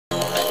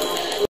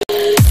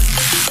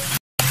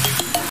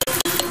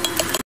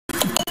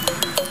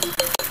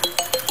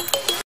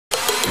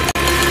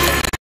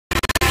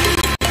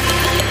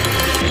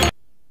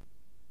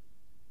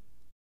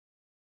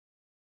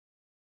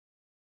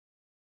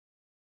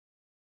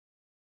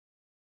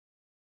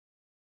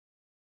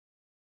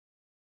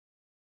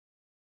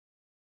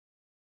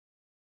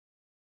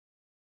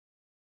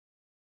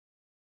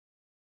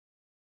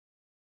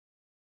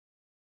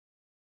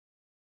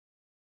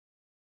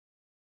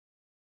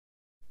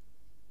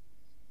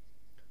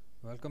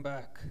Welcome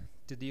back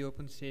to the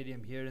Open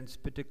Stadium here in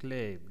Spituk.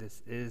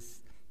 This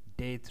is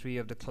day 3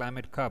 of the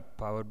Climate Cup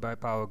powered by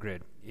Power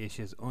Grid,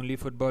 Asia's only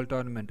football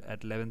tournament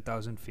at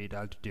 11,000 feet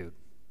altitude.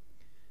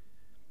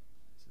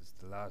 This is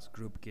the last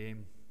group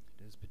game.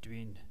 It is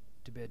between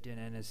Tibetan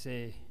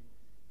NSA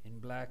in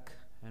black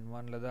and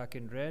 1LADAKH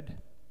in red.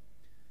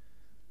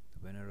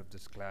 The winner of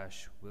this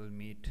clash will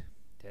meet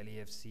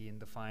TIBETAN NSA in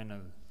the final.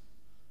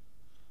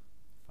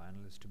 The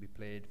final is to be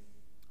played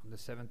on the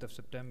 7th of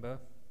September.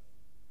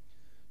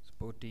 So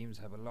both teams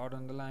have a lot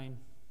on the line.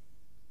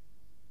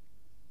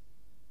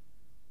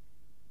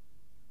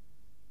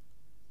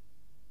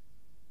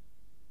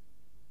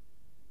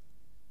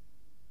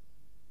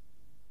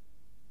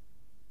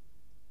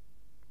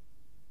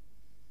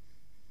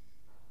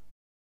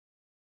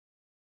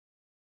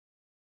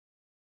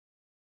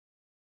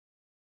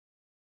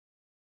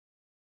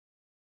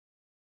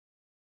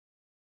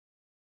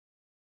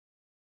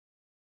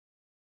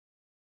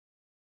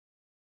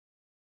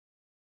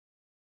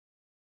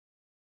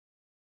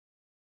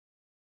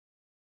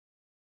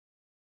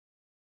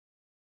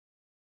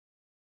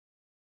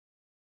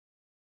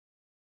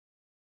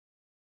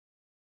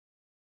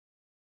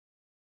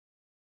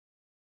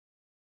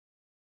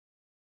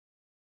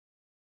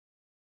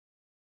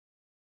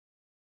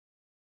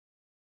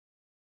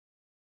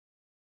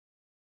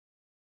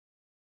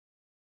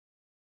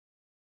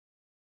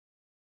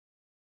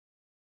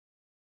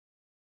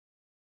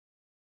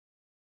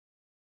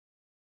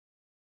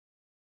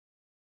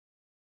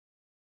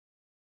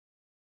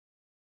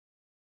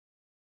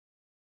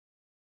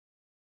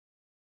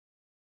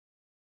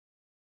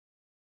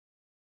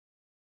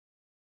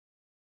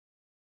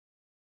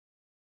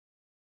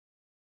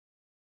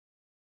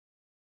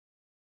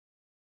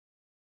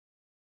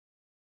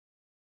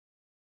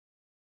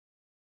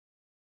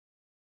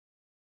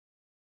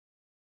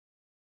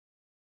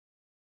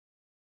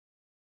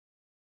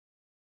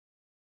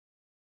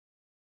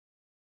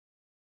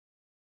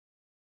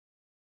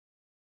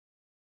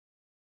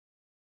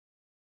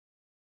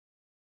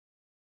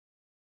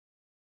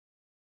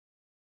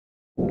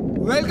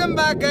 Welcome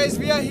back, guys.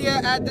 We are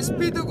here at the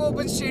Spituk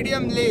Open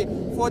Stadium Leh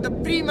for the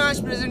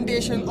pre-match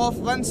presentation of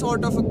one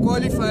sort of a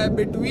qualifier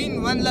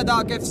between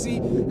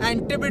 1LADAKHFC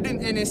and Tibetan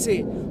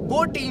NSA.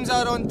 Both teams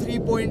are on 3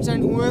 points,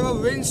 and whoever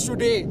wins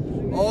today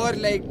or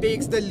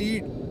takes the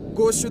lead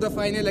goes to the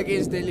final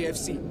against Delhi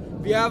FC.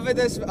 We have with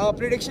us our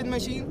prediction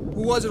machine,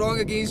 who was wrong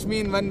against me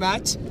in one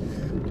match.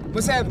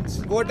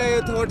 Musab, what are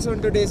your thoughts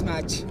on today's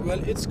match? Well,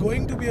 it's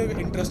going to be an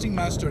interesting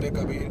match today,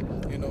 Kabir.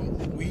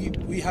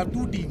 We have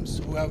two teams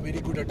who have very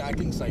good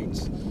attacking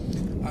sides.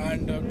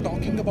 And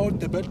talking about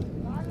Tibet,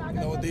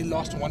 they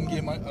lost one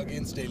game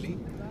against Delhi,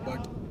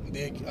 but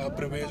they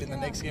prevailed in the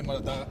next game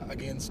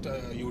against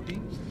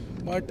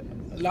UT. But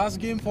last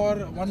game for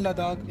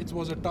 1LADAKH, it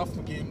was a tough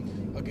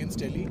game against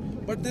Delhi.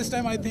 But this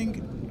time I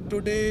think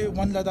today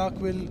 1LADAKH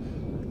will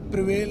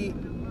prevail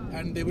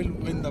and they will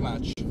win the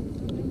match.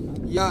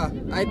 Yeah,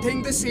 I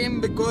think the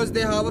same because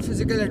they have a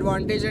physical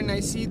advantage, and I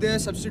see their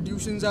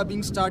substitutions are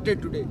being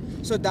started today.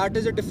 So that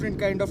is a different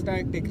kind of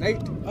tactic, right?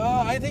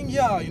 I think,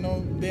 yeah,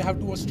 they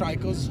have two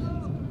strikers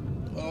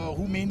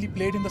who mainly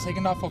played in the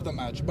second half of the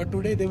match. But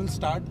today they will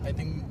start. I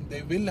think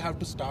they will have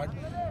to start.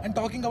 And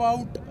talking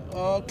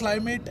about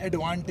climate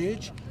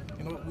advantage,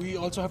 we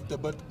also have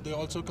Tibet. They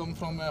also come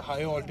from a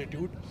higher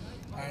altitude.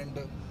 And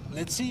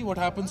let's see what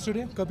happens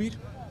today, Kabir.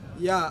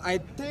 Yeah, I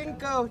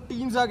think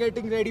teams are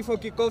getting ready for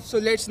kickoff, so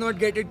let's not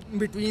get it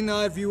between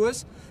our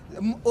viewers.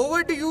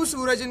 Over to you,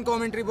 Suraj, in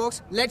commentary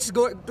box. Let's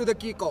go to the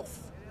kickoff.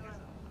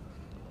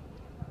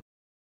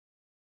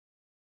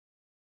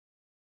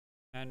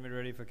 And we're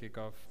ready for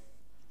kickoff.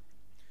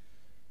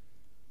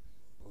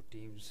 Both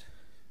teams.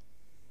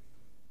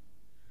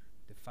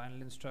 The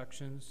final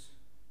instructions.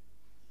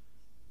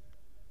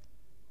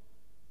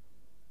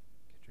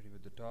 Get ready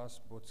with the toss.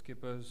 Both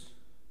skippers.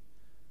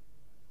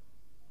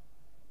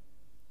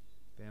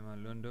 Pema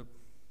Lundup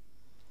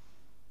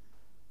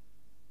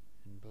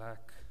in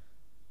black.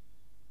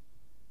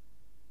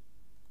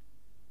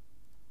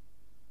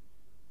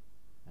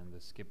 And the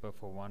skipper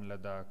for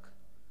 1LADAKH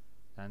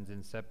stands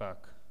in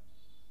Sepak,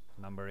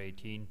 number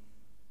 18.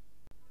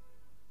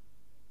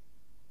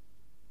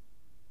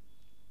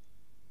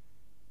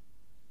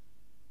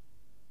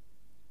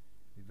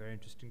 It'll be very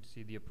interesting to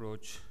see the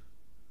approach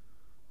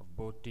of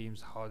both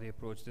teams, how they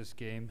approach this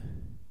game.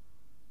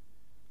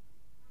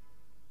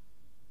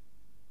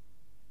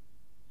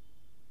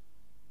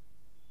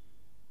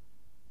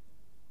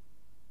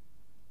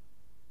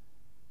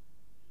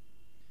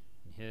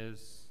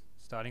 Here's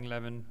starting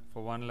 11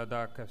 for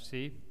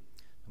 1LADAKHFC.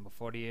 Number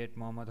 48,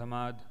 Mohammad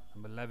Hamad.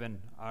 Number 11,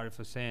 Arif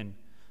Hussain.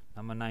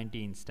 Number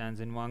 19,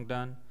 stands in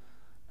Wangdan.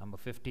 Number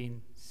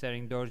 15,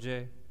 Sering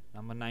Dorje.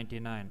 Number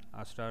 99,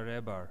 Asrar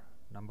Rebar.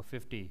 Number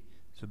 50,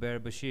 Zubair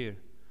Bashir.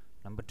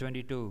 Number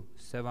 22,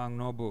 Sevang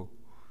Nobu.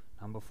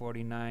 Number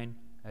 49,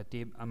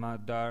 Atib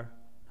Ahmad Dar.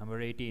 Number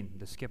 18,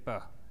 the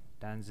skipper,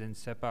 Tanzin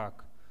Sepak.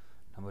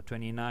 Number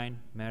 29,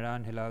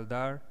 Mehran Hilal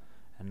Dar.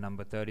 And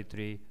number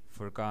 33,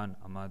 Furqan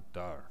Ahmad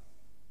Dar.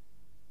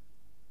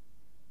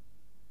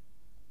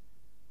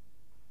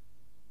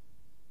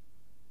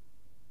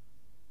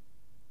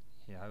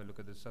 have a look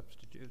at the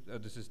substitute.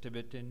 This is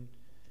Tibetan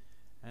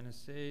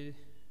NSA.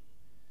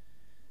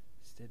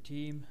 It's their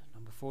team.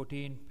 Number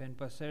 14,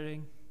 Penpa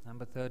Sering.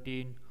 Number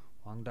 13,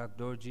 Wangdak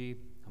Dorji.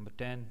 Number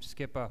 10,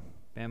 skipper,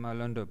 Pema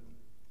Lundup.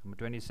 Number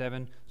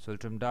 27,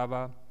 Sultram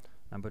Daba.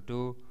 Number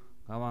 2,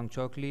 Gawang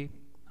Chokli.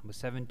 Number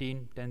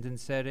 17, Tenzin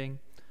Sering.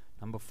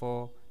 Number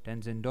 4,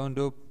 Tenzin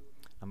Dondup.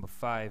 Number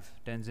 5,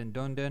 Tenzin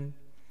Donden.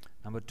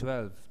 Number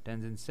 12,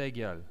 Tenzin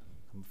Segyal.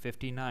 Number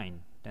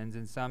 59,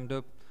 Tenzin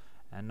Samdup.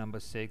 And number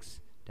 6,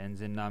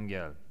 Tenzin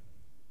Namgyal.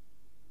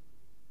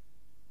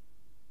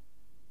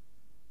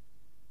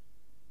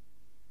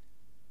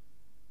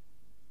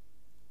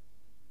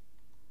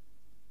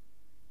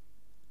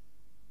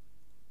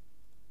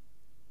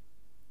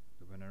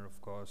 The winner, of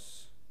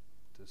course,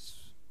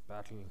 this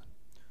battle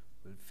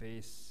will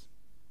face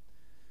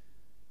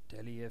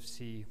Delhi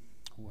FC,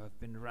 who have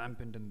been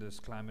rampant in this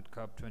Climate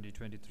Cup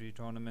 2023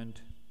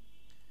 tournament.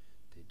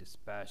 They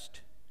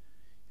dispatched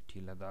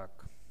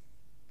Ladakh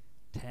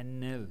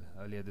 10-0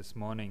 earlier this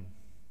morning.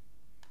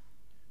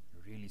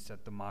 Really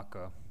set the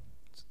marker.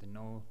 So they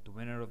know the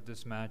winner of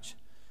this match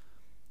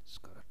has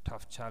got a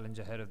tough challenge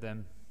ahead of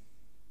them.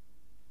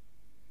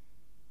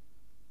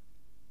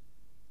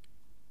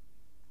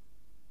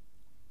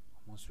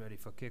 Almost ready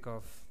for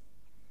kickoff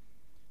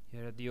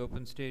here at the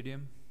Open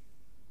Stadium.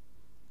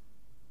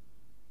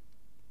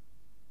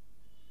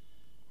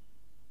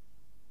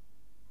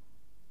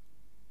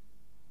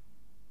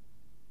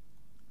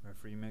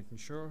 Referee making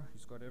sure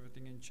he's got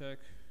everything in check.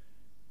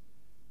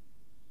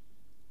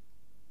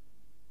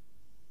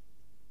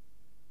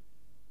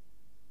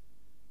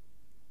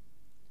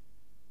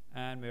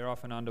 And we're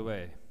off and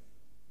underway.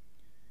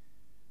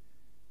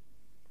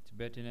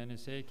 Tibetan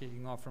NSA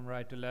kicking off from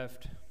right to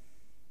left. You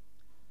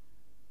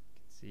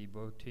can see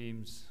both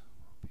teams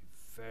will be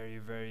very,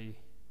 very,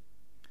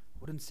 I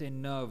wouldn't say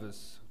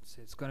nervous. I'd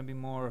say it's going to be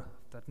more of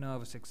that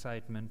nervous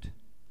excitement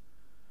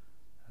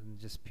than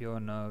just pure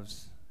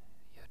nerves.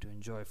 To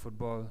enjoy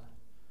football,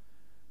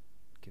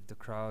 give the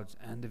crowds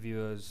and the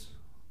viewers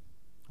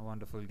a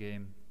wonderful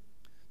game.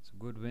 It's a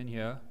good win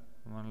here.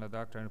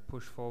 1LADAKH trying to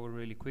push forward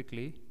really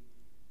quickly.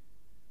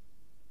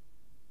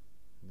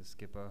 And the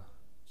skipper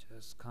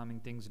just calming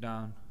things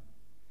down,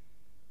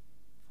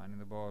 finding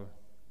the ball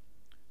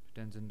to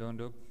Tenzin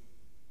Dondup.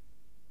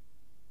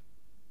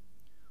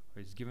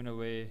 It's given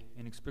away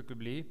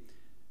inexplicably,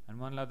 and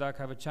 1LADAKH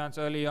have a chance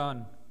early on.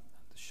 And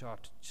the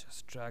shot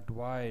just dragged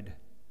wide.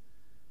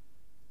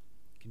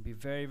 Can be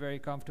very, very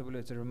comfortable.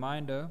 It's a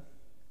reminder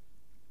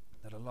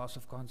that a loss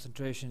of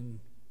concentration,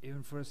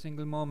 even for a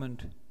single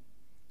moment,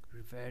 could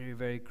be very,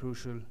 very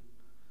crucial.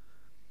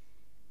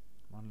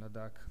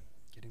 1LADAKH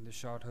getting the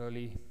shot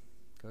early,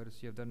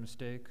 courtesy of that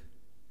mistake.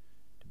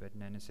 Tibetan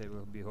NSA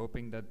will be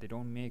hoping that they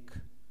don't make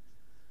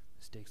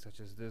mistakes such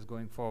as this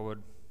going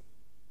forward.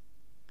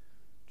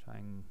 Try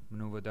and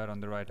maneuver that on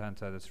the right hand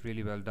side. That's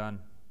really well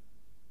done.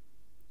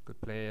 Good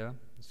player,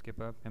 the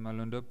skipper, Pema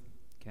Lundup,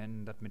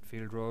 again that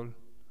midfield role,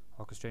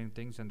 orchestrating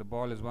things, and the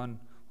ball is won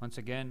once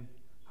again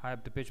high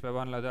up the pitch by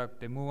 1LADAKH.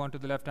 They move on to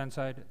the left hand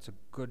side. It's a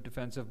good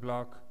defensive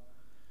block,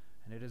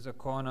 and it is a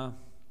corner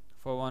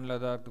for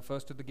 1LADAKH, the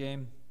first of the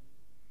game.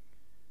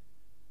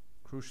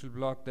 Crucial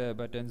block there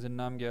by Tenzin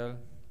Namgyal,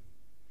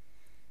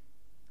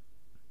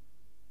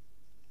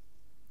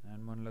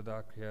 and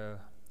 1LADAKH here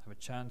have a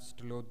chance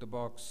to load the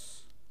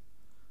box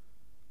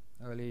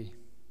early.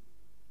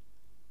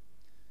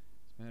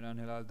 Mehran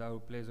Hilal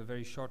Dahu plays a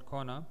very short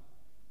corner,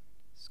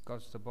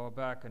 scuds the ball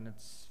back, and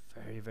it's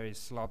very, very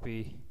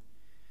sloppy.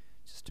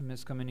 Just a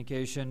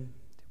miscommunication.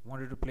 They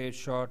wanted to play it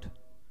short,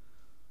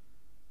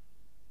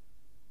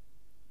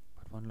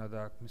 but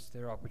 1LADAKH missed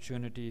their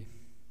opportunity.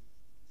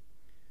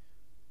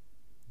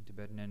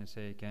 Tibetan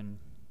NSA can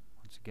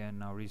once again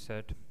now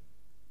reset.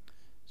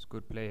 It's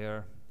good play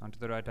here onto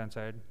the right hand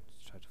side.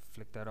 Let's try to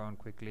flick that on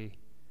quickly.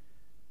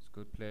 It's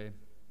good play.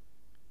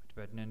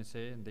 Tibetan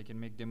NSA, and they can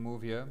make their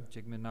move here.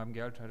 Jigme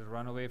Namgyal try to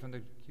run away from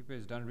the keeper.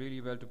 He's done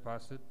really well to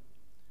pass it.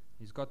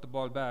 He's got the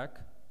ball back.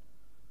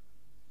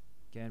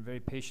 Again, very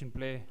patient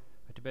play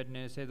by Tibetan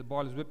NSA. The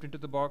ball is whipped into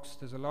the box.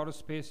 There's a lot of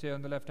space here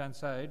on the left hand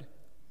side.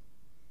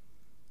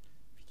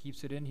 If he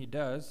keeps it in, he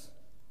does.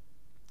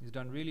 He's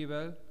done really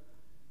well.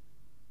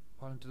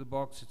 Ball into the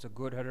box. It's a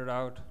good header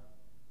out.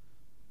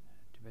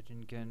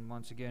 Tibetan can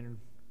once again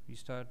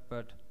restart,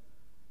 but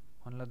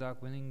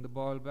 1LADAKH winning the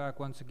ball back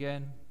once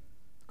again.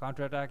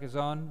 Counter-attack is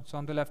on. It's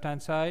on the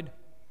left-hand side.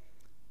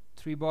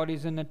 Three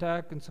bodies in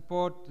attack and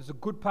support. There's a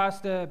good pass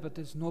there, but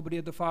there's nobody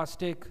at the far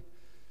stick.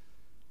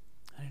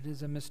 And it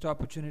is a missed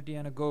opportunity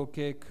and a goal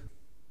kick.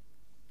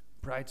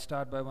 Bright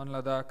start by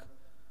 1LADAKH.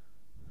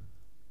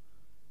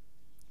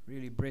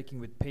 Really breaking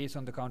with pace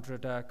on the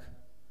counter-attack.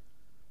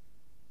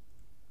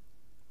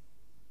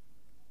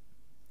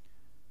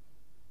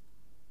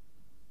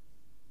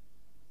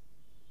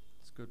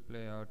 It's good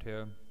play out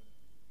here.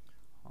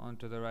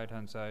 Onto the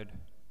right-hand side.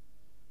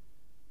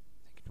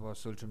 It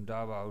was Sultram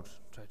Daba out,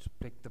 tried to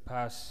pick the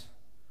pass,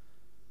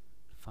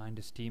 find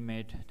his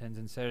teammate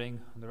Tenzin Sering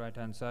on the right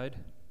hand side.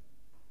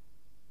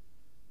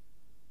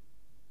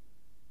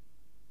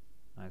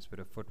 Nice bit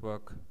of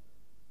footwork.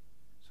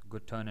 It's a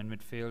good turn in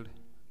midfield.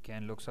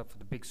 Again looks up for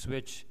the big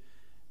switch,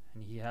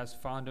 and he has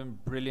found him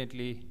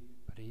brilliantly,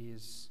 but he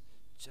has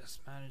just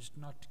managed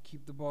not to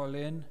keep the ball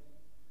in.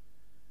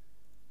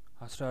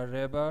 Asrar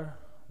Rebar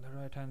on the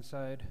right hand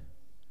side,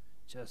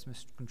 just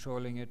missed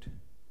controlling it.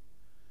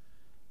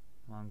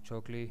 Mang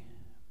Chokli,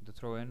 the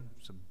throw in.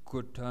 It's a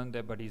good turn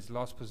there, but he's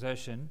lost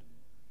possession.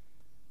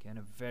 Again,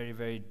 a very,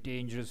 very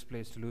dangerous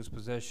place to lose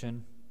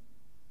possession.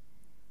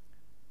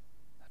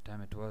 That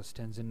time it was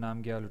Tenzin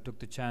Namgyal who took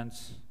the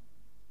chance.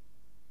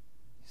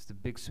 It's the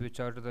big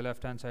switch out to the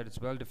left hand side. It's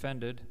well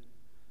defended.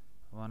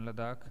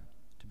 1LADAKH.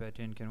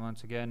 Tibetan can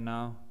once again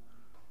now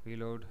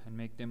reload and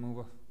make their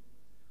move.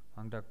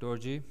 Gangtok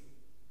Dorji.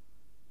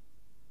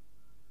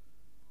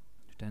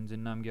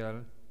 Tenzin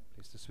Namgyal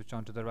plays the switch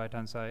onto the right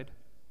hand side.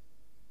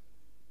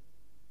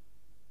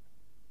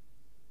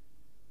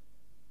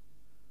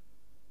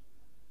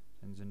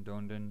 Tenzin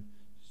Donden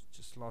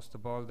just lost the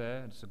ball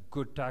there. It's a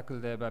good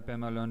tackle there by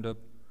Pema Lundup.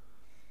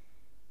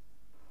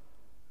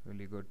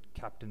 Really good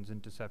captain's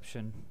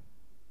interception.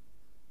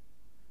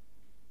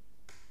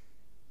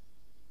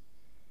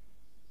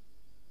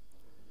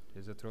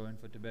 There's a throw in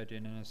for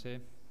Tibetan NSA.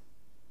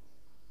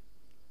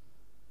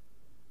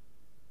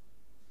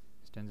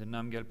 Tenzin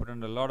Namgyal put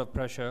under a lot of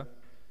pressure.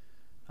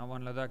 Now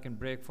 1LADAKH can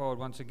break forward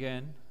once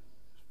again.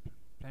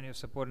 Plenty of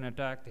support in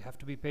attack. They have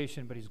to be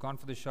patient, but he's gone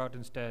for the shot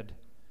instead.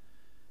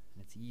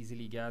 And it's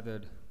easily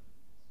gathered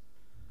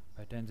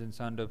by Tenzin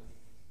Sandup.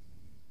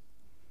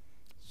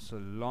 So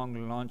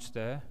long launch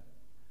there.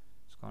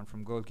 It's gone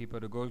from goalkeeper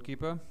to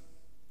goalkeeper.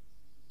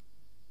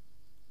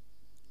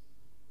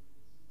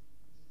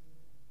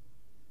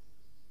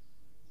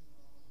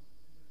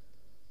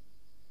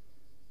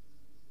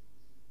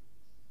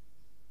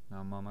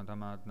 Now Mohammad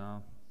Ahmad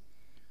now.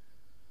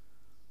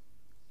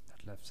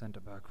 That left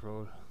centre back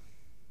role.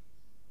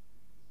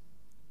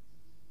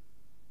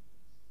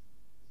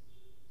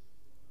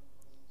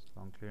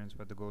 Long clearance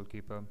by the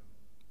goalkeeper.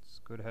 It's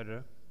a good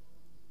header.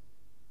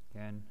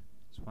 Again,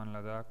 it's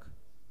 1LADAKH.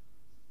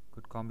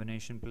 Good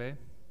combination play.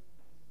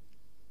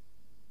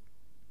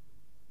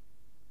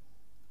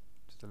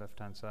 To the left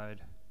hand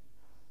side.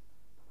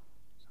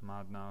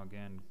 Samad now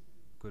again.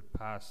 Good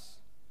pass.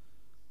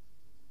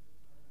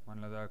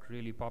 1LADAKH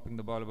really popping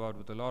the ball about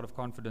with a lot of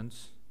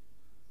confidence.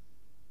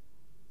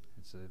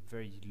 It's a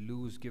very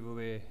loose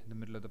giveaway in the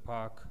middle of the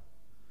park.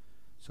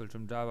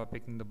 Sultram Dava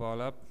picking the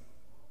ball up.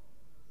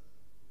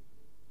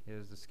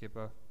 Here's the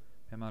skipper,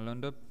 Pema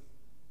Lundup.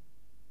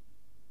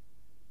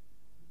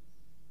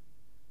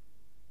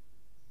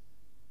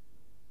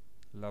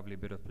 Lovely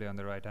bit of play on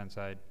the right hand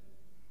side.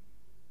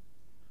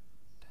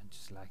 Then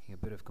just lacking a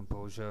bit of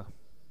composure.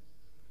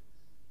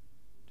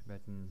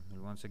 Tibetan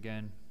will once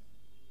again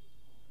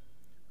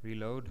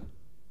reload.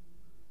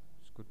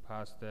 It's a good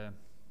pass there.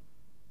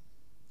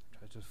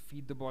 Tries to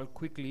feed the ball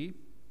quickly.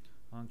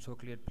 Mang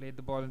Chokli had played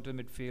the ball into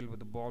midfield, but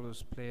the ball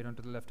was played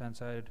onto the left hand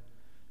side.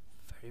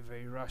 Very,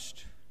 very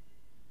rushed.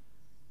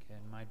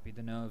 Again, might be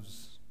the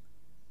nerves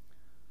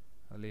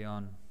early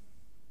on.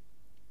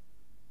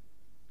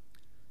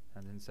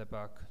 And then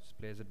Sepak just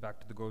plays it back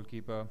to the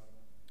goalkeeper,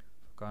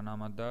 Furkan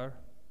Ahmaddar.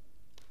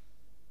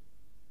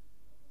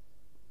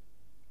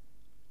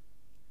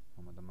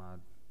 Mohammad Ahmad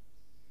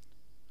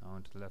now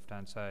onto the left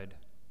hand side.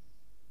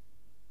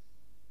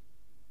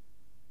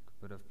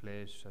 Good bit of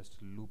play, just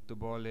to loop the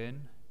ball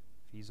in.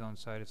 If he's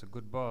onside, it's a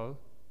good ball.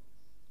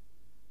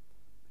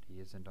 But he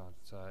isn't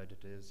onside,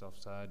 it is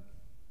offside.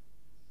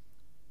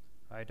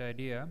 Right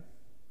idea.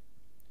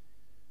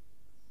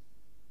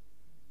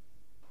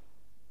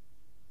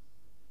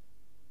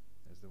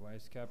 There's the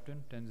vice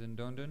captain, Tenzin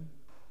Donden.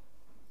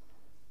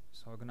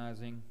 He's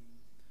organizing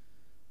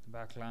the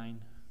back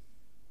line.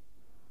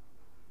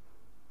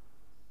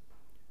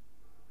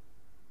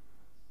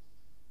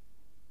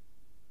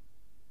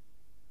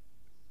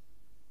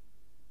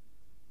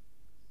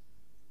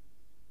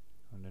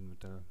 Donden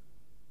with the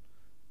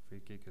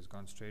free kick has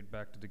gone straight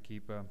back to the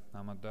keeper,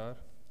 Ahmaddar.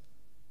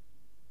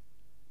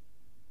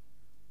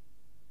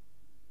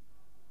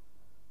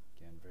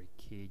 Again, very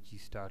cagey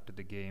start to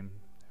the game.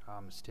 There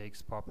are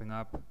mistakes popping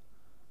up.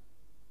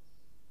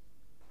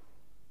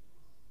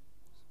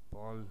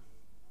 Ball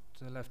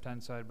to the left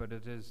hand side, but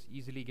it is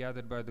easily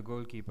gathered by the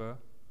goalkeeper.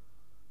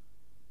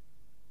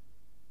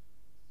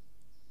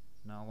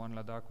 Now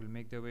 1LADAKH will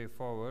make their way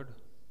forward.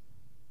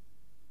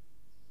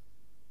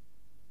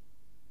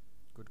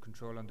 Good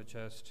control on the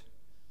chest.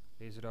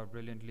 Plays it out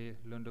brilliantly.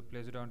 Lundup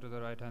plays it onto the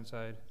right hand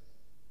side.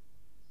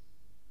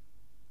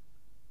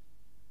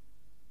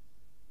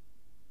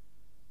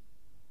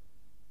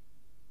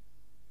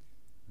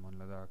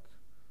 Ladakh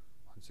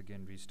once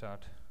again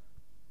restart.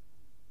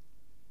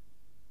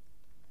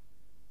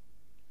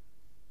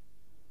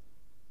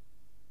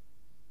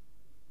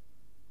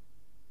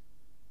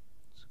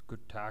 It's a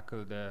good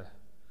tackle there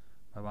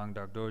by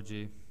Gangtok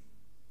Dorji.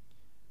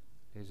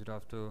 Lays it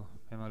off to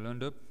Pema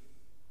Lundup.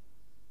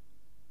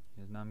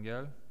 Here's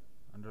Namgyal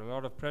under a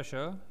lot of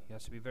pressure. He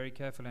has to be very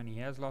careful, and he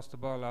has lost the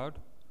ball out.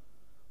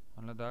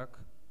 1LADAKH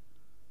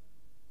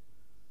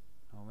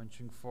Now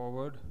venturing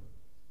forward.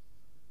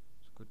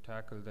 It's a good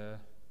tackle there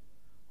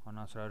on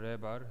Asra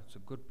Rebar. It's a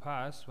good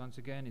pass. Once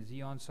again, is he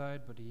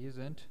onside? But he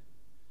isn't.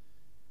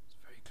 It's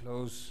very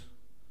close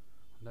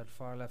on that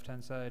far left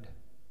hand side.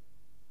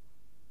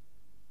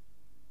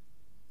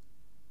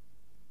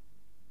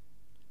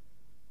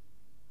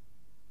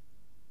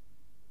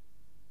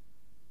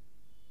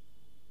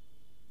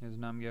 Here's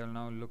Namgyal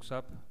now, looks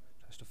up,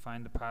 tries to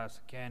find the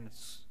pass. Again,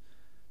 it's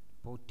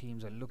both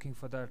teams are looking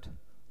for that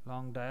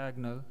long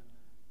diagonal.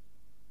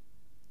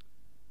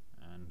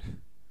 And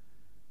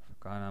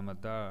Furkan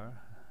Ahmaddar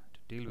to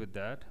deal with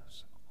that.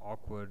 It's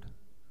awkward.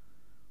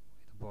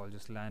 The ball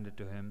just landed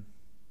to him.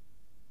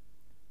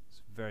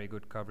 It's very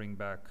good covering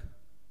back.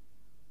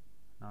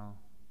 Now,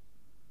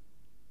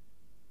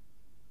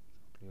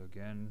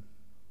 again,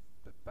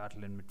 the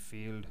battle in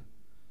midfield,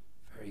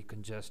 very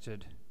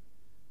congested.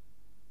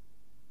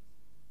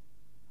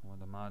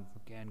 Ahmad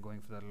again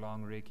going for that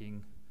long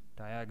raking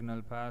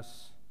diagonal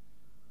pass.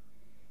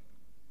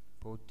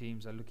 Both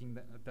teams are looking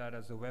at that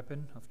as a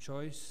weapon of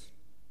choice.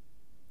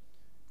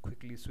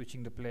 Quickly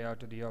switching the play out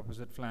to the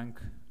opposite flank.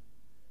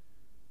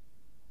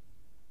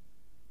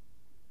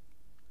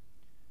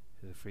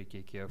 There's a free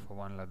kick here for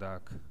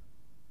 1LADAKH.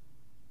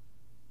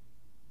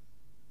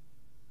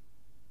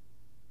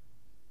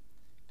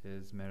 It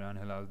is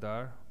Mehran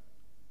Hilaldar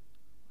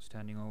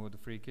standing over the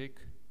free kick.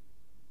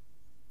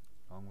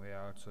 Long way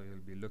out, so he'll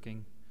be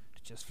looking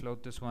to just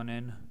float this one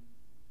in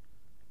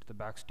to the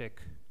back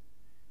stick.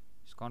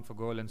 He's gone for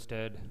goal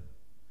instead.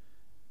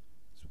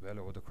 It's well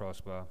over the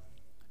crossbar.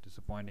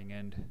 Disappointing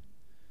end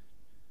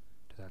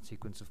to that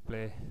sequence of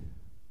play.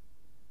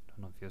 Don't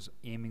know if he was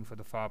aiming for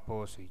the far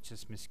post, so he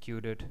just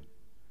miscued it.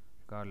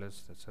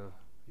 Regardless, that's a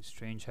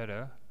strange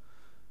header.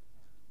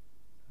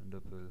 And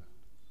up will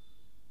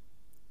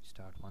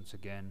start once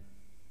again.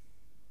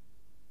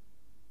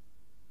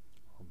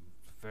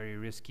 Very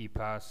risky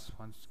pass.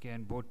 Once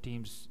again, both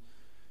teams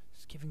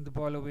just giving the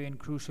ball away in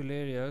crucial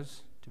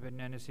areas. Tibetan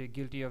NSA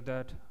guilty of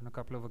that on a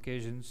couple of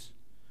occasions.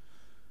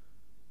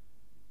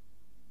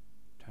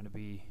 Trying to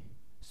be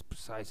as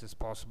precise as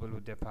possible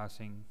with their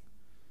passing.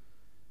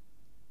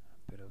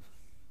 A bit of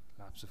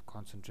lapse of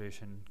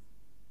concentration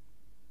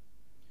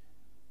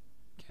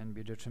can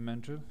be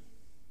detrimental.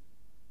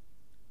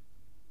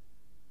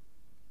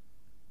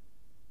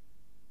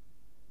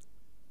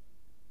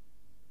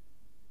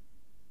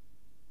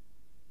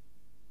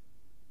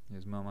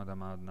 Here's Mohammad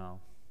Ahmad now.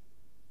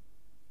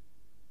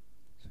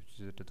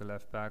 Switches it to the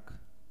left back.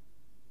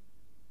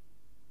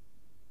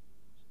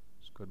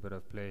 It's a good bit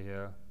of play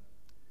here.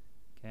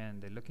 Again,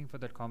 they're looking for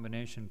that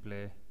combination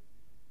play.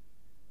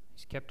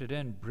 He's kept it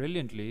in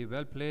brilliantly.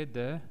 Well played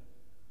there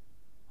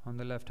on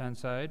the left hand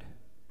side.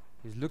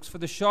 He looks for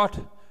the shot,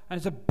 and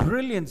it's a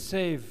brilliant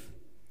save.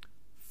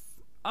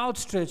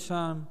 Outstretched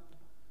arm.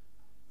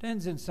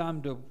 Tenzin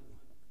Samdup.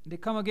 They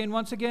come again.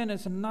 Once again,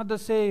 it's another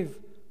save.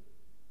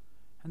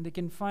 And they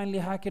can finally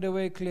hack it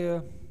away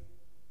clear.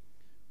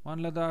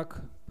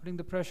 1LADAKH putting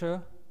the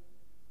pressure.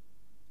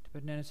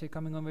 Tibetan NSA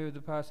coming away with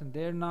the pass, and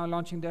they're now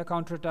launching their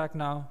counter-attack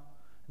now.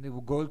 And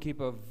the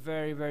goalkeeper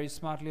very, very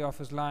smartly off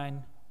his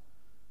line.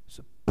 It's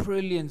a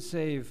brilliant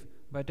save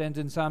by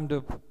Tenzin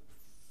Samdup.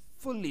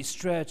 Fully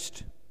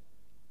stretched.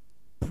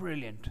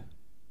 Brilliant. And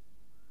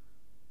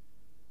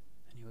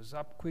he was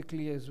up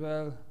quickly as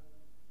well.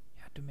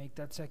 He had to make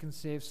that second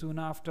save soon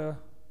after.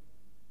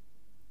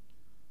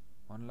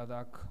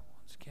 1LADAKH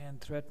once again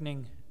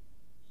threatening.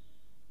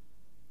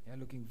 They are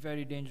looking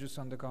very dangerous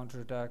on the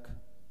counter-attack.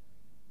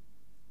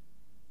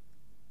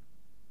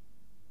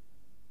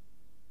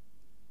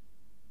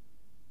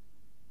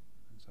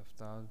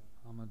 Safdar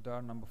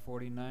Ahmaddar, number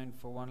 49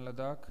 for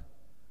 1LADAKH.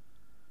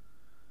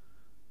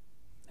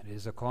 It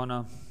is a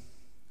corner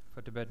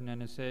for Tibetan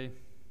NSA. Look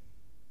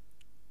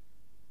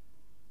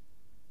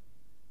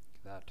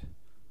at that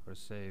for a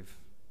save.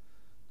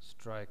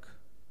 Strike.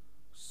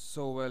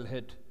 So well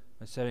hit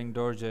by Sering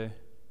Dorje.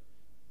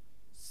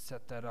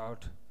 Set that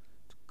out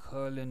to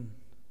curl in.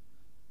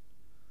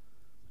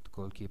 The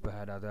goalkeeper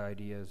had other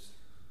ideas.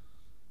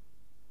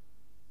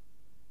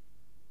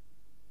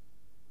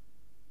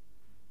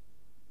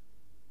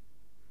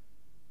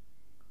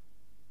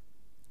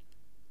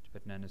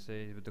 Tibetan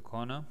NSA with the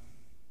corner.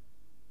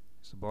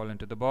 It's the ball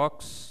into the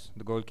box.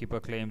 The goalkeeper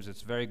claims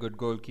it's very good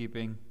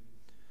goalkeeping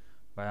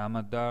by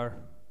Ahmaddar.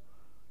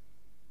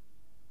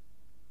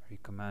 Very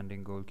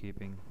commanding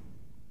goalkeeping.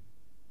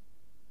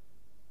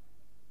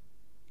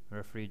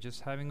 Referee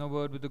just having a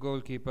word with the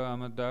goalkeeper,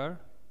 Ahmaddar.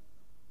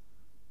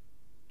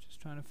 Just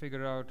trying to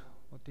figure out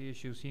what the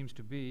issue seems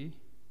to be.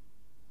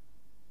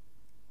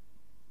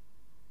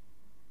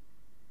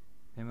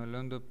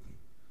 Hemalundup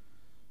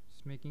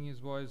is making his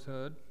voice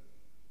heard.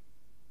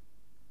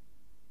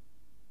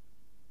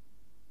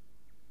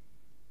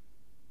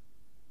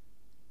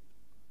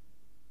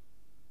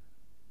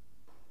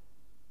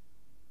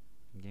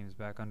 Game's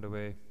back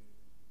underway.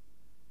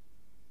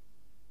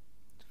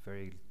 It's a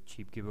very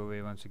cheap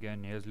giveaway once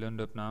again. Here's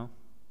Lundup now.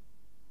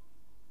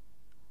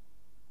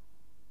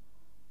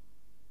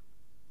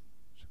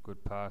 It's a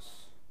good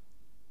pass.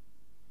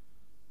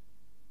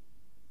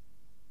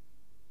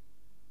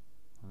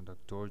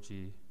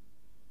 Dorji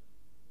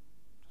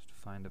just to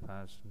find the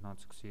pass, not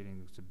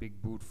succeeding. It's a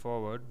big boot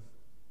forward.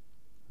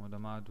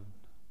 Modamad,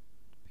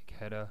 big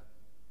header.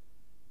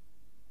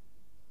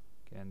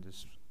 Again,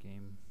 this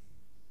game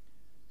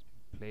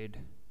is played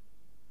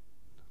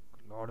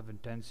with a lot of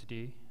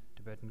intensity.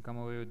 Tibetan come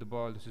away with the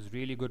ball. This is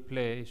really good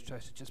play. He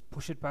tries to just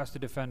push it past the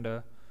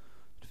defender.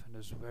 The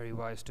defender's very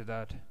wise to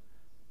that.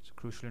 It's a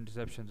crucial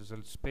interception. There's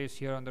a space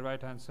here on the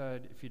right hand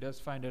side. If he does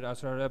find it,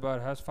 Asrar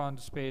Rebar has found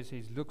the space.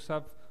 He looks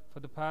up for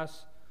the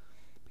pass.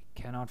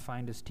 He cannot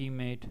find his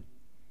teammate.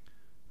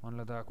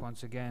 1LADAKH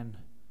once again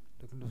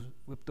looking to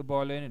whip the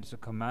ball in. It's a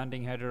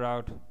commanding header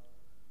out.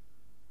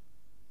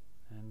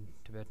 And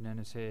Tibetan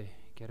NSA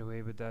get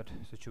away with that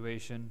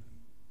situation.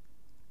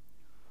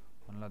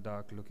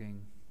 1LADAKH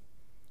looking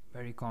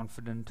very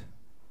confident.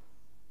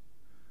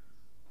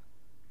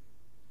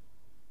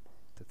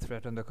 The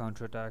threat on the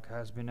counter-attack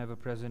has been ever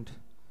present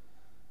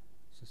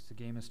since the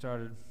game has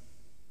started.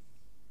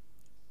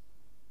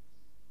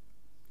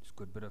 It's a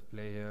good bit of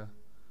play here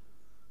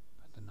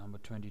at the number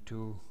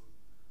 22,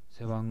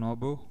 Sewang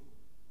Nobu.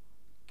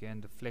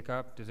 Again, the flick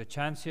up. There's a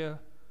chance here.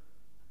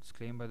 It's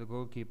claimed by the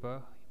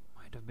goalkeeper. He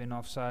might have been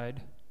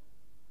offside.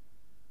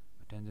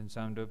 But Tenzin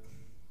Samdup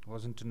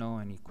wasn't to know,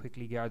 and he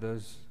quickly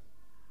gathers.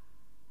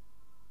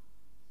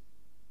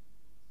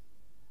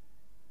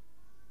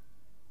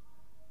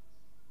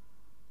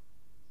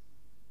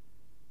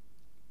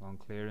 Long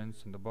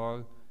clearance and the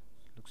ball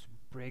looks to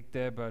break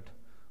there, but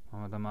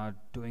Mohammad Ahmad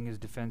doing his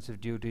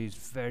defensive duties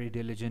very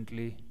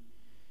diligently.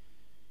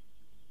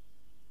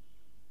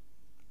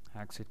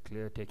 Hacks it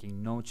clear,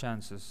 taking no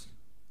chances.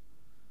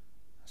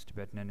 As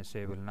Tibetan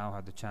NSA will now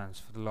have the chance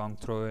for the long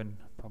throw in,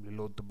 probably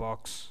load the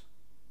box.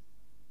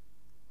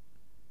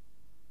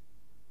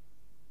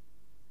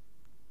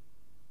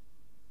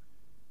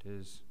 It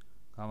is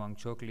Kawang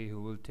Chokli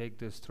who will take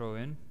this throw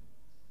in.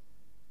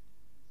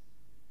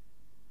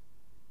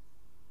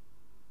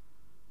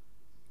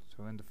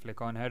 Throw in the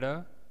flick on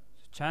header.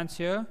 There's a chance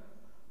here.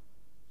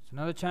 It's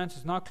another chance.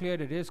 It's not cleared.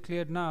 It is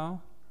cleared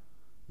now.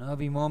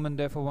 Nervy moment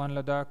there for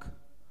 1LADAKH.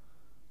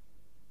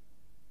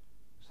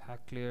 It's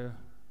hack clear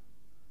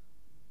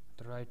at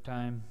the right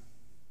time.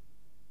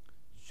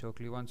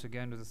 Chokli once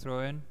again with the throw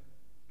in.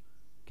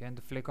 Again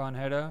the flick on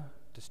header.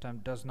 This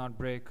time does not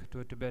break to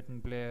a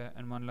Tibetan player,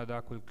 and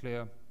 1LADAKH will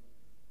clear. You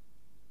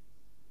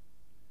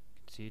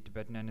can see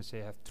Tibetan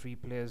NSA have 3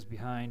 players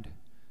behind,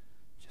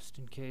 just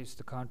in case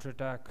the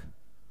counter-attack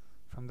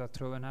from that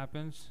throw-in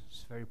happens.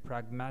 It's very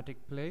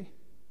pragmatic play.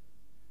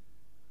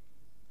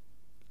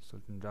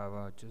 Sultan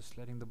Java just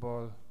letting the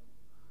ball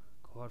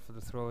go out for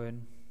the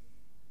throw-in.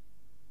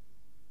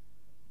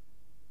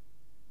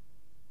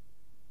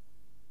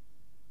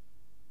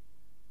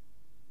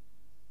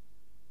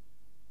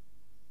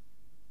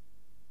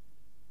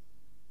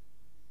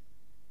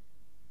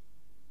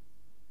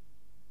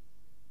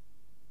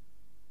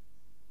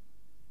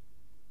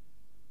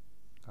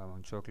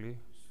 Kawang Chokli.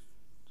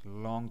 It's a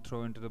long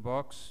throw into the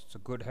box. It's a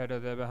good header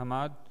there by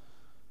Hamad.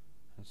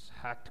 It's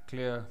hacked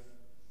clear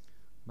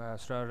by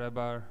Asrar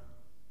Rebar.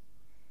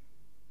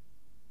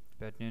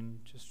 Tibetan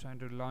just trying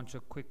to launch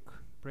a quick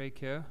break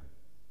here.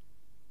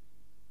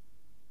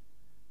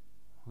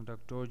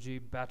 Dorji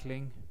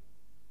battling.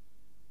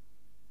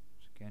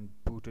 It's again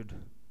booted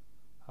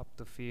up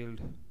the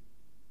field.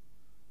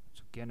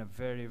 It's again a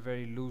very,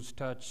 very loose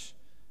touch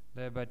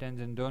there by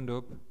Tenzin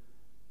Dondup.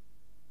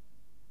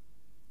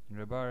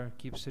 Rebar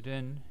keeps it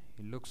in.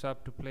 He looks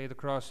up to play the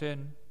cross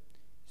in.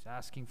 He's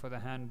asking for the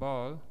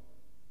handball.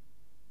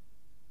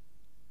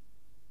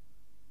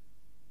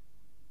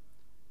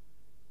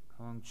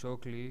 Kawang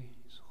Chokli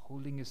is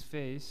holding his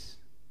face.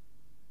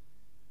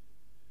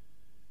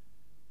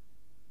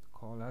 The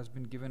call has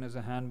been given as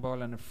a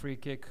handball and a free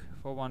kick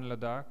for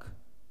 1LADAKH.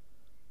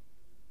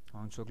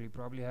 Kawang Chokli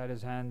probably had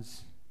his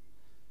hands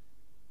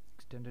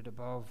extended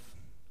above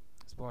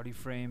his body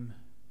frame.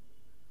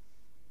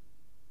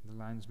 The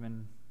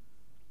linesman,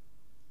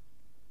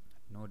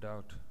 no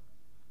doubt,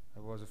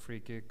 that was a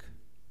free kick.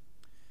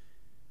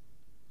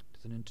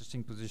 It's an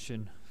interesting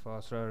position for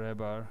Asrar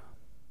Rebar,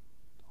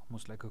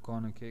 almost like a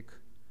corner kick.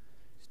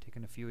 He's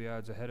taken a few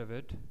yards ahead of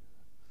it.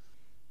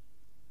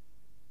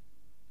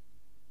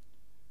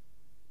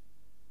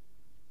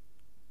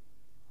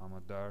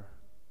 Ahmad Dar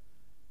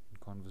in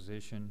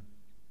conversation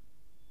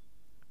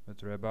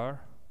with Rebar.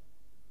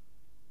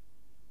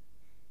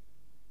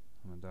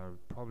 Ahmad Dar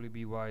would probably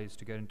be wise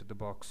to get into the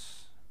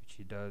box, which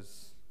he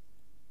does.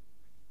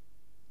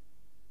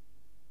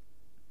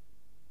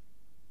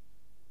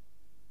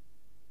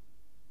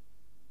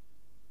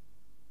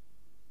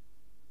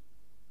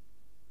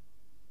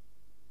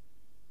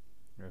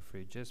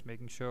 Referee just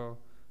making sure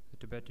the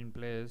Tibetan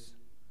players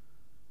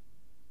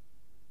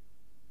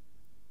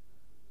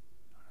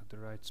are at the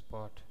right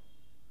spot.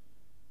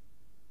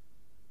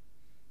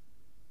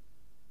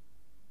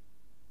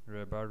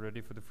 Rebar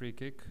ready for the free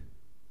kick.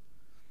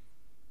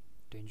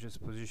 Dangerous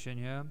position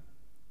here.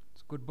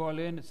 It's a good ball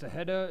in. It's a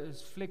header.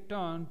 It's flicked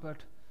on,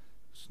 but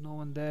there's no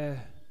one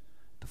there.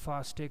 The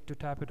fast take to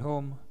tap it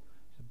home.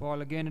 The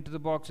ball again into the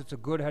box. It's a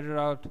good header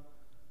out.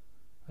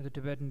 by the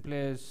Tibetan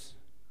players.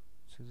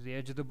 So the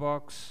edge of the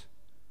box.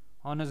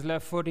 On his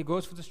left foot, he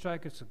goes for the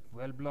strike. It's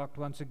well blocked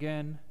once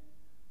again.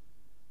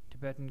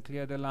 Tibetan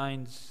clear the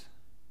lines.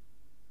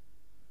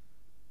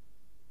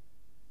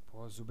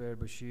 For Zubair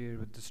Bashir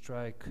with the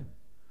strike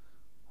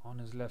on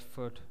his left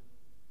foot.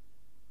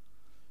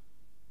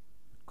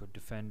 Good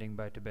defending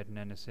by Tibetan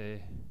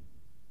NSA.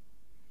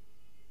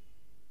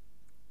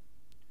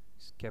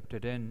 He's kept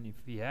it in.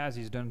 If he has,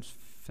 he's done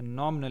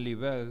phenomenally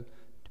well.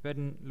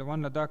 Tibetan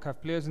 1LADAKH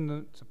have players in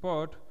the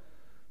support.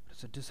 But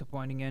it's a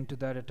disappointing end to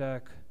that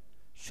attack.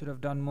 Should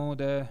have done more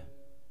there.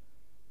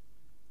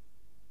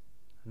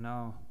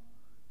 Now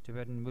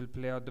Tibetan will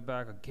play out the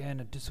back. Again,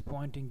 a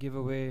disappointing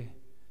giveaway.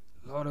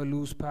 A lot of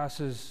loose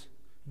passes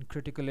in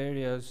critical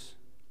areas.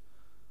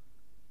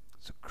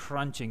 It's a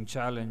crunching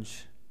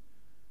challenge.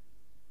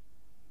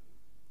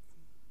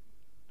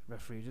 The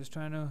referee just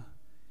trying to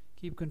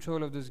keep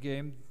control of this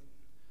game.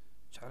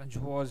 Challenge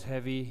was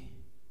heavy.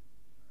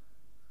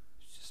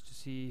 Just to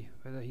see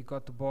whether he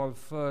got the ball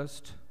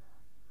first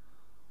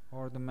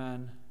or the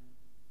man.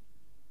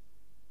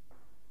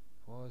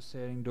 Was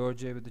Sering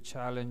Dorje with the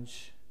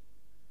challenge.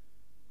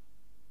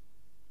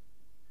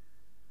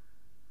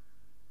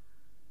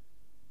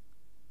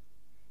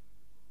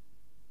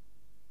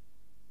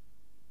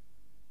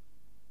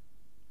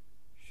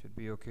 Should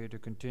be okay to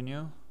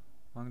continue.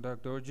 Mangdak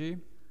Dorji.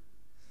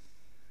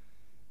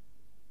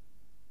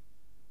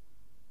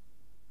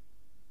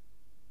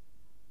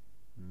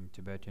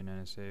 Tibetan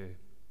NSA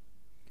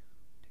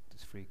take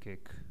this free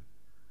kick.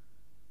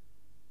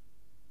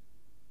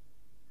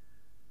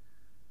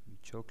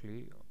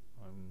 Chokely,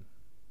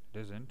 it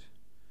isn't.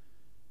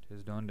 It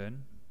is Donden.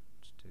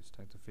 Stays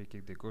like the free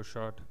kick. They go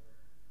short.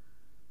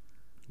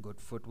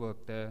 Good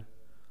footwork there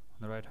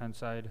on the right hand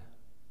side.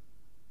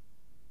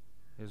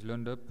 Here's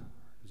Lundup.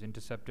 He's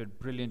intercepted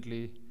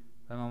brilliantly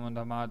by Mohammad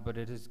Ahmad, but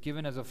it is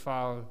given as a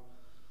foul.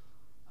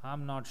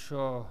 I'm not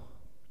sure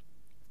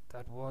if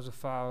that was a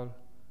foul.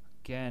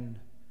 Again,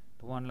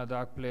 the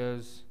 1LADAKH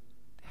players,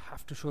 they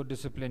have to show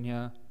discipline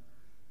here.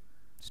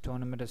 This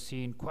tournament has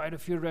seen quite a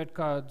few red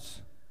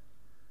cards.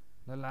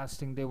 The last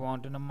thing they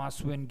want in a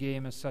must-win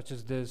game is such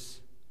as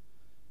this.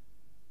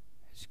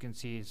 As you can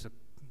see,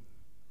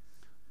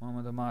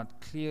 Mohammad Ahmad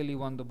clearly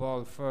won the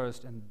ball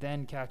first and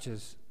then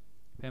catches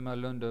Pema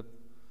Lundup.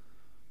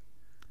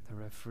 The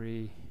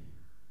referee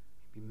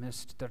maybe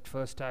missed that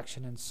first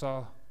action and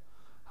saw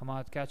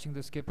Ahmad catching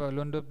the skipper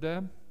Lundup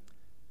there.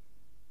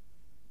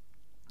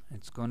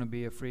 It's going to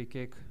be a free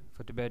kick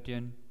for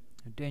Tibetan.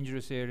 A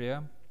dangerous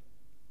area.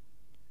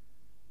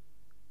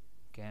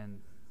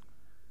 Again,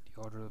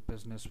 the order of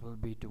business will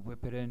be to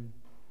whip it in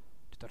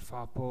to that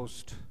far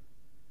post.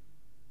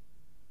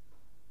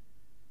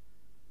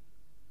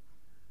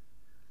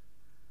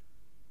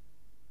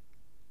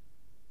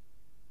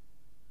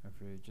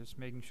 Referee just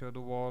making sure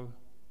the wall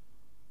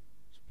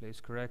is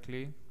placed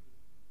correctly.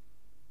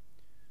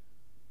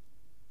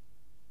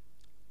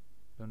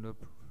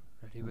 Lundup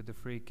ready with the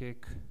free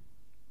kick.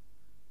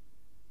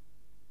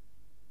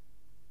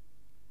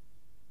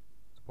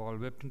 Ball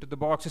whipped into the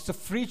box. It's a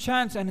free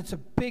chance and it's a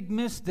big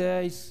miss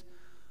there.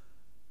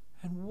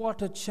 And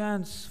what a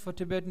chance for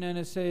Tibetan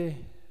NSA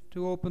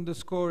to open the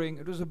scoring.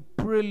 It was a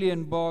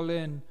brilliant ball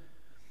in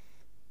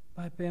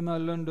by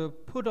Pema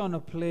Lundup. Put on a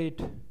plate.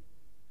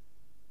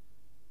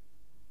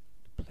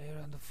 The player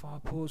on the far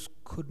post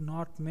could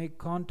not make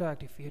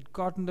contact. If he had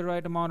gotten the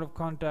right amount of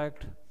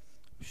contact,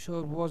 I'm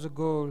sure it was a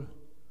goal.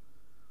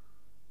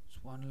 It's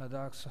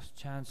 1LADAKH's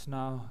chance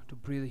now to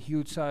breathe a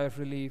huge sigh of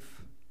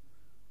relief.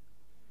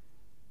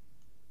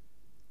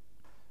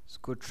 It's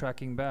good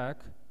tracking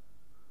back.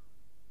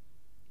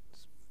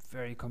 It's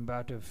very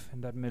combative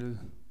in that middle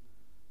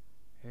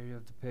area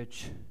of the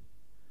pitch.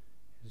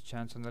 There's a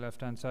chance on the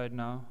left hand side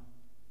now.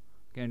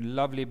 Again,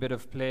 lovely bit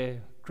of play.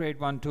 Great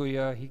 1-2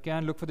 here. He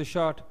can look for the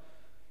shot.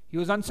 He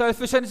was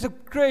unselfish and it's a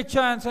great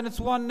chance and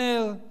it's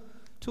 1-0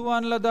 to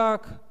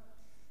 1LADAKH.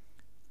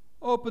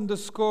 Open the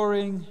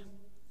scoring.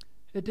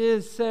 It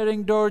is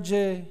Sering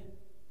Dorje,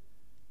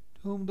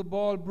 to whom the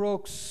ball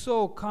broke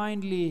so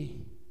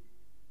kindly.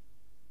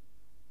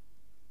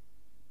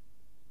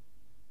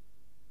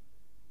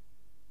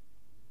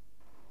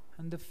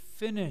 And the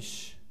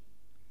finish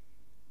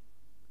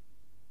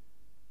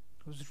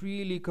was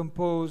really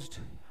composed.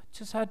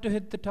 Just had to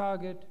hit the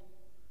target.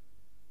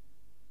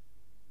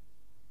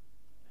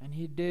 And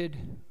he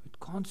did with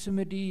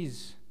consummate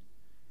ease,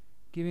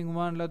 giving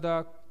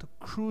 1LADAKH the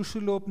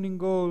crucial opening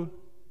goal. You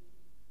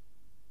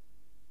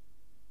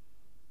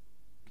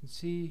can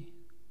see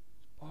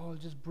the ball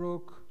just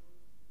broke.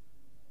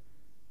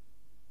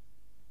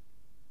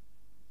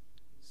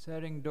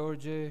 Sering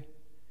Dorje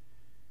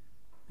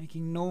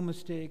making no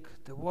mistake.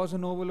 There was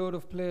an overload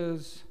of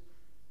players.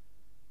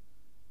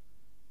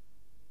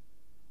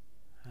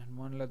 And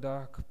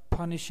 1LADAKH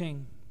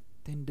punishing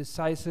the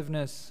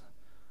indecisiveness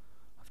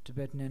of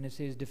Tibetan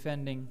NSA's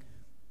defending.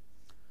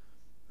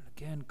 But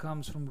again,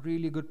 comes from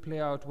really good play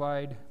out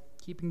wide,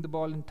 keeping the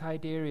ball in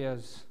tight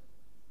areas.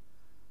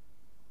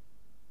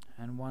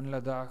 And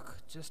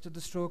 1LADAKH, just at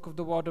the stroke of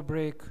the water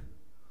break,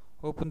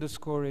 open the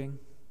scoring.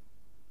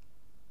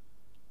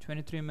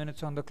 23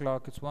 minutes on the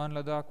clock. It's 1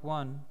 Ladakh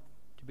 1,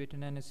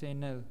 Tibetan NSA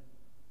 0.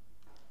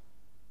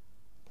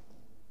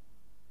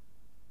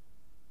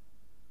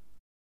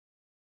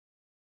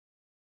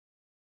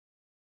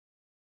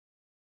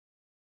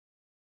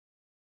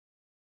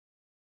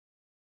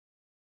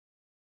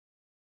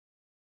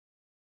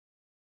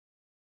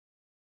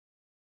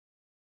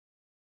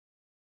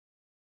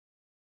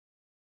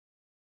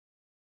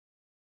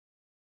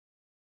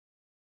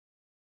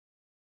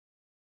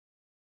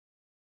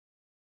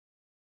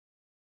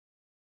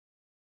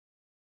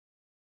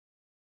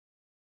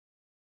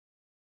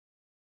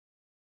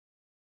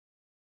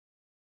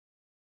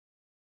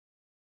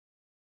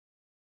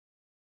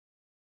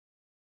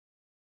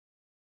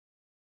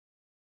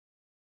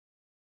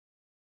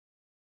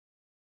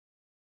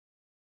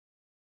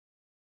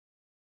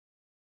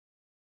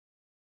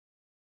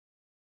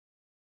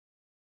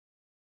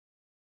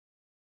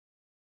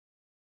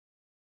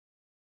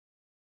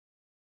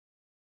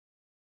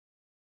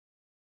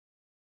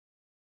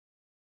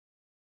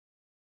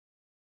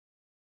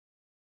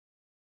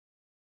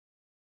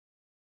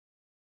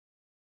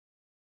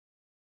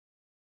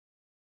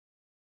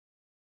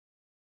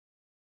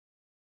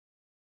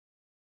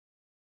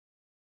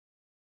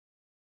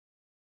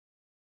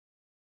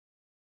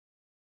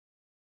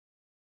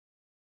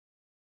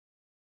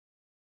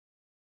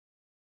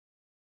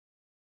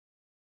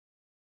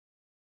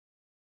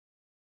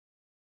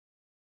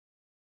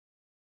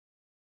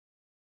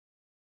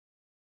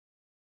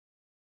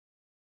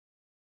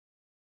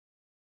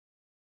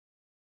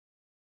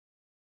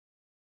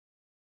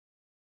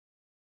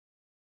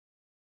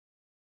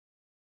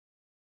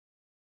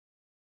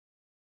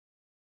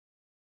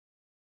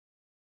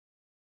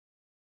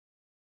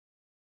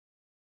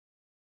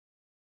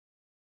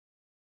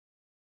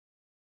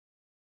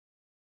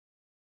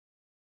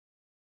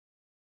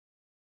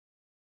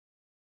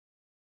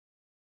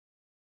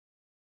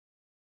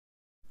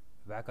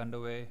 Back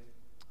underway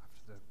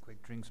after the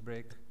quick drinks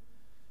break.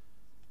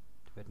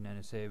 Tibetan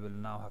NSA will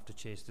now have to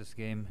chase this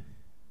game.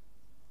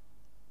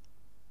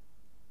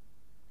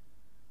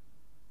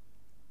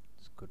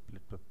 It's a good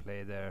bit of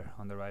play there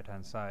on the right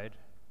hand side.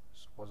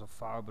 This was a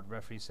foul, but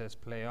referee says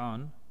play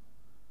on.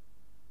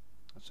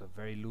 That's a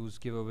very loose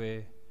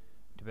giveaway.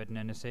 Tibetan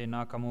NSA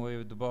now come away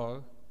with the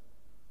ball.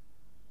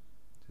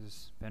 This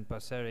is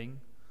Penpa Sering,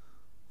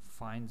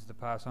 finds the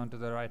pass onto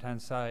the right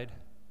hand side,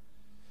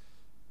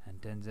 and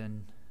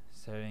Tenzin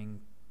Sering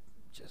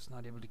just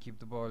not able to keep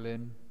the ball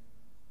in.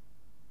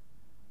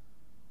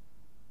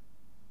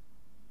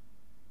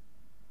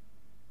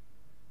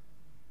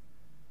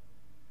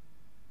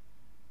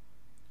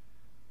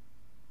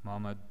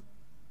 Mohammad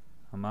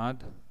Hamad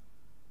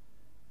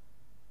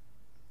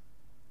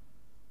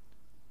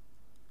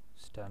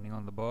standing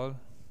on the ball.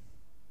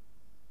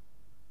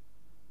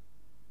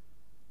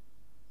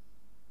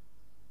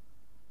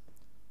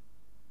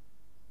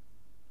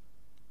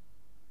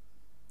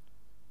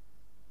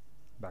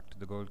 Back to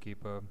the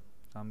goalkeeper,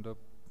 Samdup.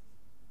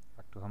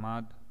 Back to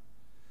Hamad.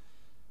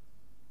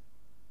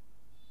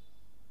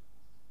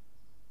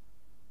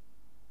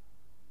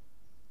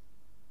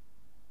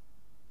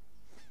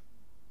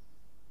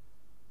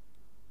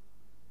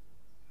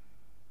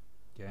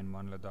 Again,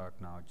 1 Ladakh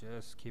now,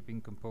 just keeping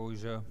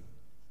composure.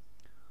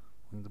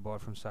 Moving the ball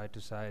from side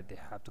to side. They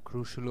have the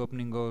crucial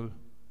opening goal.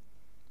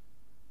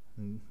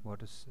 And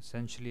what is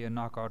essentially a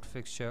knockout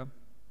fixture.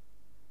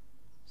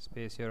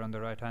 Space here on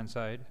the right hand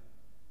side.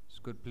 It's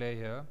good play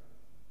here.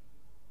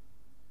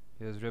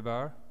 Here's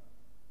Ribar.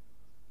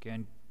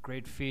 Again,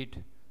 great feet.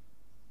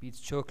 Beats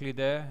Chokli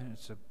there. And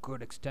it's a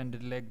good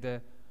extended leg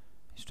there.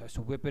 He tries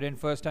to whip it in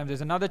first time.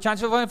 There's another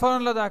chance for 1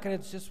 Ladakh, and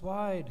it's just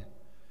wide.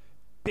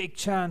 Big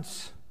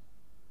chance.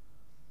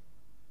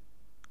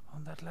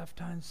 On that left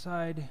hand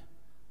side.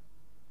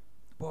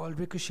 Ball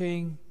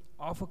ricocheting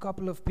off a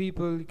couple of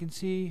people. You can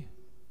see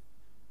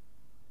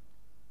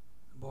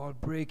the ball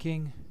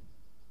breaking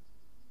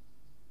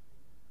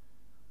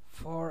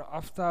for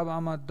Aftab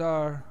Ahmad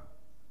Dar.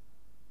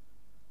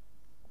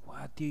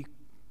 What the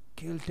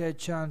gilt-edged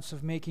chance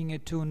of making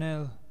it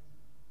 2-0.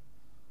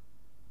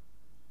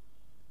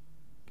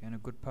 Again, a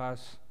good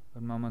pass,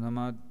 but Mohammad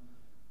Hamad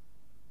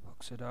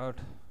hooks it out.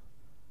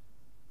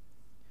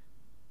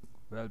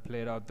 Well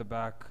played out the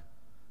back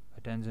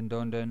by Tenzin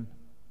Donden.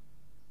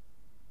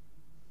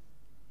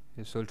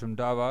 Here's Sultram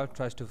Dawa,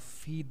 tries to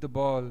feed the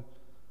ball.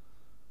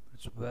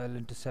 It's well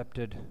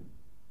intercepted.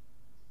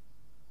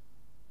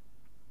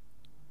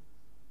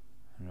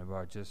 And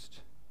Rabat just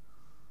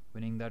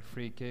winning that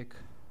free kick.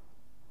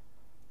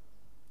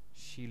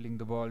 Shielding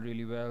the ball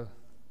really well.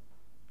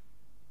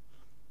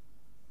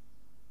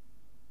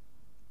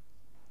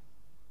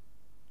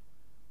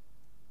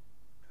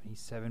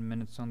 "27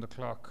 minutes on the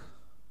clock.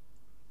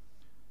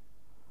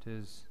 It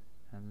is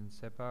Hansen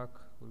Sepak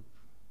will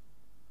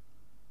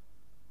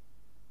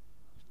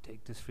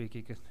take this free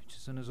kick, which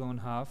is in his own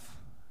half.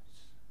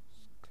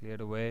 It's cleared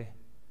away.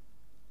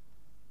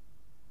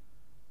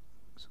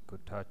 It's a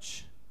good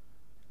touch.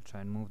 He'll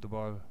try and move the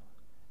ball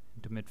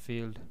into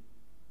midfield.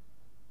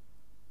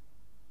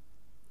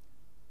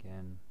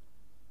 Again,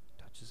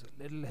 touch is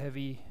a little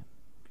heavy.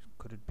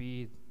 Could it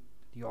be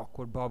the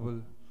awkward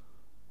bobble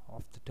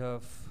off the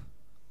turf?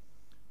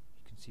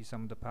 You can see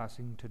some of the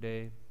passing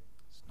today.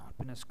 It's not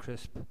been as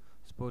crisp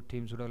as both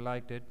teams would have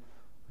liked it.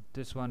 But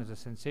this one is a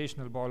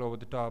sensational ball over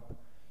the top.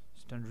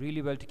 He's done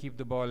really well to keep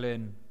the ball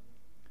in.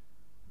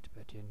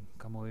 Tibetan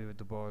come away with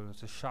the ball.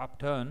 It's a sharp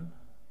turn.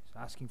 He's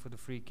asking for the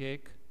free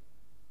kick.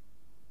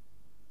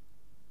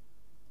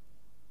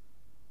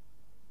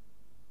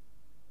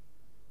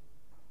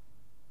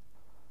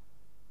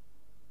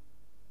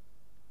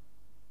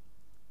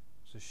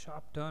 It's a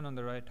sharp turn on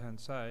the right hand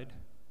side.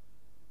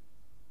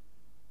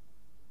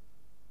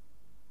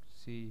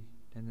 See,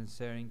 Tenzin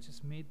Sering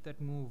just made that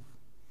move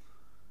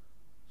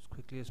as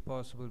quickly as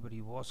possible, but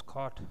he was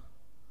caught.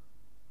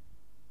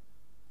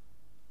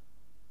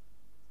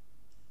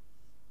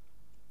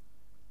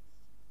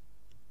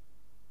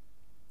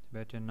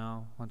 Tibetan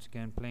now once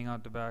again playing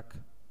out the back.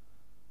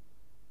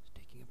 He's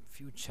taking a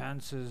few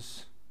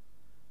chances.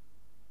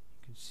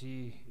 You can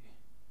see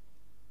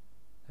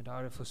that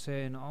Arif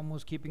Hussain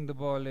almost keeping the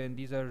ball in.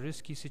 These are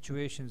risky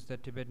situations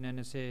that Tibetan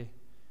NSA.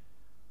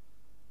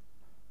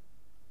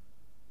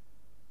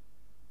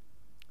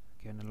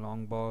 Again a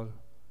long ball.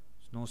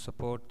 There's no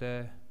support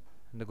there.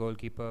 And the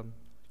goalkeeper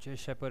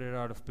just shepherded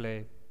out of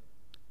play.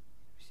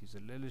 He sees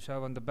a little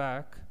shove on the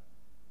back.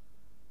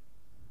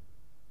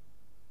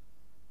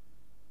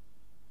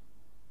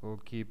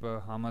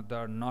 Goalkeeper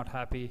Hamaddar not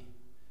happy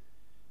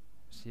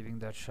receiving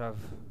that shove.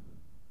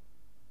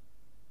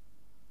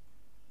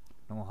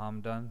 No harm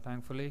done,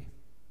 thankfully.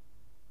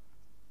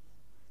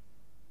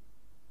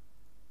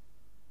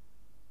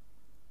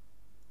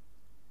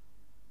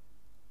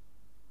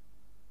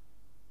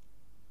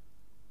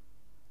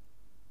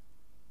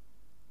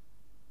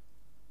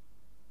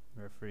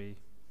 Referee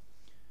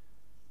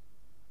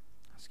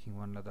asking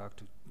 1LADAKH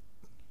to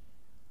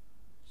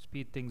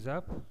speed things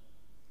up.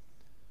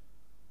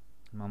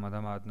 Mohammad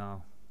Ahmad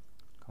now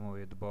come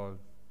away with the ball.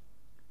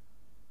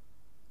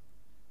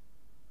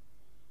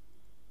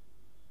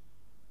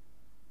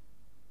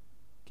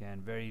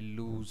 Again, very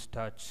loose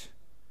touch,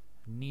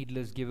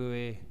 needless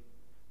giveaway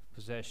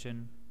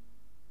possession.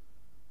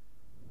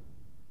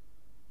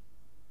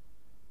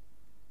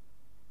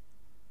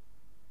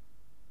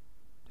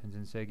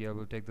 Tenzin Segia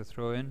will take the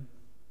throw in.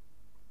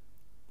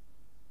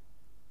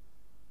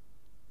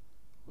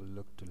 Will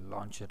look to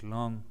launch it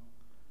long.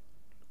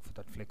 Look for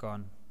that flick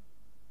on.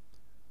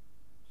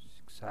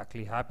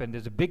 Exactly happened.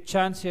 There's a big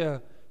chance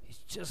here. He's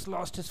just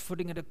lost his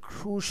footing at a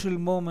crucial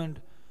moment.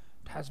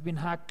 It has been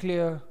hacked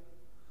clear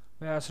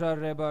by Asrar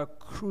Reba.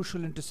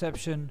 Crucial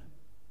interception.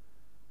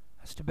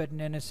 As Tibetan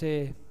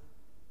NSA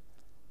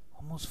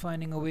almost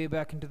finding a way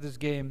back into this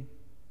game.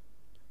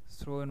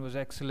 Throw-in was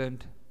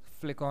excellent.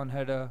 Flick on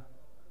header.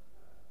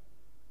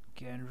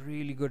 Again,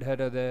 really good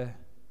header there.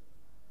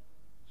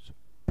 It's a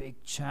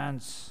big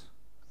chance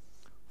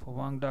for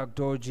Wangdak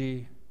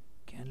Dorji.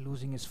 Again,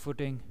 losing his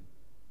footing.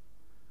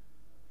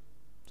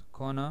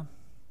 Corner.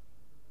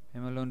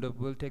 Emalunda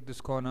will take this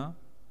corner.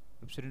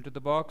 Whips it into the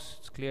box.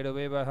 It's cleared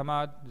away by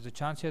Hamad. There's a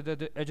chance here at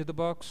the edge of the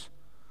box.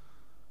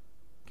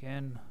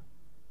 Again,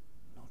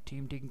 no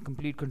team taking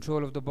complete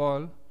control of the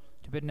ball.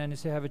 Tibetan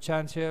NSA have a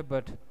chance here,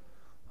 but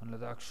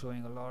 1LADAKH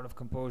showing a lot of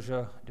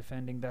composure,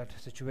 defending that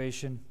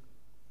situation.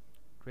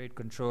 Great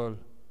control.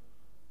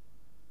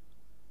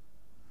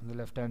 On the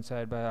left hand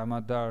side by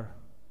Ahmad Dar.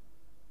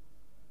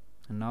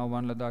 And now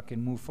 1LADAKH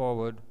can move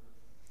forward.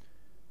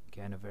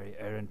 Again, a very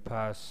errant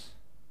pass.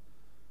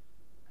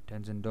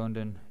 Tenzin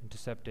Dondon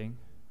intercepting.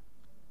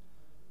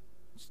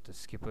 It's the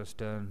skipper's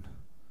turn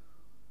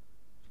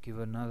to give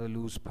another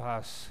loose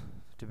pass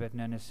for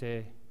Tibetan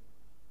NSA.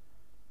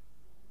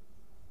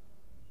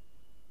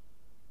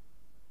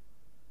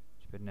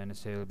 Tibetan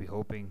NSA will be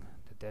hoping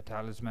that their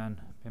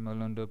talisman,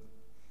 Pimalundu, will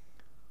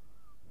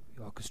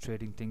be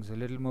orchestrating things a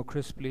little more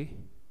crisply.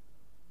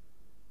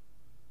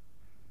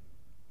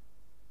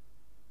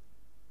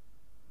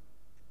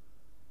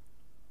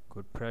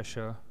 Good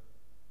pressure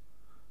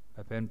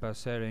by Penpa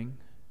Sering.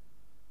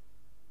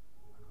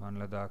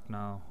 1LADAKH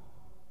now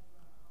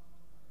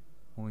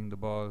moving the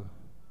ball.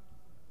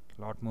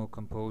 A lot more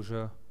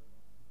composure.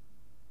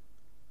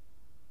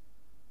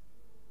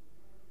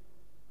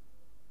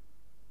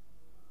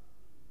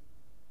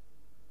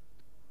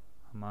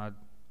 Ahmad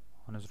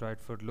on his right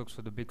foot looks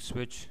for the big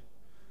switch,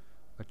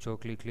 but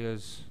Chokli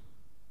clears.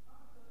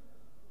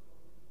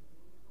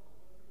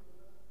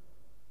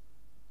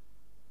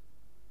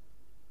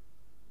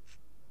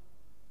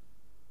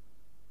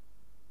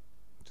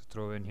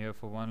 Throw in here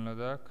for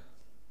 1LADAKH.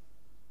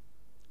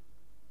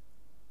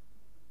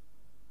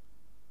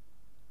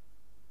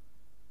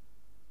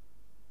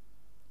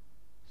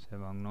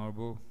 Sevang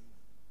Norbu,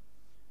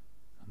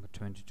 number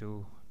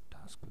 22,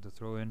 tasked with the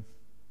throw in.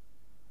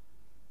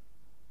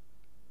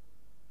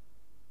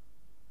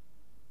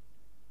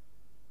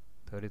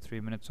 "33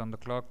 minutes on the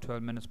clock,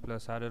 12 minutes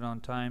plus added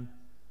on time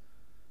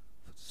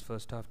for this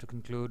first half to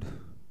conclude.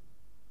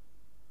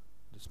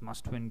 This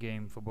must-win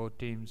game for both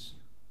teams.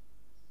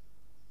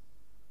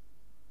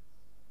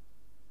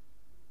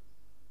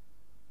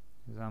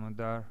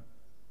 Zamudar.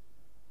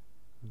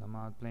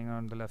 Damad playing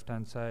on the left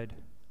hand side.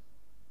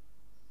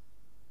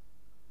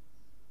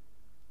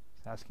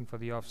 He's asking for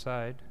the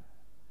offside.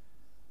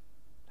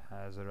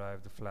 Has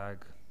arrived the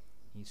flag.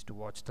 Needs to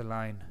watch the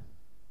line.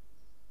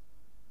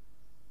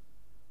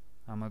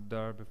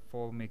 Ahmaddar,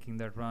 before making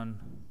that run,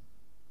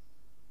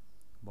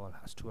 ball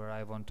has to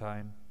arrive on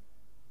time.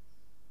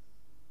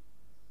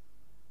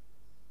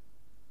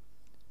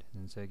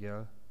 Tenzin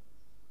Segyal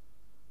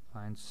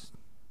finds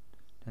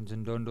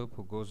Tenzin Dondup,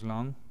 who goes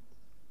long.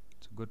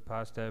 It's a good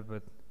pass there,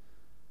 but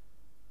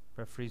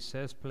referee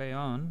says play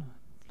on.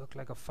 Looked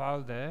like a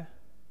foul there.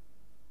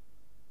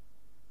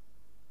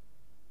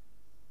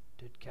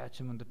 Did catch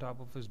him on the top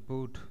of his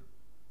boot.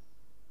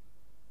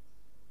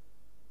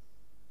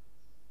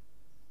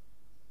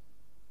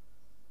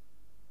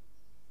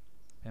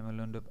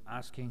 Pemalundup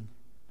asking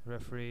the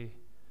referee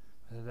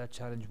whether that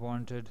challenge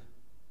warranted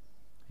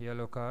a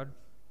yellow card.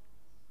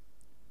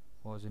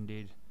 Was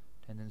indeed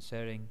Tenzin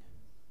Sering.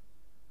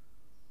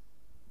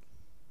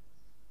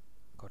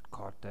 Got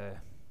caught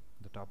there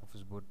on the top of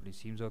his boot, but he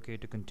seems okay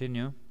to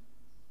continue.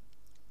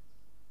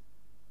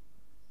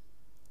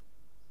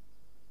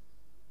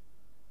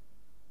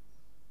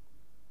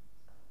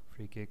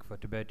 Free kick for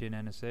Tibetan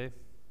NSA.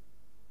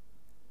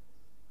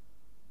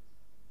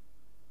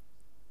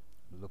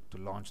 Look to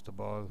launch the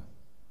ball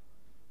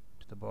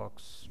to the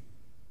box.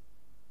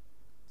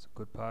 It's a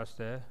good pass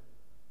there.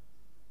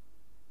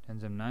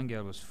 Tenzin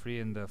Nangyal was free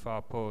in the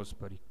far post,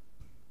 but he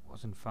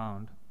wasn't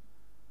found.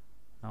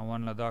 Now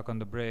 1LADAKH on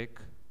the break.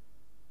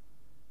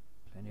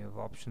 Plenty of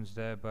options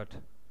there, but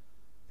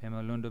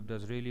Pemalundup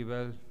does really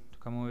well to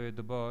come away with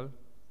the ball.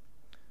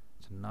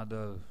 It's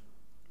another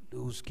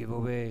loose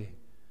giveaway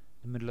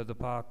in the middle of the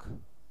park.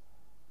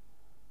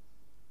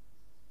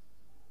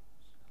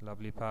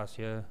 Lovely pass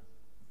here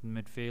in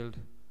midfield.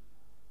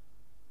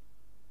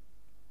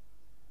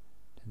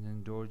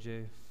 Tenzin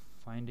Dorje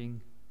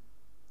finding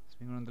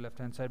swinger on the left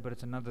hand side, but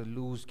it's another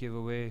loose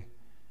giveaway.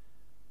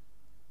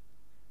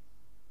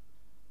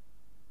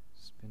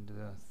 It's been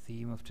the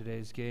theme of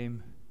today's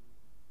game.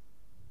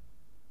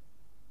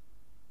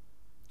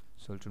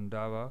 Sultan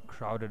Dawa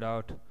crowded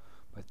out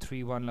by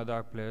 3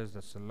 1LADAKH players.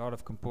 That's a lot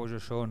of composure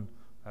shown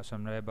by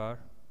Assam Raibar.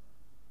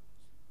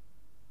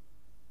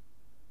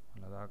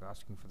 Ladakh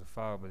asking for the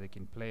foul, but they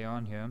can play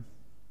on here.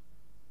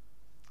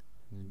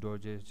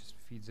 Dorje just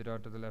feeds it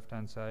out to the left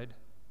hand side.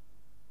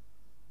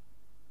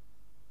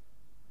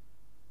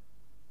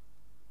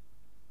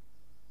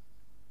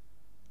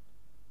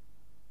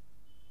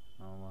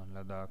 Now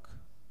 1LADAKH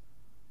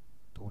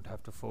don't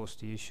have to force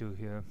the issue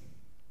here.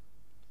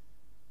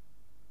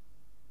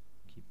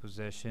 Keep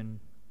possession.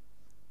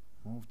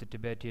 Move the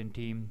Tibetan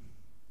team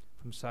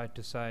from side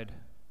to side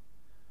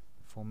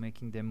before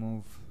making their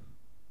move.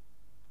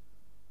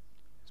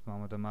 It's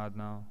Mohammad Ahmad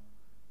now,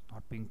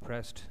 not being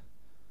pressed.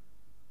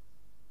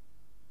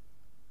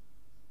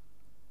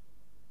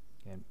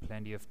 Again,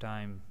 plenty of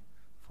time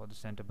for the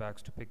centre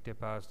backs to pick their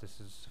pass. This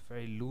is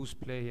very loose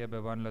play here by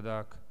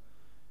 1LADAKH,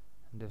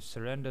 and they've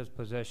surrendered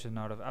possession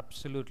out of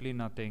absolutely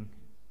nothing.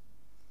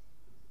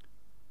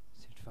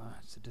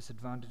 It's a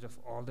disadvantage of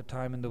all the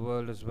time in the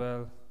world as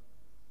well.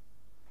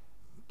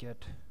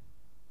 Get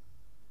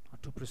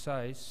not too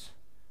precise.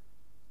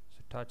 It's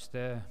a touch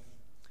there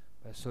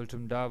by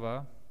Sultan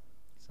Dawa.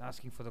 He's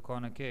asking for the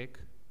corner kick,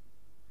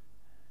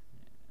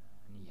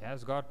 and he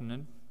has gotten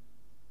it.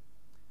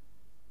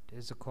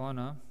 There's a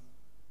corner,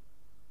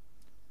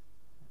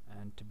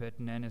 and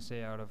Tibetan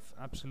NSA out of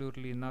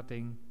absolutely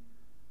nothing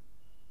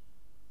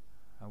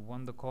have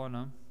won the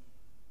corner.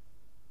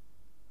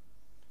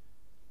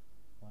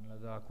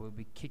 1LADAKH will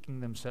be kicking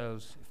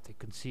themselves if they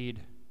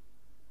concede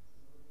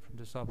from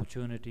this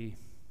opportunity.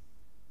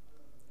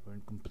 We're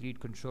in complete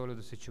control of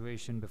the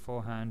situation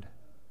beforehand.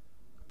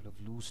 A couple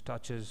of loose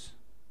touches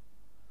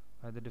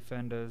by the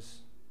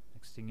defenders.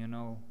 Next thing you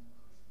know,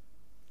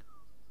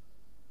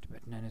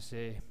 Tibetan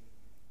NSA have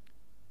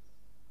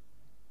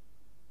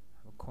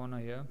a corner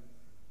here.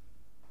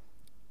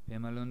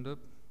 Pemalundup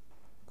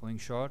going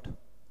short.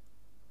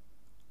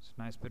 It's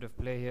a nice bit of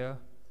play here.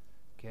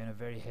 Again, a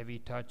very heavy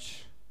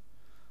touch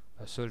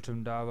by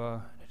Sultan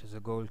Dawa. It is a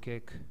goal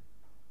kick.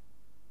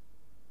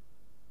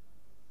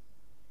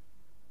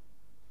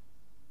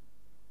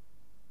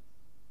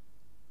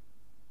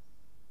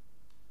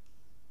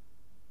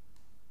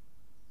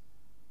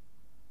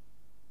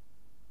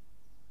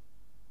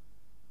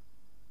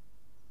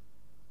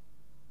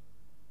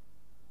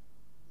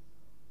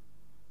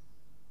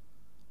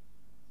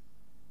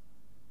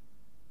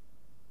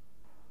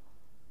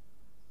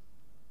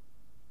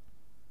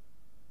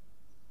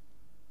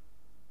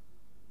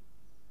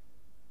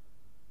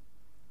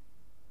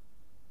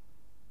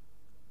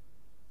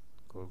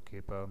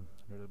 Goalkeeper,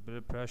 a little bit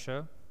of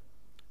pressure.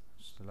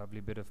 Just a lovely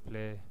bit of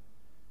play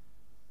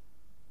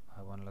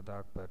by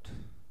 1LADAKH, but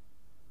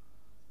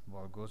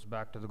ball goes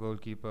back to the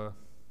goalkeeper.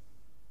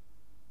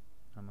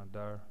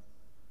 Ahmaddar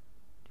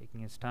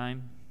taking his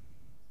time.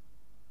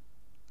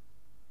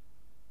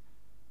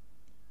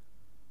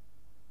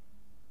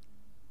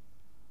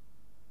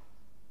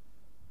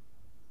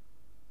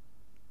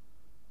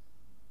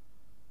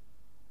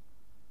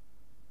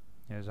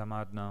 is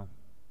Hamad now.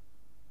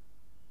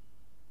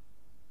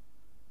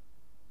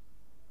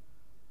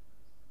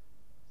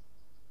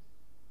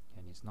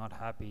 And he's not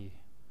happy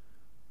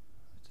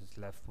with his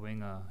left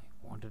winger.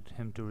 He wanted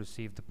him to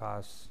receive the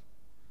pass.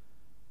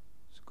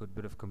 It's a good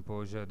bit of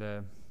composure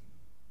there.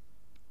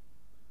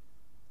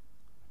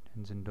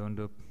 Tenzin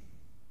Dondup.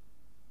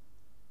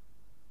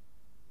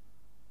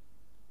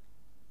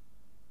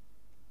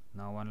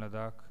 Now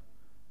 1LADAKH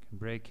can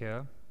break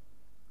here.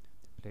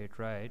 Play it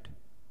right.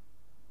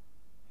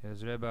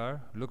 Here's Rebar.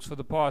 Looks for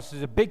the pass.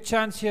 There's a big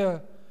chance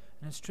here.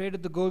 And straight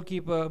at the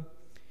goalkeeper.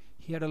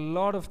 He had a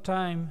lot of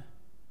time.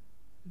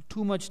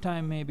 Too much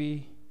time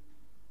maybe.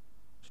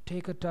 To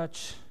take a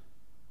touch.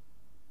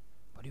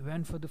 But he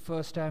went for the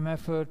first time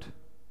effort.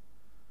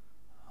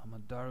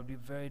 Ahmadar would be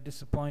very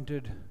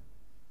disappointed.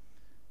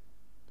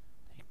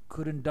 He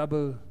couldn't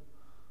double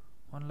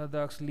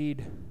 1LADAKH's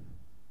lead.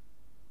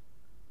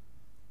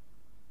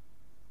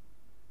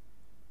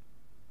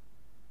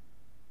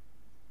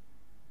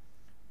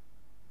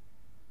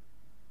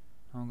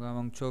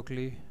 Nongawang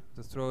Chokli,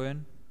 the throw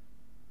in.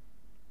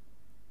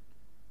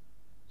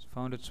 It's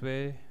found its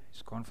way.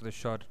 He's gone for the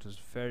shot. It was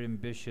very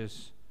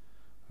ambitious.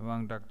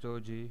 Wang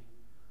Dakjoji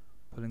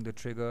pulling the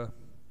trigger.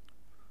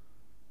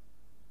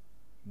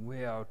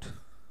 Way out.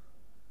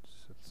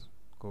 So it's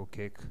goal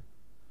kick.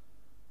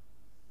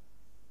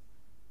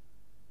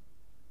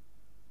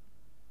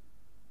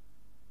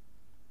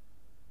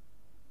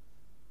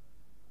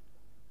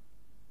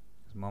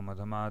 It's Mohammad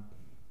Hamad.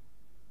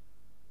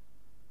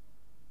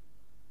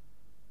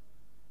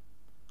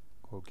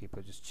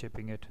 Goalkeeper just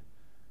chipping it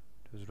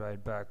to his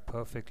right back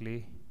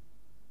perfectly.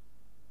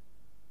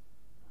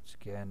 Once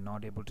again,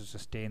 not able to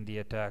sustain the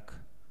attack.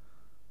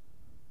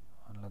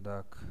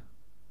 1LADAKH.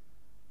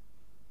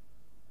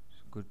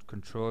 Good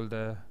control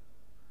there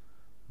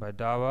by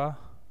Dawa.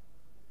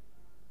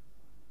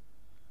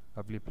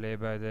 Lovely play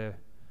by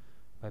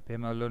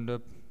Pema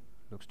Lundup.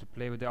 Looks to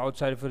play with the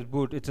outside of his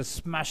boot. It's a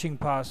smashing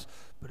pass,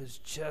 but it's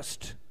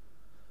just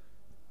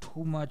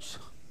too much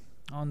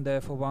on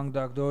there for Wang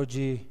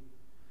Dakdorji.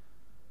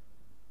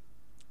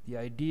 The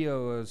idea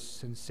was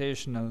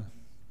sensational.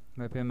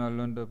 Pema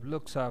Lundup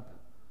looks up,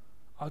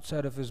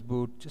 outside of his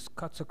boot, just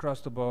cuts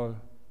across the ball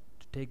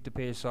to take the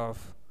pace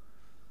off,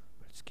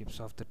 but it skips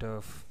off the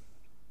turf.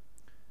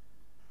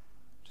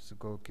 Just a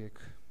goal kick.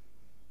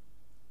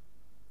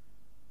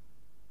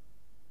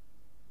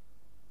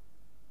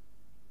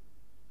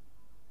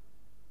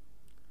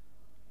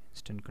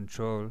 Instant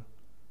control.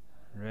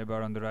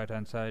 Rebar on the right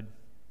hand side.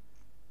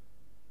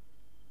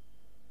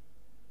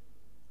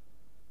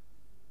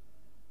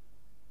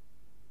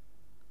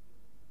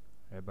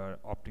 Rebar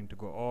opting to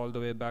go all the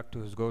way back to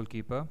his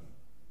goalkeeper.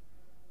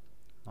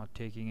 Not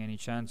taking any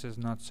chances,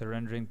 not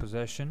surrendering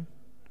possession.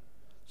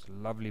 It's a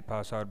lovely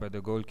pass out by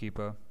the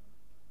goalkeeper.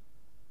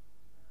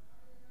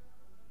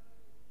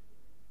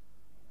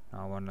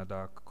 Now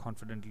 1LADAKH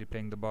confidently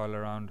playing the ball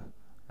around.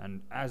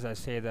 And as I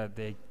say that,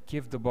 they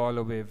give the ball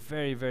away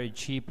very, very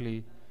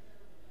cheaply.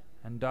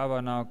 And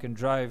Dawa now can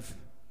drive.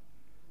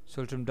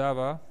 Sultan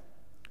Dawa.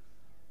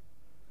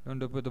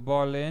 Lundup with the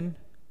ball in.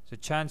 It's a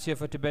chance here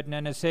for Tibetan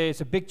NSA.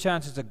 It's a big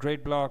chance. It's a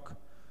great block.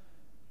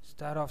 Is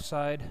that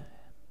offside?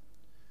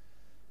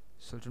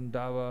 Sultan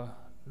Dawa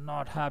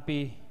not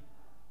happy.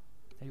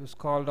 He was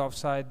called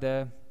offside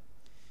there.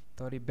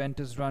 Thought he bent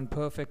his run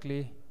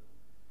perfectly.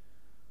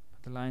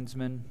 But the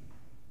linesman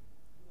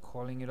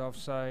calling it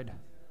offside.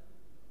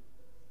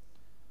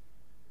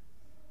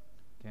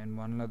 Again,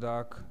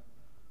 1LADAKH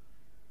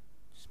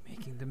just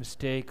making the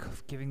mistake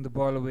of giving the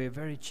ball away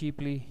very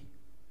cheaply.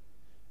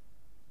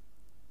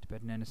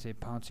 Tibetan NSA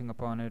pouncing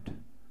upon it.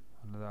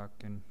 1LADAKH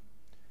can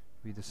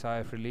be the sigh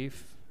of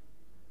relief.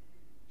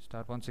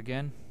 Start once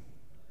again.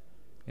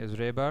 Here's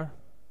Rebar.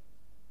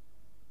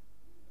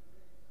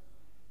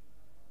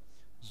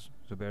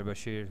 Zubair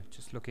Bashir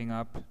just looking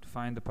up to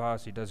find the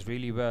pass. He does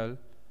really well.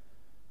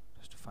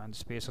 Just to find the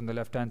space on the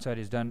left hand side.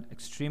 He's done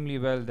extremely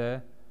well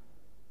there.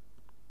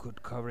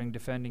 Good covering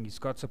defending. He's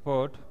got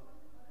support.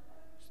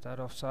 Is that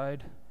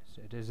offside?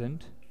 It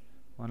isn't.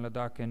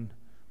 1LADAKH can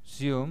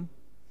zoom.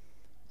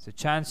 It's a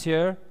chance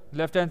here.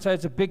 Left hand side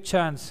is a big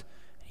chance.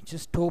 He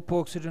just toe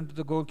pokes it into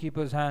the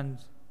goalkeeper's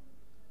hands.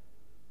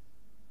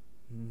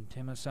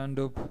 Tema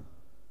Sandup.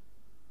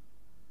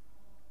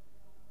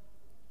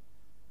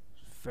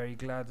 Very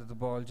glad that the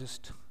ball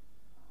just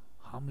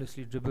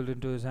harmlessly dribbled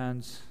into his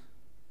hands.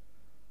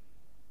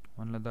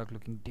 1LADAKH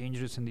looking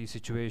dangerous in these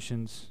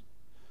situations.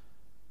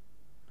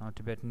 Now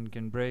Tibetan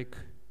can break.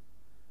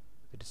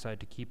 They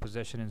decide to keep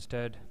possession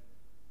instead.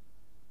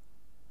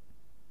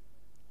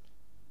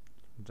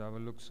 Java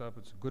looks up.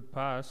 It's a good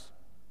pass.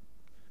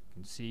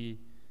 You can see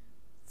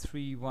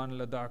 3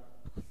 1LADAKH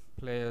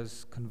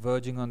players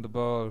converging on the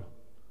ball.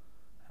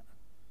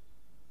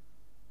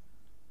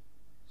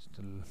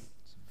 Still,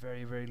 it's a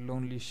very, very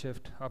lonely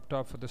shift up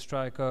top for the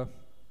striker.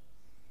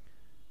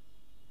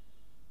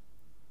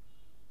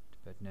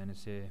 Tibetan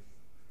NSA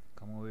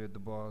come away with the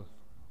ball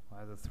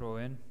via the throw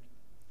in.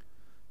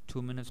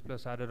 2 minutes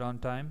plus added on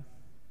time.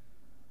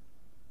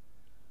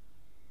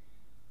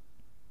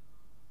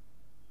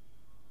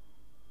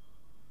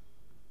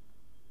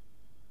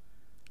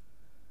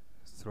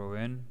 throw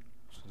in.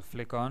 So the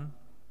flick on.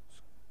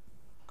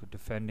 Good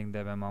defending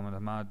there by Mohammad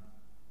Ahmad.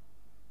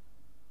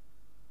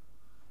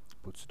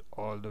 Puts it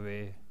all the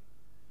way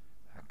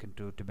back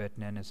into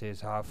Tibetan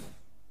NSA's half.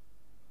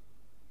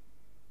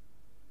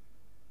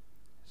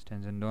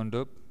 Tenzin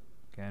Nondup.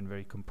 Again,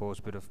 very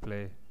composed bit of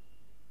play.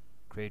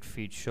 Great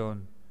feet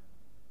shown.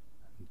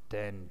 And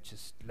then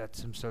just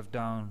lets himself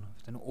down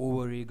with an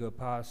over-eager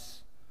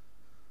pass.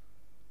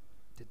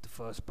 Did the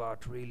first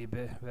part really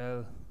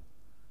well.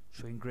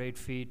 Showing great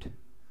feet.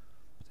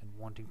 But then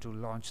wanting to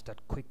launch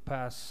that quick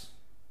pass.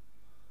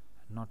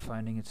 And not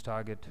finding its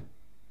target.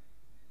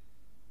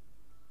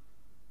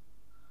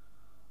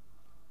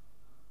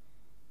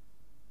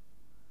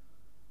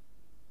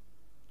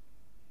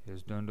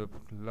 Here's Dundup,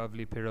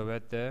 lovely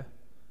pirouette there.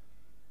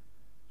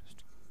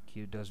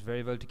 He does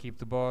very well to keep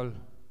the ball,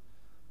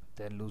 but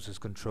then loses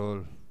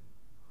control.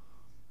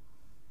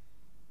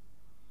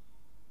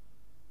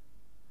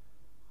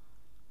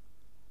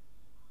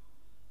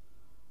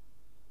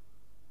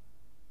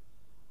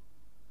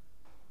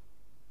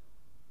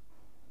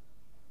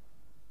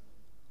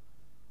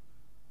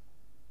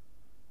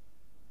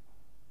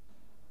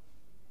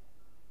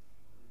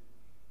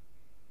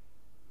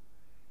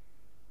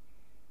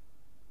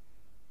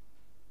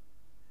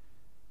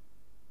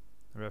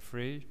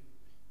 Referee,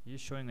 he's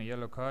showing a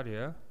yellow card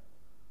here.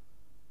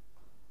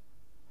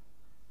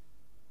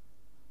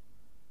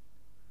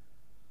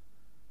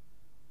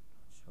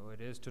 So it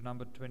is to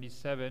number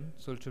 27,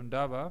 Sulchum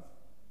Dava.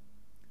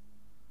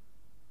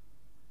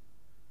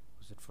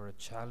 Was it for a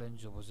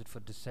challenge or was it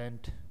for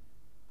dissent?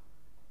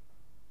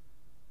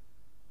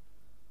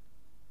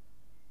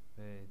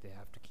 They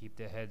have to keep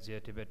their heads here,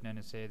 Tibetan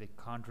NSA. They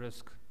can't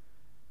risk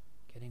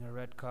getting a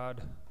red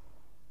card.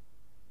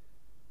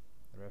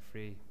 The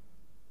referee,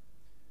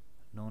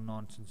 no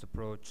nonsense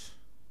approach.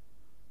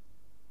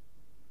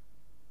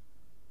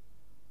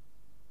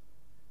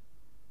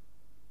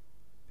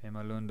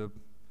 Pema Lundup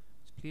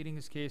is pleading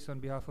his case on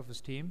behalf of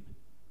his team.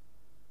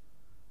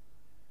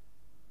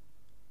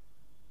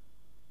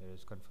 There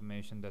is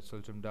confirmation that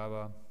Sulchum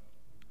Dava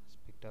has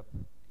picked up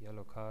the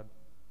yellow card.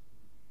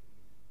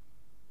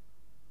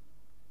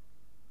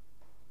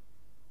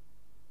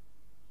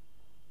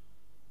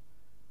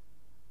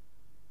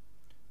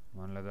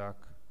 Ladakh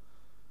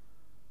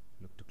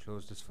look to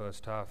close this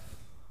first half,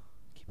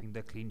 keeping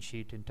the clean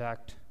sheet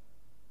intact.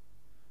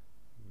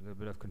 A little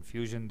bit of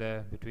confusion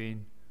there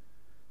between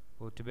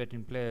both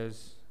Tibetan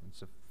players.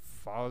 It's a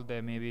foul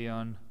there maybe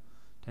on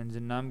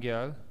Tenzin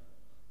Namgyal.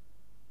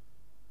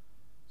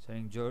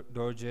 Saying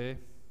Dorje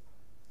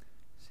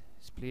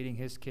is pleading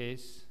his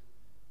case.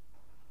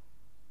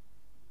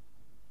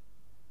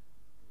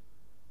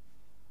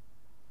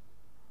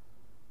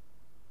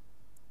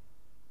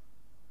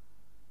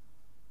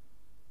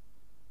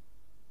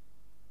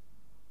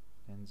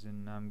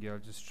 Tenzin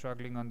Namgyal just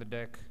struggling on the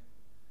deck.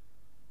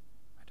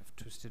 Might have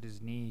twisted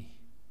his knee.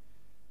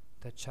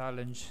 That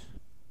challenge.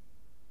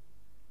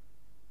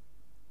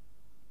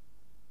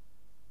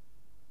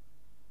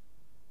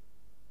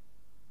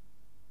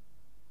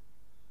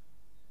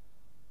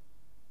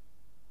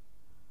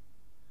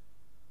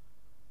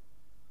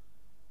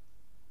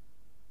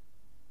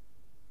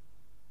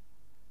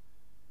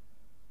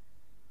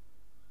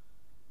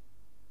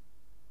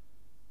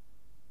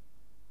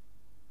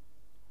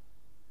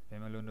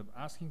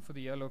 Asking for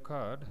the yellow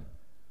card.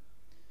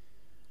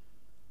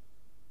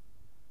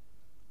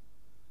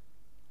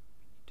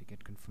 To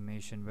get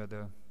confirmation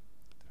whether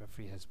the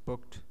referee has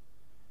booked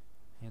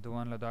any of the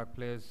 1LADAKH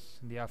players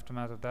in the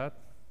aftermath of that.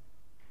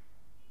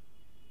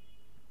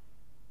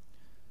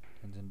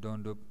 Tenzin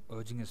Dondup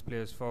urging his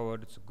players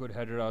forward. It's a good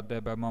header out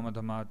there by Mohammad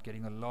Ahmad,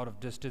 getting a lot of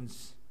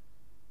distance.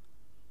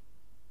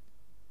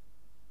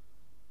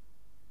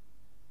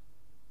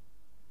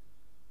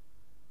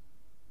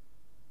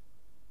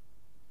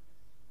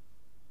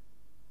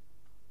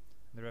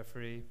 The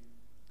referee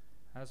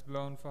has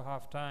blown for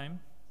half time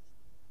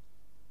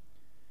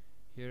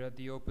here at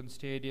the open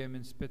stadium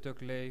in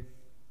Spituk. It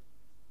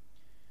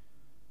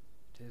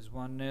is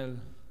 1-0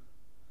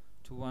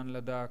 to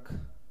 1LADAKH,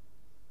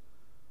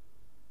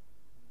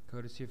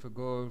 courtesy of a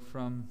goal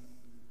from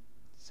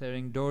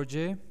Sering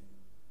Dorje,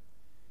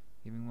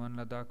 giving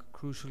 1LADAKH a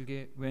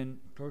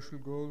crucial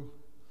goal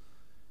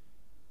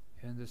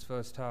here in this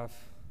first half.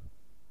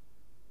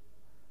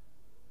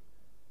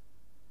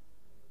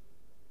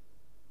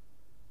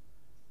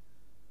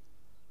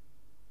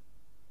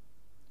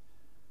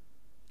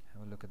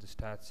 Look at the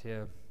stats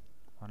here.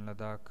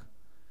 1LADAKH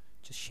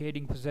just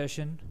shading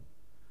possession,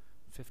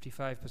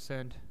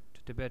 55%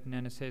 to Tibetan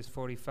NSA's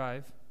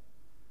 45.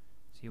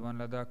 See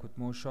 1LADAKH with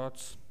more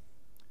shots,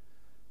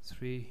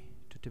 3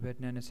 to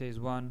Tibetan NSA's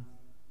 1.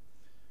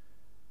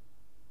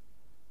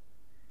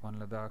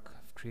 1LADAKH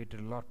have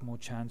created a lot more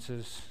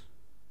chances.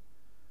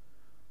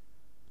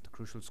 The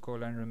crucial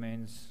scoreline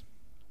remains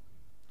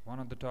 1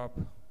 at the top,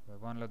 where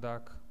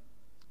 1LADAKH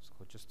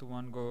scored just the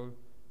 1 goal.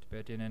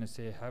 Tibetan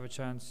NSA have a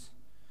chance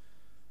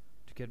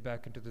to get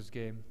back into this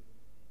game.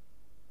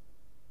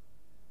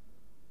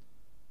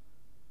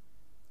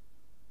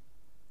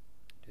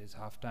 It is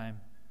half time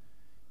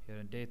here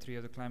in day 3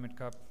 of the Climate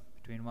Cup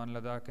between 1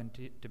 Ladakh and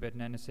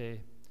Tibetan NSA.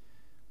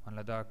 1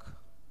 Ladakh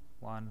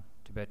 1,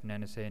 Tibetan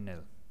NSA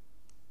 0.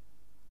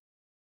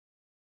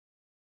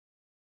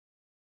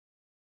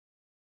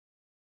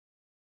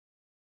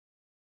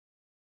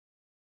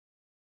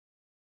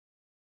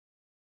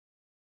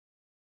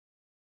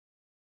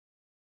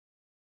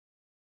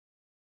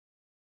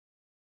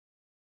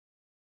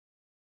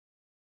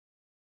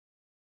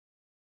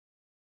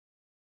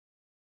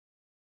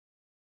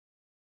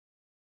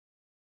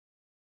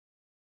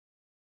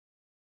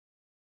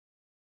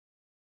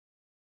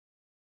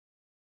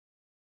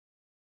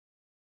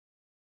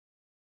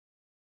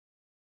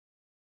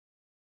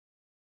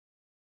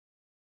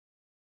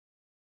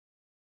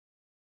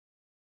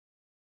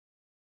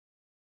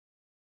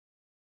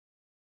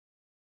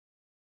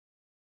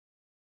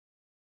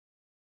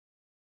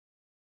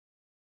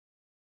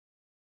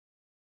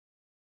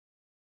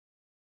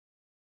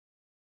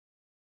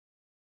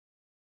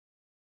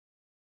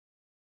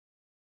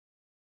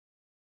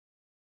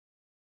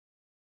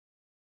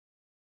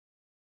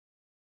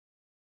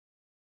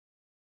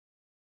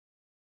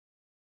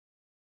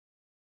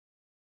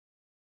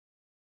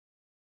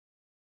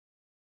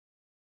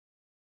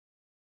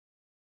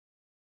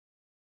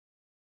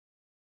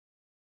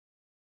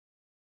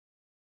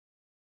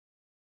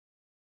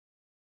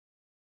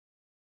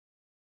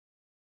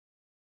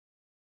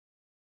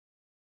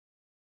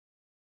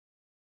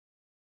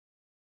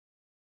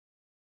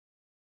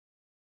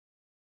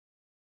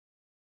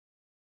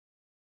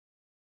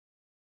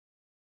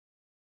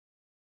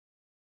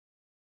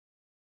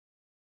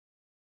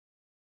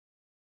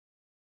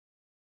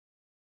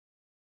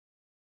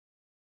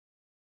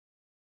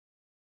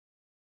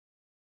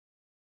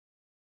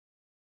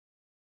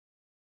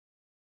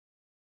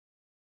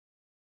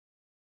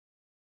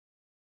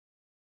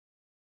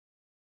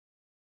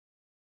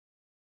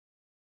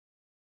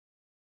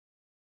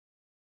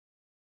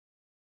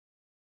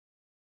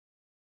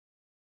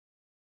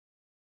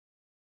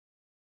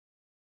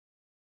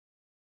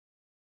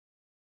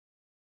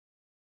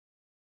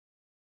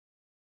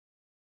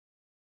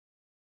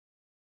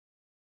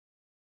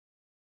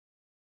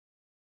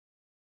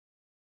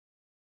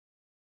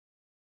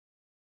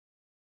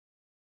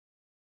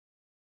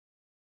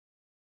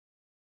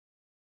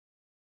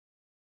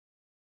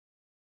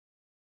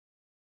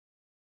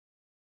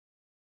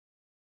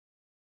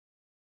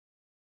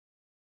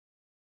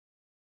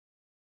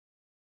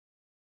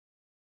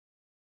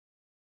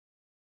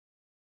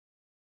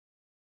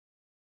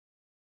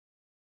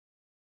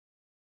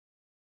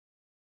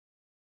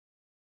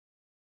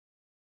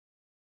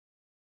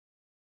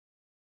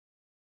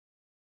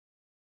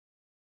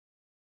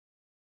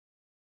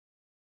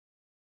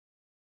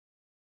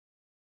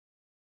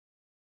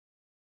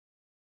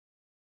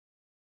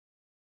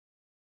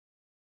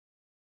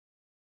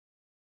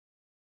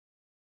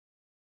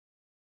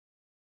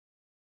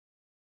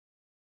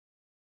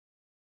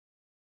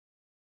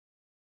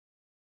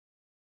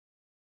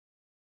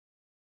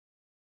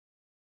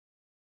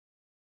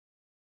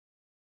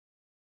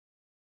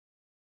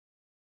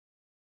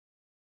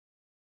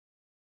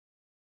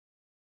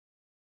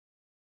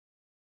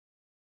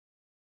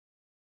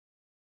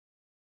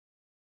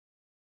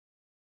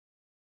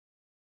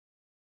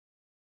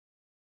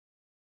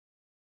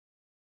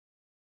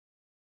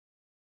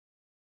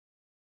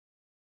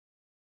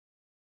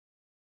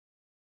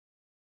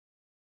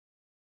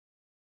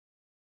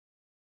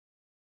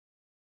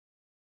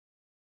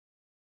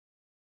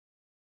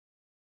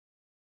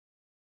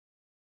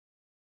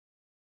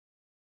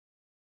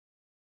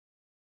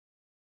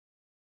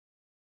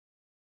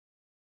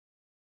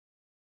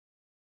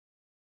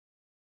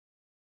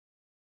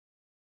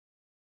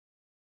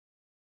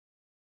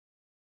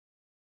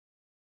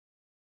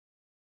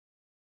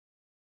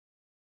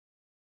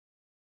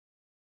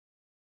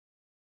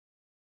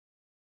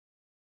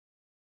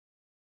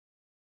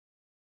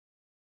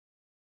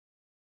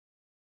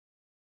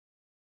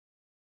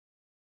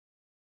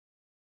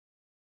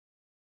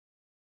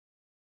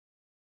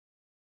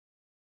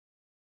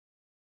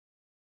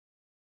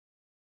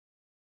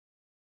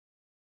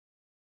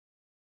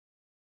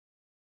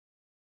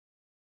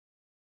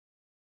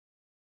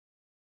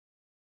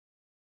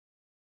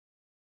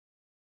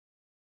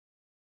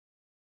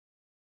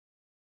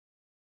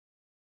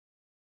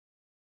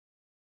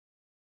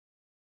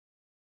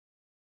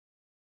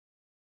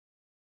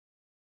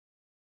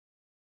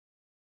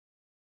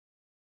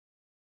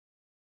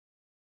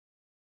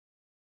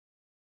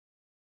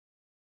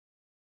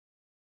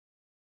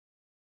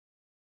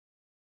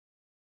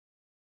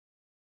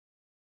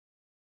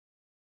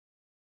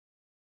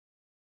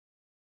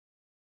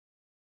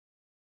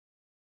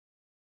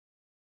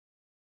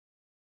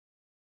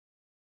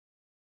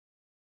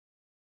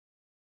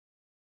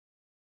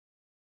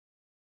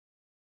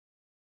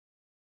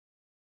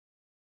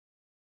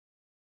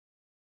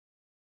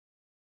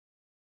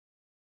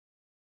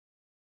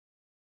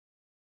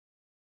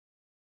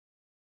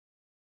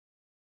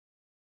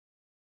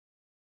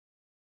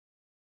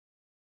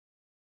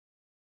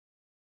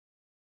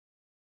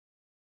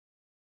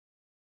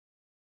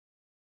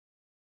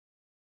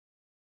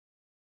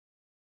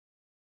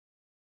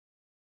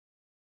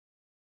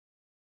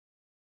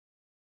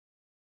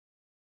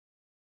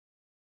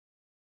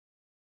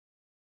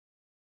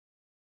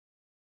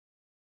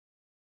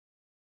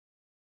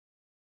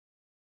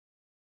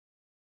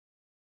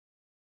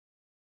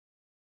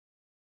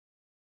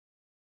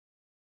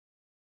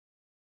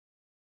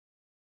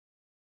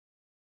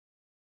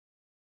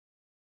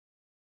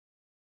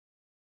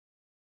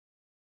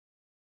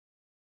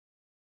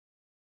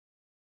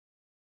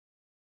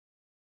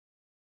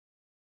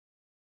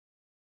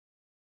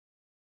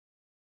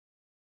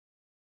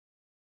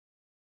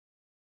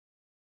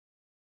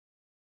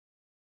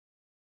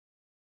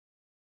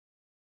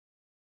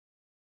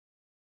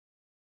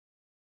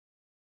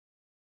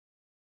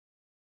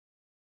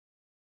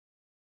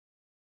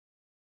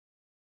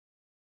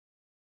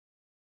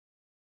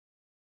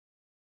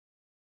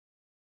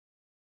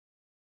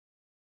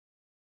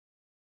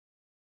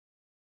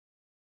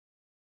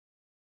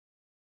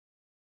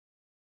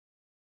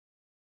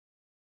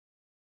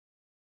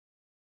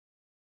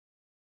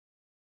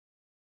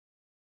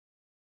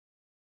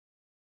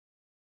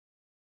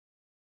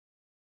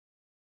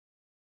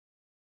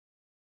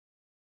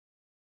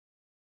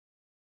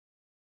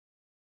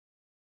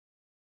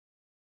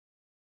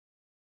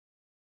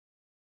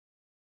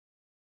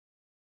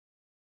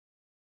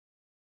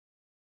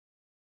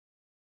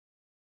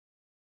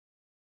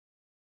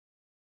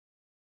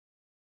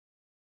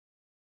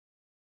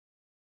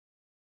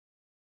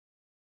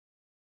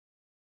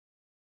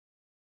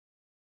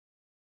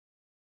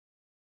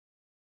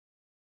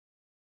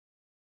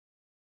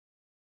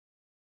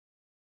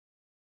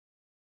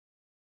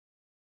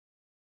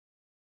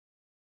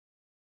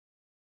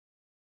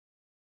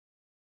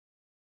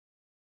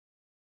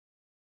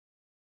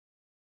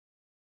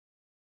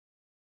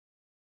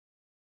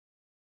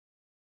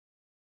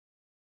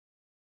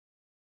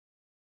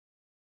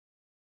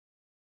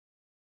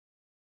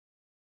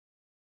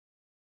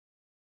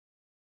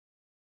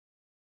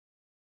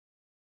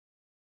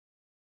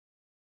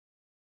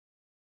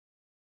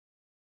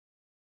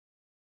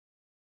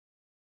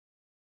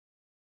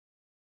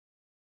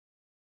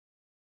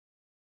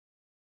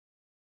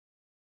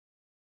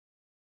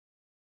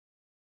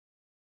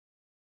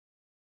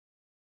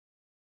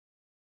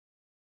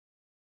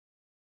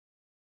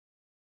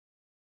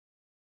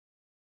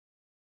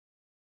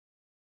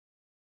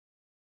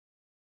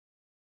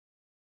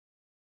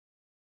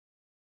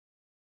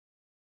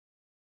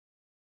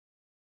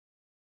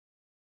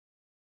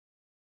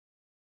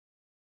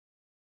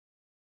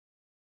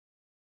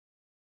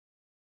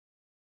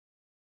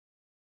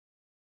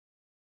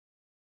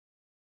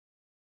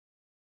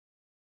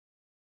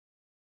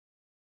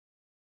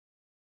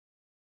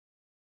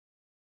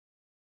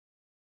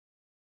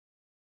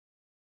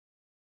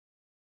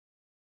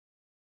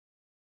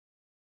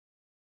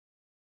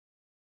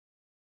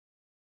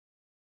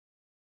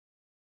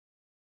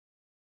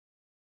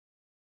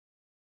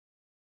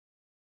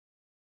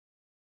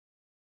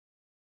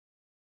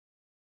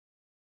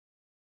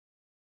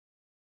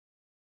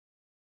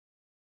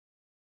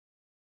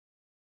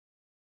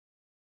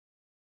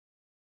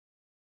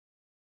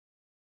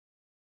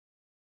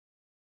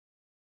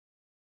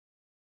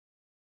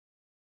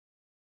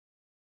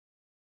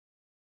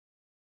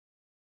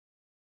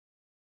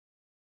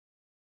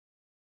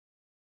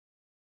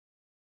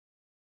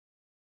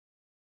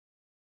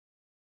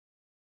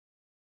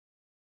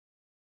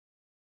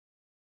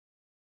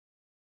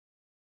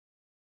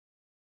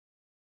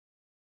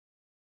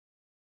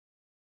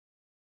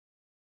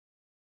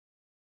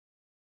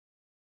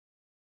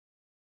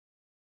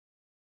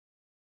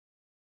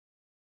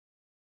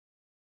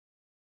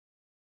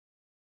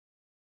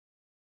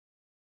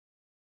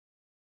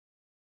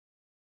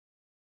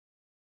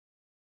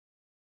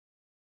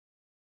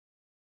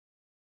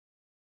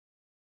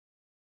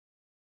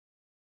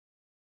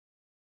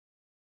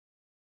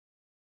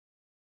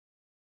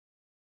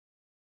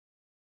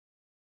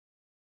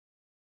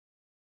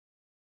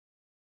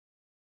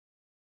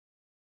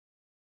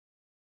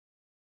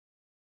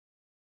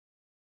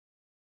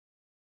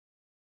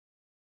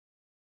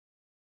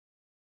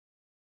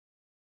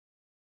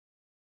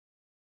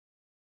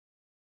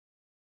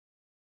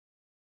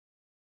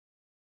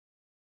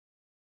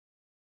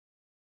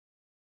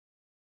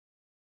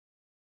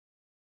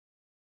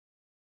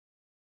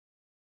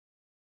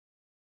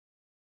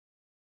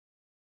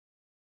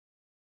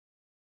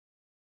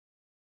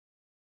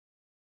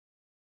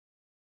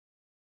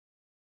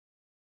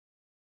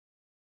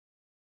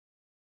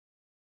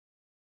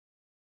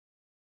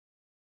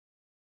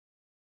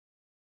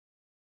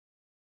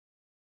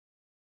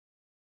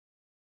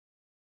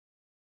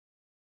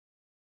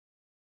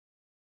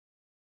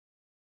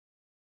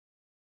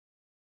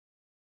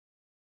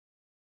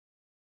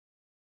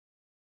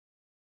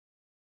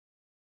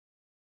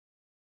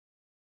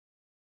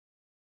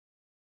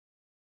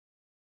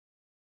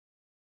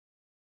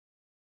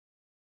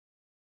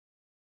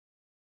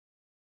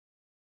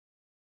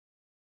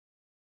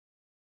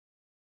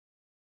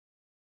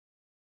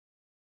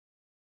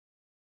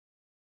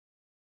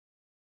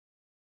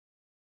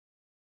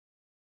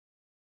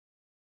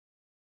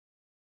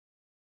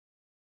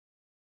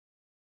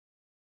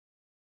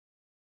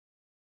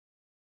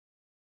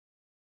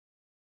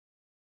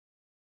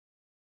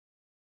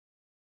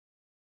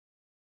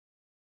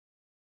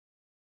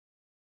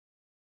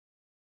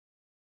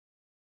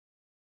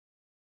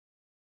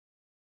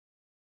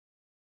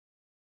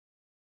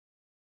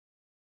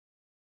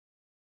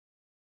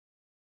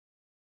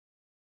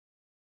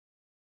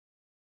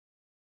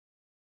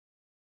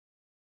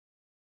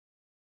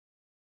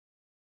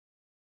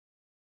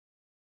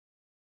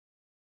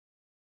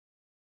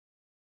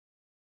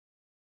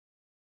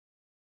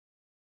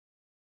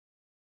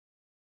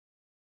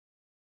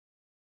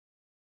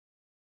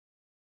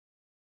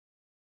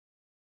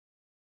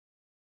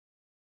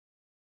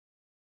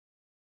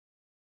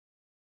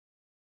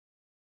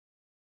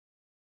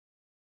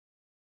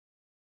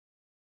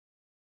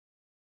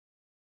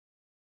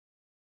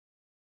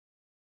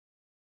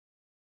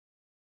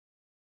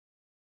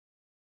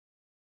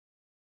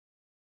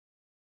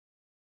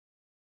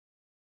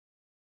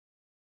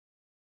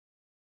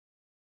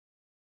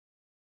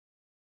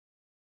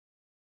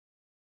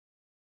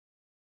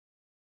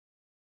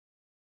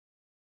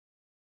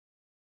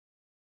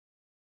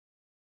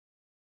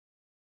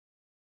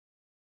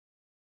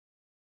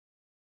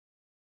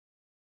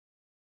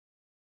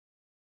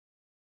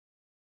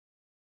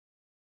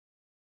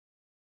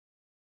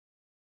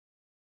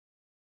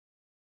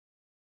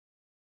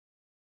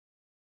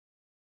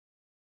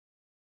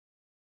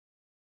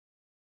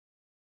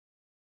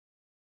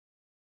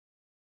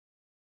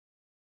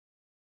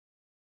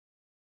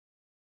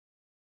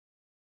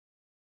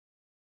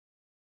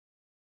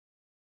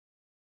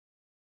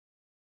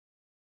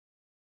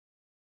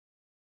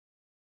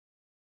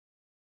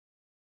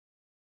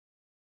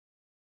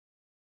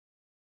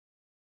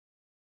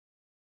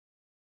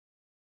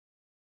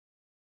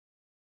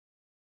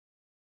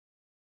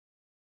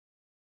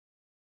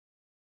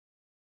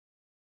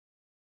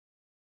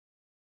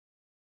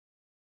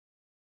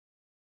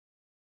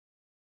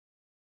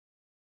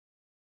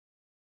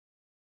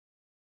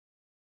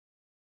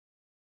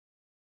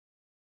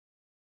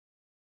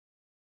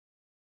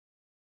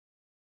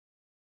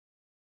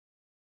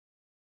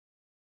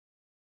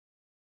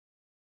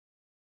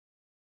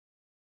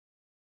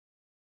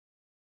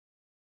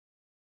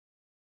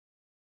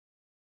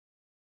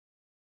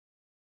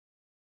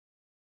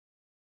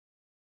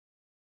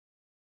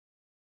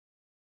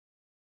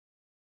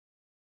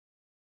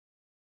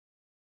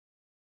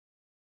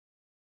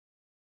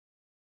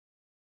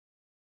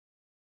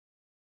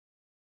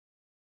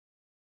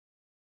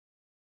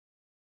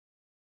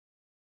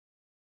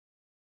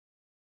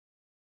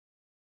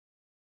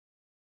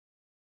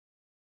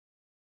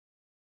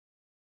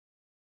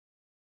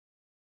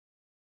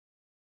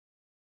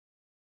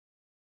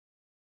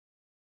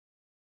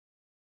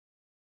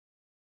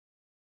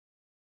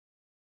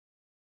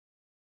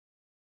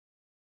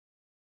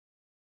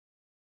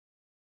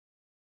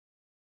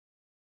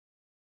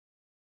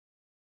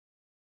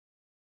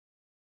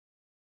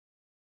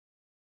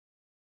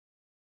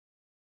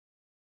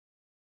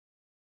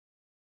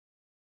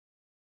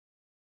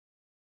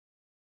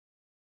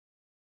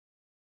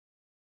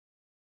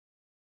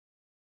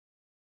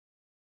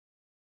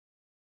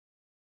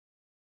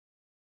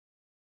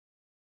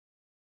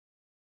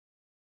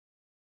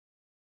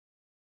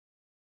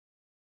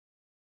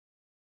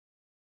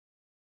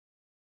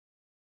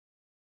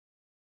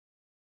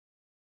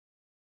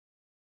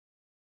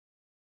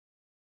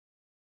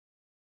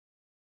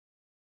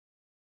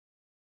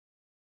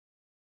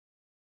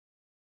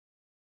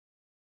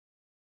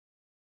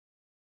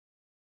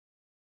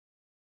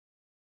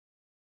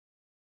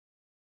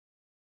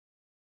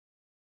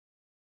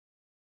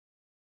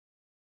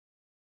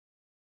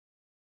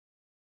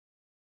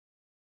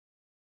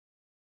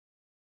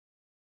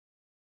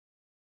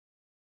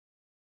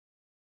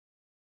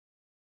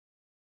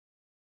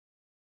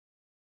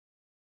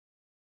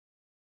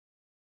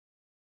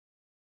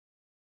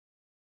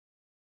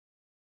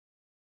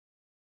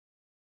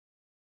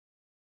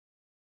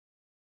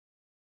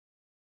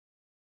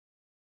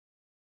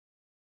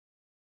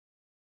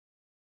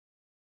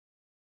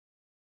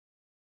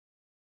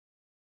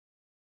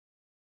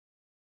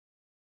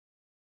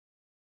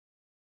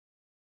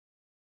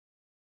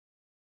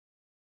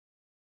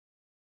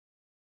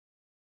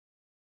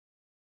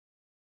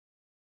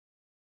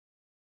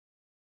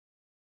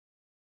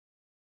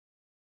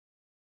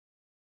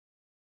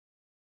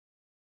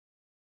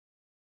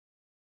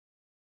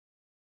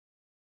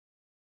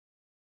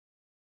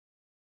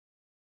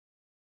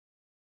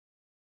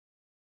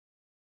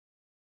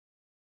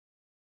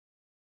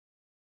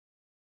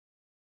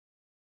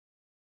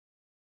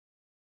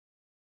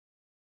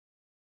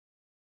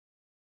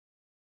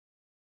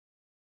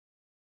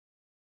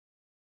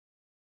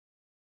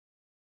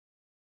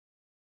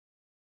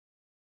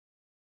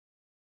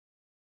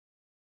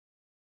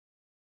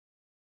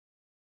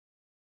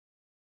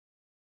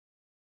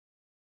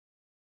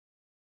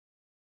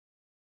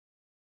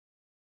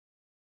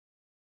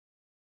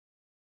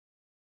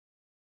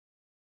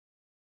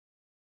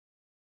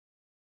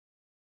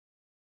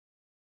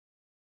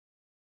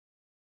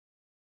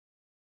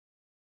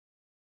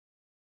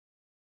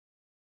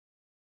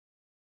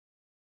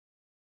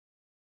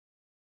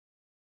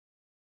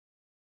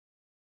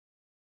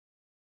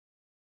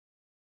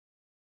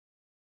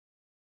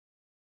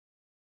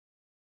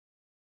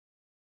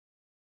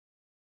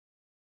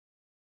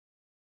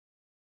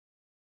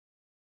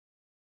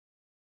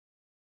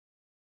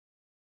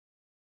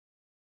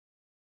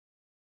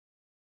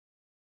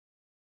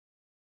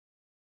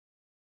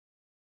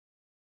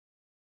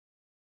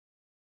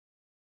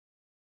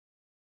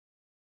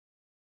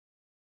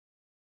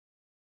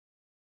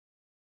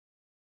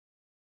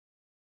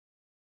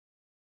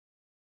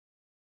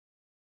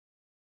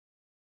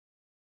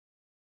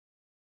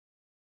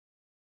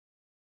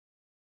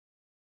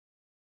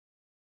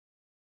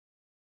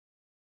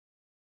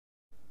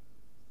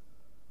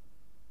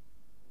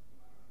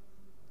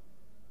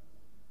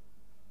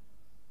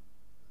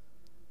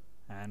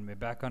 And we're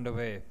back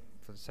underway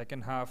for the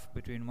second half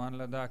between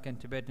 1LADAKH and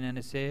Tibetan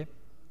NSA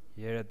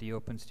here at the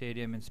Open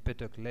Stadium in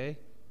Spituk, Leh.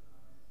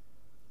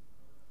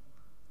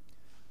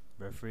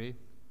 Referee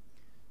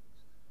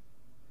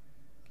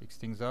kicks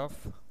things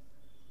off.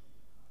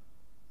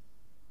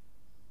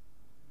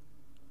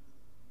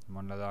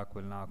 1LADAKH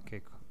will now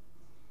kick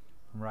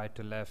from right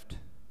to left.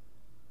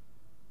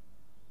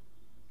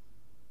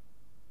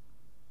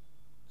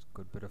 It's a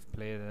good bit of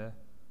play there.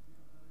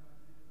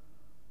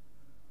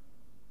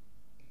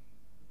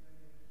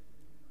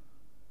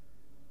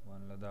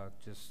 Ladakh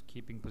just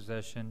keeping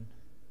possession.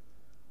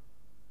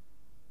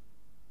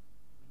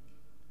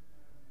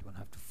 Don't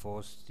have to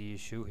force the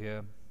issue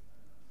here.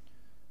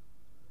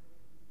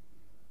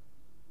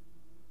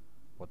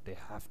 What they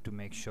have to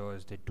make sure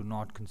is they do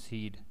not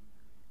concede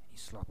any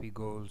sloppy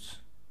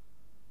goals.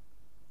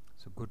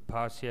 It's a good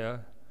pass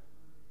here,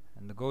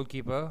 and the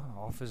goalkeeper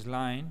off his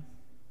line.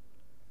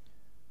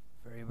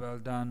 Very well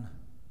done.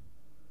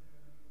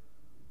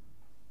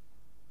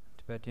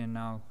 Tibetan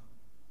now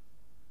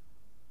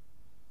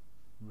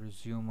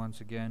resume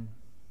once again.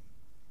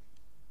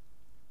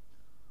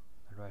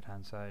 The right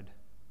hand side.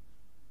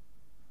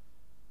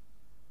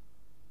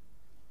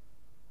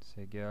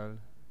 Segal.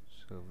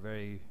 So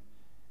very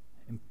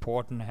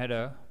important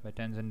header by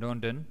Tenzin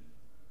Dondon.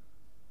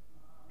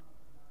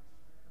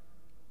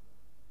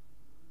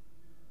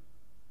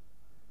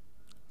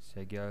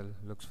 Segal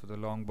looks for the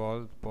long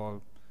ball. The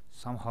ball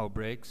somehow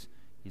breaks.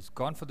 He's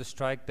gone for the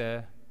strike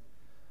there.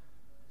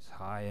 It's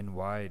high and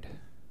wide.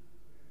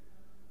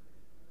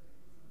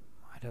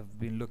 Have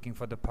been looking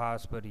for the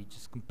pass, but he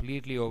just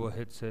completely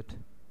overhits it.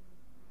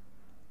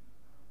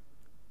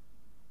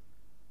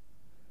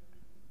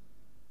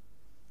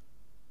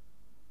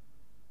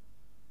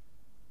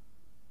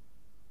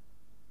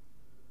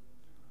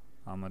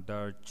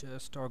 Amadar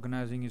just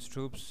organizing his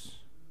troops.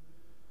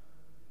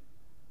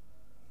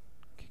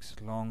 Kicks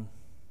it long.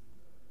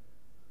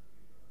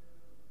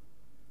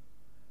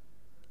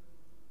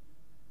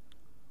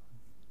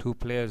 Two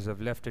players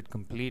have left it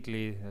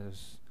completely.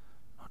 There's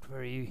not a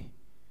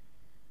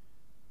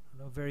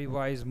very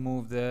wise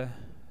move there.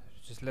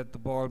 Just let the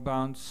ball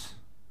bounce.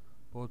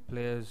 Both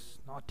players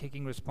not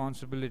taking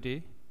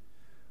responsibility.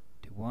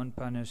 They weren't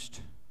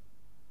punished.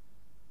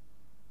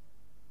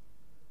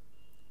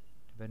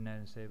 Tibetan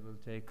NSA will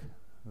take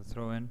the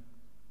throw in.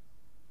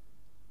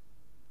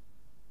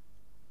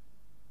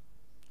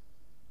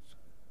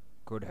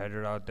 Good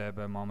header out there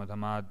by Mohammad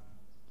Hamad.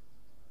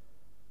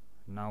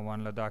 Now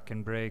 1LADAKH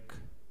can break.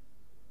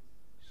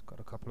 He's got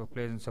a couple of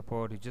players in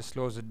support. He just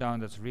slows it down.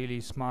 That's really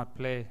smart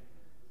play.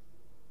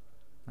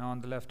 Now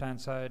on the left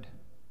hand side,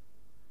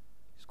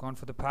 he's gone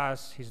for the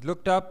pass. He's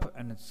looked up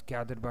and it's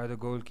gathered by the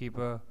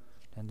goalkeeper,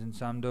 Tenzin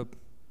Samdup.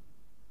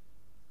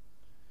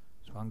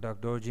 Swangdak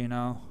Dorji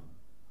now.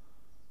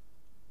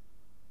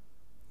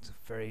 It's a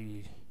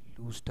very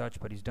loose touch,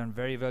 but he's done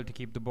very well to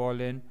keep the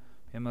ball in.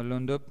 Pema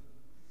Lundup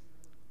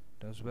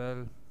does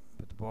well,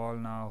 but the ball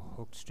now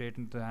hooked straight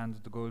into the hands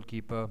of the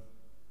goalkeeper.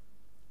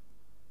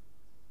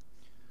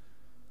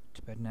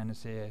 Tibetan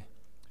NSA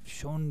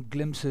shown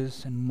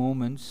glimpses and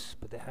moments,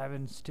 but they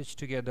haven't stitched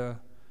together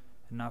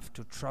enough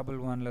to trouble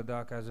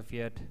 1LADAKH as of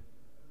yet.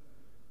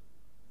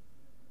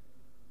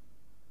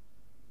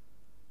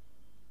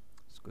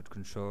 It's good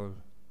control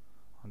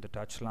on the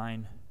touch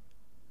line.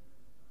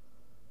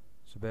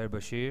 Zubair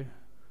Bashir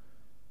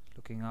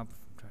looking up,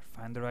 trying to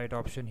find the right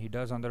option. He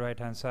does on the right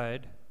hand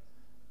side.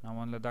 Now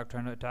 1LADAKH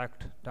trying to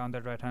attack down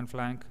that right hand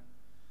flank.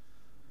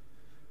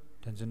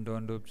 Tenzin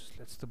Dondub just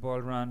lets the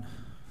ball run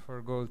for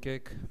a goal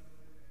kick.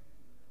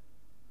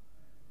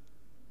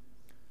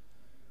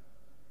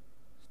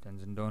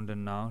 Tenzin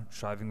Dondon now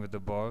driving with the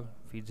ball,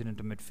 feeds it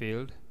into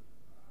midfield.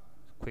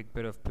 Quick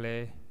bit of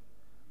play.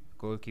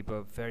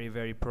 Goalkeeper very,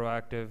 very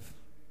proactive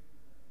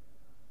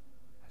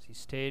as he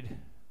stayed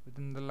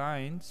within the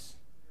lines.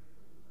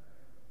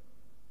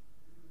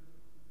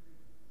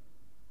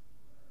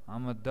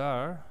 Ahmad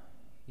Dar,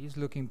 he's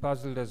looking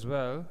puzzled as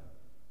well.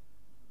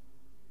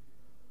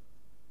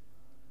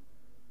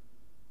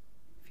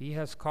 If he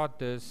has caught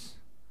this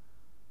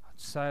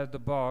outside of the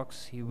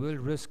box, he will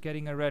risk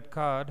getting a red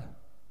card.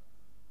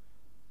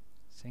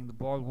 Saying the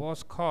ball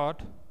was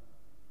caught,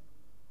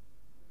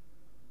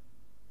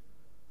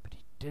 but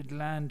he did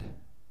land.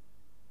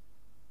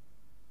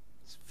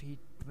 His feet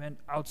went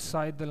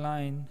outside the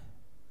line.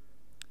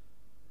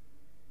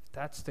 If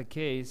that's the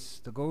case,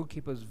 the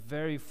goalkeeper is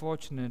very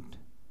fortunate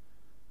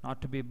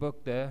not to be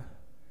booked there.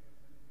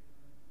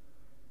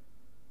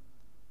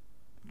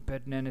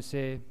 Tibetan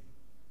NSA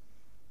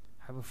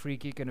have a free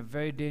kick in a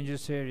very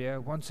dangerous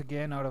area, once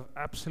again out of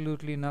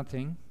absolutely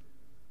nothing.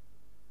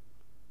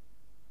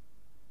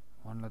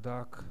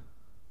 1LADAKH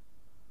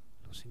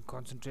losing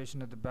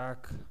concentration at the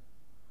back.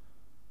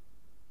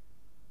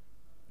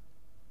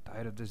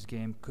 Tide of this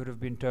game could have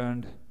been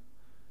turned.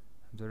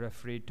 The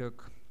referee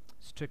took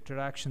stricter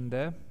action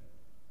there.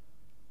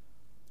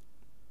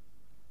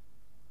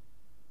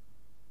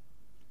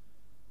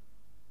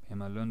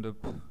 Pema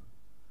Lundup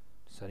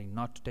deciding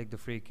not to take the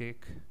free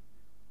kick.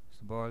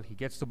 the ball. He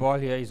gets the ball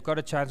here. He's got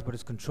a chance, but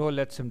his control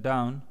lets him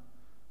down.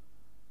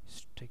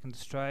 He's taking the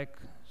strike.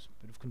 There's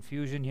a bit of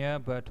confusion here,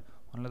 but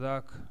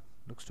 1Ladakh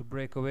looks to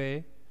break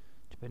away.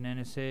 Tibetan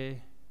NSA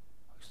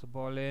hooks the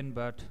ball in,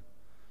 but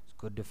it's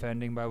good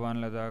defending by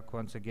 1Ladakh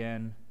once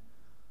again.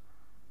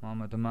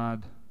 Mohammad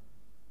Ahmad,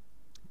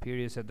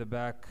 Imperious at the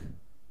back.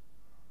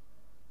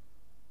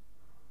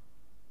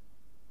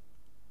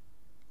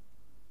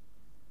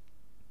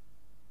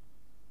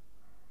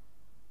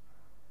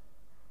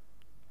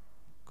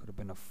 Could have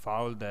been a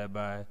foul there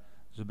by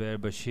Zubair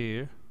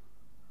Bashir.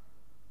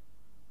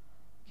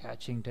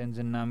 Catching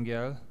Tenzin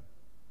Namgyal.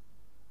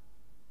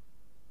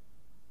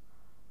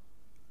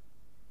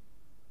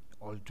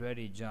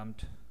 Already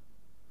jumped.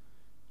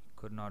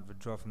 Could not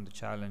withdraw from the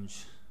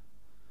challenge.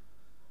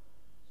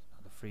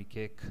 Another free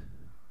kick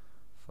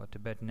for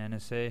Tibetan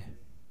NSA.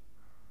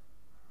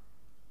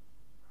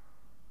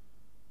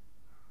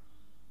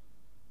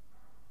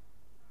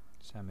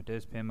 Sam, it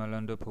is Pema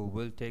Lundup who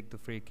will take the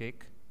free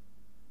kick.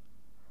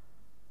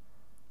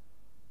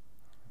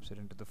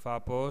 Sitting to the far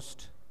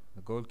post.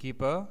 The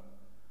goalkeeper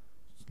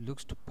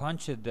looks to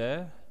punch it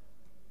there.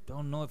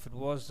 Don't know if it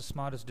was the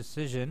smartest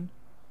decision.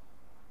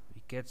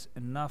 He gets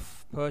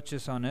enough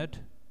purchase on it,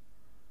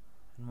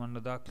 and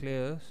 1Ladakh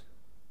clears.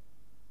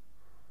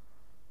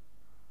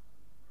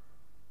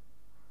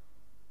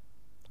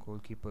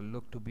 Goalkeeper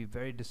looked to be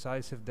very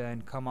decisive there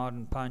and come out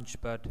and punch,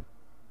 but they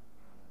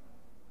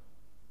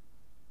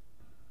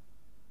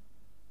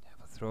have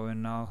a throw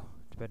in now.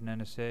 Tibetan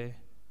NSA.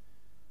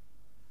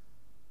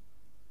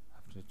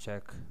 Have to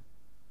check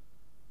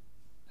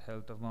the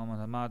health of Mohammad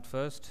Ahmad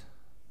first.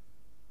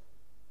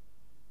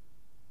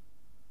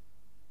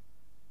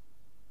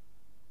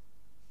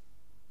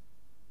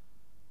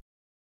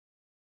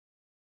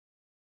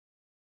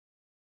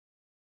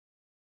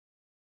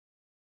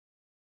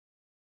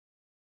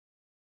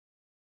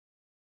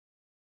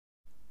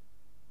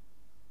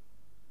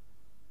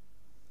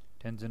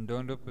 Tenzin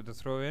Dondup with the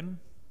throw in.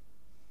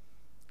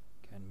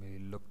 Can we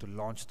look to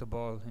launch the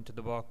ball into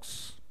the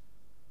box?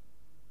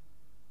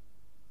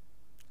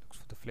 Looks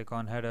for the flick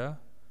on header.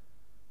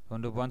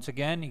 Dondup once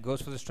again, he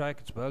goes for the strike.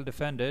 It's well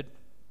defended.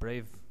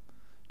 Brave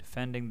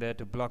defending there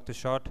to block the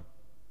shot.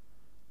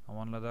 And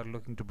 1Ladakh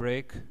looking to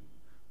break. The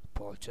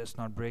ball just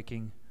not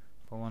breaking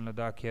for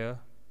 1Ladakh here.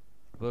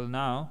 Will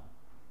now.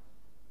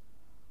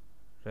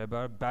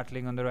 Rebar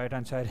battling on the right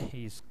hand side.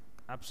 He's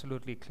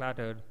absolutely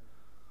clattered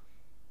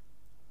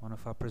one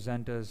of our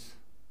presenters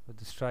with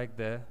the strike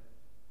there.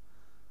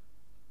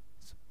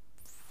 It's a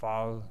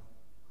foul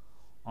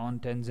on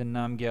Tenzin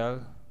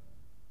Namgyal.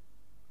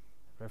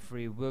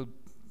 Referee will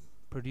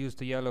produce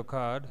the yellow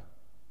card.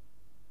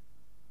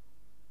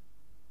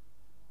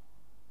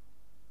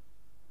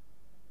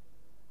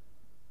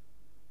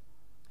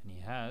 And he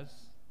has.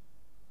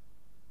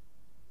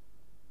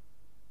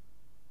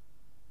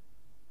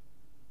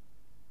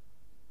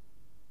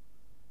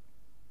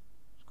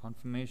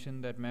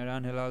 Confirmation that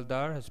Mehran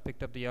Hilaldar has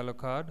picked up the yellow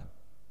card. You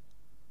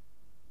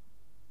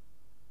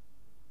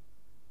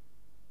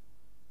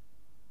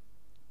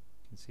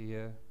can see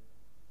here,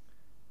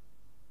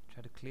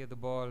 try to clear the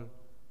ball,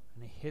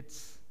 and he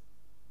hits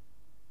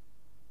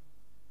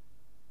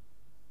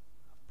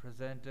a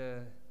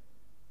presenter,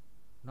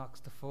 knocks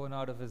the phone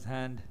out of his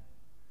hand.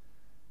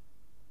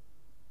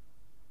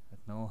 With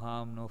no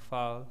harm, no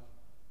foul.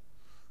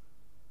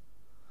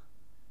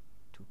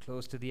 Too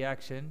close to the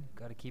action.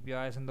 Got to keep your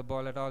eyes on the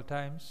ball at all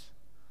times.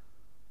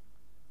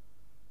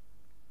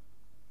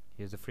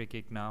 Here's the free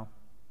kick now.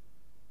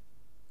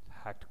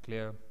 Hacked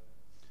clear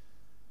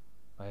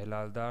by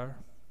Hilaldar.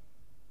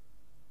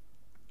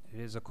 It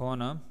is a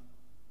corner.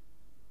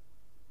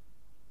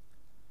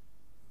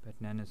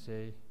 Tibetan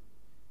NSA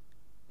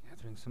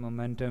gathering some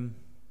momentum,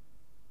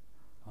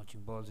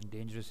 launching balls in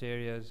dangerous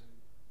areas.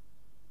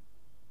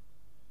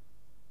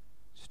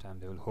 This time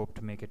they will hope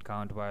to make it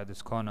count via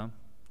this corner.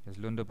 Here's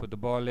Lundup with the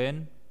ball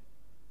in.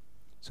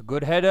 It's a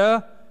good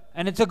header,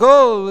 and it's a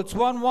goal. It's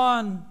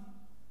 1-1.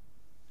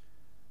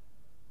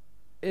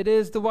 It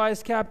is the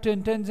vice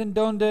captain, Tenzin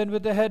Dondup,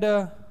 with the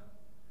header,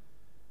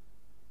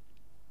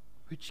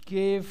 which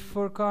gave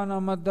Furqan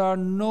Ahmaddar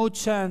no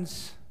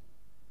chance.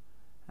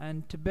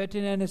 And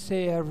Tibetan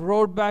NSA have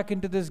roared back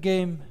into this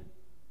game.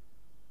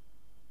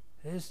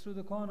 It is through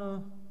the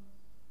corner.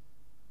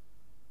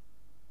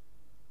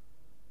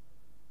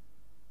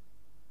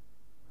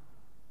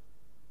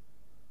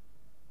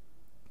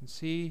 You can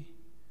see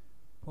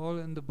ball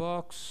in the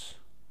box.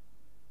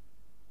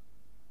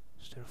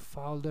 Is there a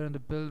foul there in the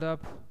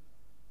build-up?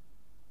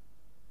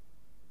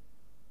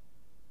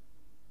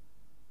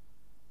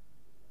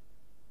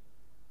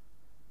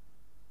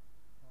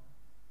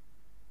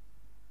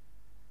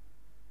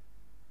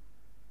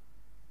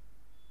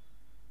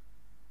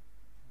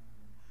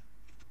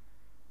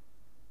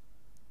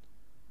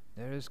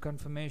 There is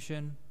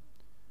confirmation.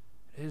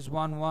 It is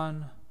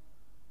 1-1,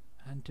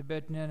 and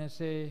Tibetan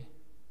NSA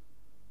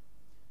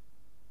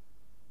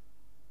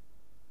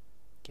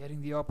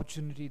getting the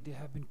opportunity they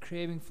have been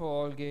craving for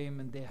all game,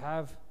 and they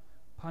have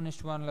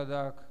punished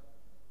 1Ladakh.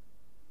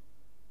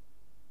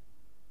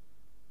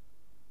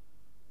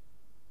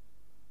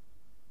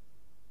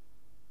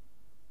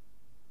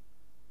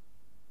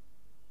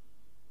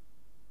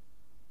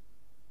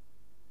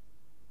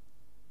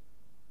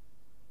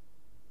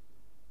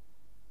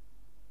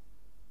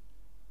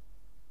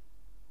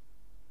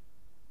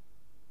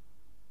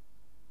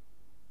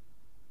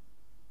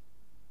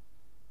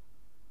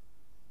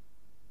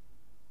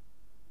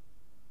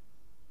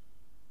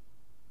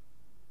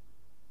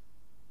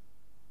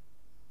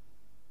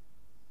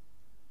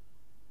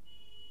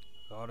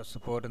 of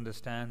support in the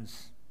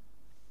stands.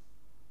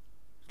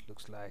 It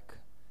looks like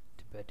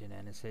Tibetan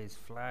NSA's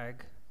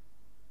flag.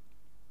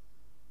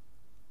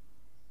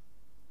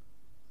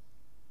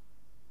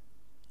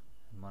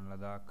 And 1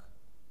 Ladakh.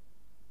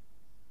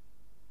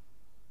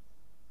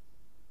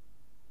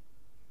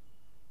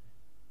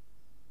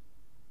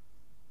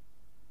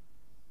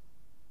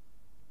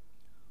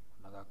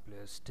 Ladakh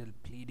players still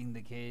pleading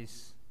the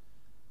case,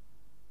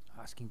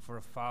 asking for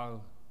a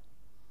foul.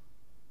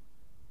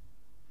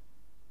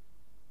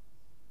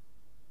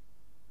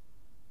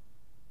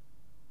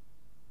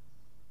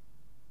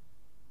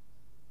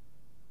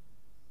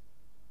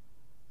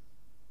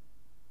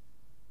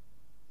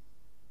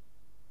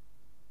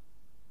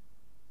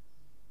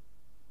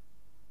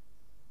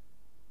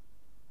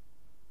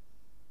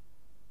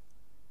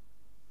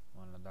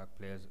 Ladakh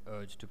players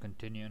urged to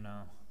continue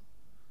now.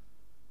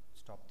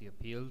 Stop the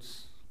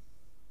appeals.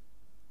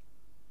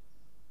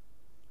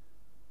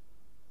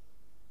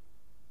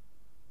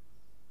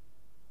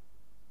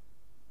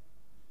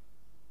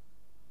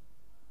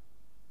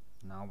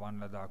 Now 1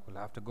 Ladakh will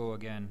have to go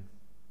again.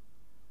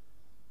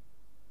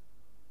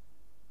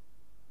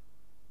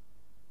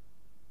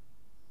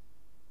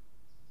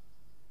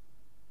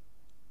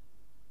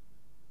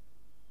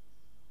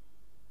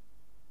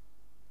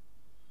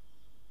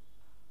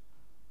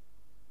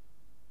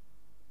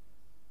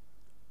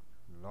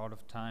 Lot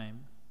of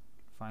time.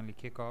 Finally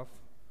kick off.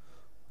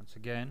 Once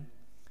again,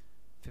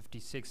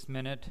 56th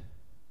minute.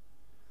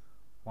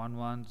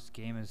 1-1. This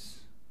game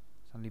is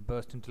suddenly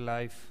burst into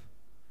life.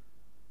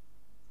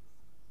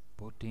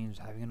 Both teams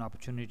having an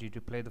opportunity to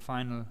play the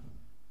final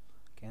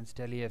against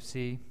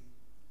LAFC.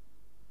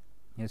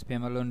 Here's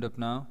Palzor up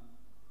now.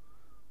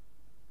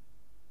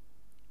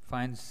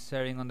 Finds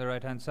Sering on the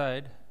right hand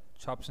side.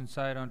 Chops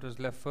inside onto his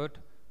left foot.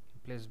 He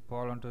plays the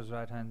ball onto his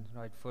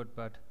right foot,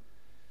 but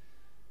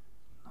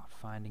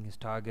finding his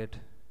target.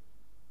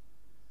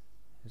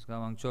 Here's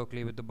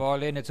Gangtok with the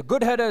ball in. It's a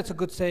good header. It's a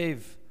good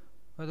save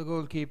by the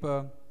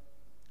goalkeeper.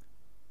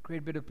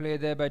 Great bit of play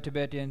there by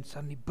Tibetan.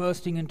 Suddenly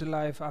bursting into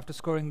life after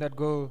scoring that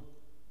goal.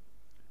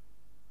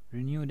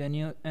 Renewed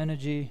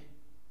energy.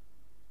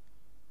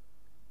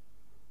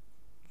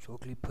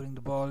 Chokli putting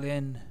the ball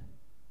in.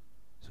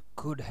 It's a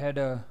good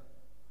header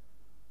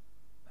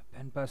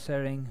by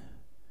Sering.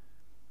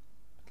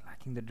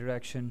 Lacking the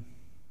direction.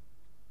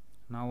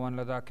 Now 1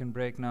 Ladakh can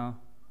break now.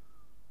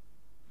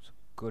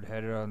 Good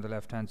header on the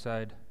left hand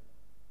side.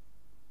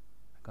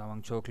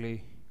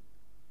 Gangtok.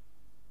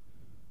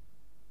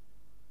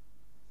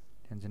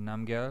 Tenzin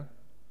Namgyal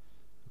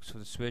looks for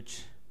the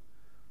switch.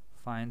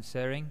 Finds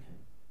Sering.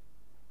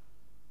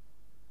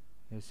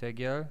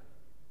 Here'sEgyal.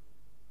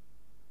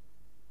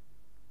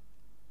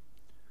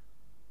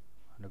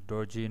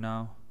 Dorji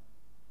now.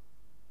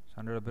 He's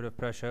under a bit of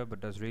pressure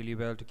but does really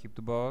well to keep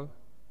the ball.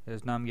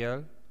 Here's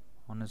Namgyal.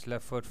 On his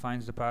left foot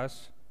finds the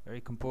pass. Very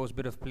composed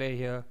bit of play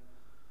here.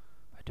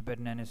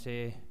 Tibetan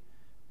NSA,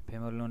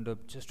 Palzor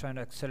just trying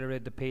to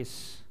accelerate the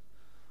pace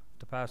of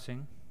the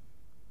passing.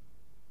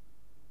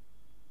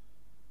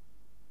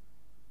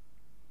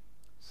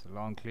 It's a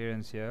long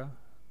clearance here.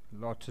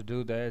 A lot to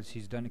do there.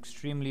 He's done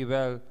extremely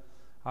well,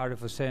 Arif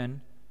Hussain.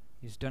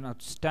 He's done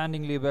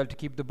outstandingly well to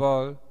keep the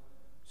ball.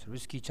 It's a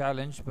risky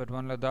challenge, but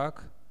 1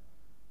 Ladakh.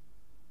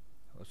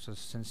 It's a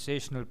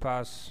sensational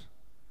pass,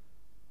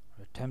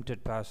 or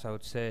attempted pass, I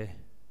would say.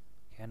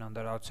 Again on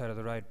the outside of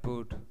the right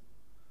boot.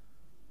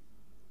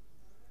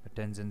 But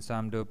Tenzin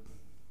Samdup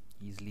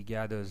easily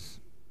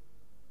gathers.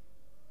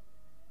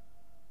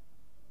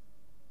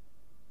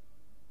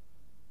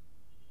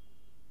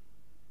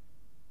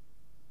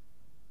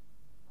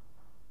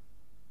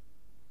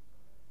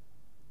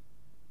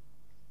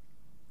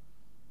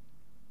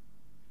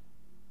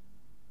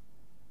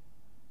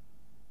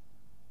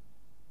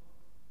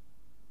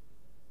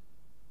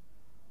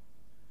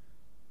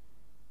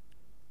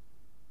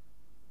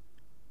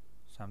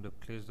 Samdup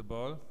clears the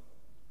ball.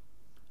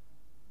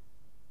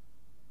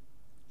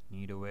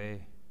 Need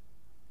away.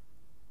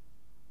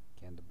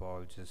 Again, the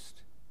ball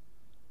just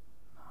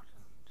not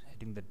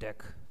hitting the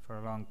deck for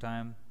a long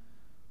time.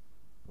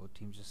 Both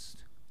teams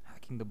just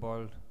hacking the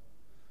ball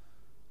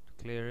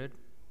to clear it.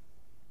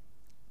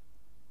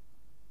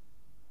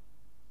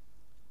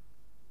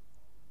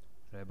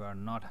 Rebar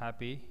not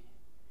happy.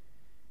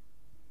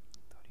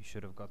 Thought he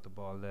should have got the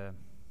ball there.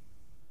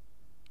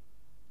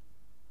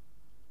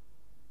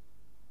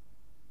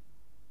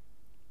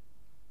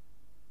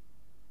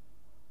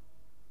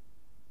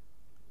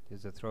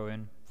 Here's a throw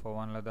in for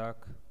 1 Ladakh.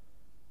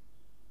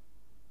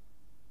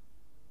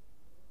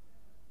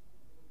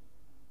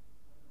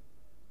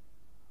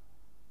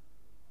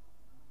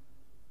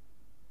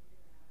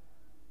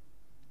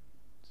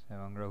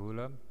 Sevang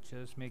Rahula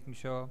just making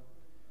sure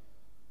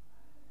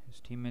his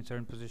teammates are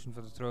in position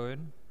for the throw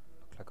in.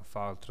 Looked like a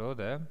foul throw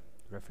there.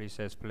 The referee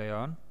says play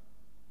on.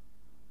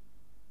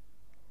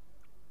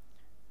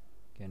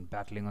 Again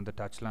battling on the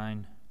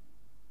touchline.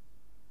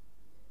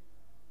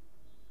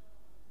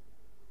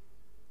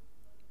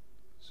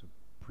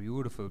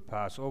 Beautiful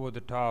pass over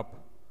the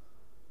top.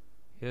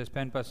 Here's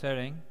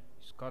Sering.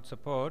 He's got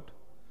support.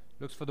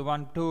 Looks for the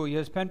 1-2.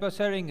 Here's Penpa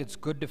Sering. It's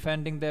good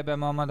defending there by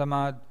Mohammad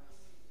Ahmad.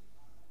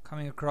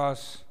 Coming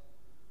across,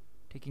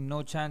 taking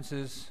no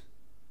chances.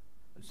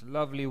 It's a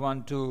lovely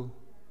 1-2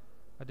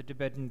 by the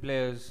Tibetan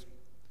players.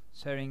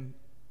 Sering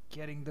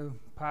getting the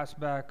pass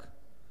back,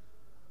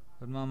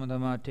 but Mohammad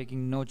Ahmad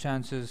taking no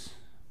chances.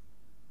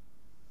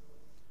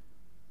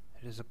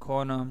 It is a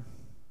corner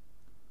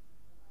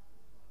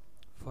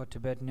for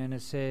Tibetan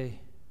NSA.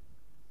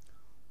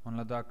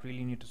 1LADAKH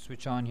really need to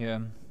switch on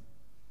here.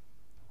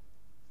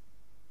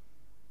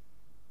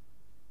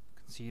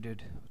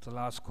 Conceded with the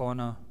last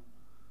corner.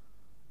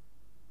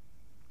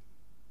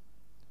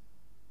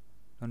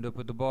 Lundu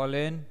put the ball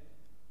in.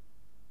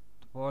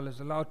 The ball is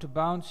allowed to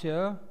bounce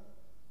here.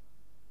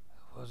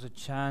 There was a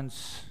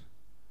chance.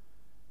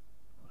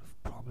 Would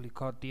have probably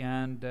caught the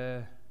hand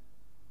there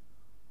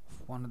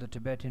of one of the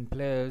Tibetan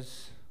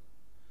players.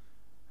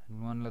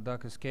 And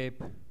 1LADAKH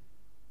escape.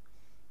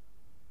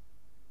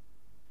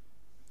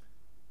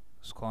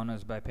 This corner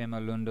is by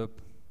Pema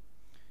Lundup.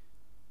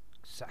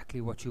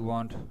 Exactly what you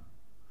want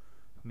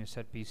from your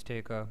set piece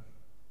taker.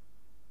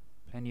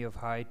 Plenty of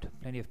height,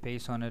 plenty of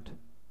pace on it.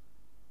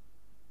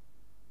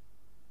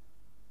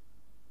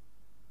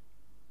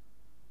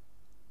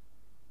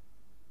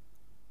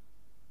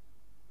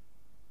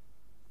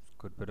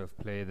 Good bit of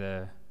play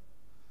there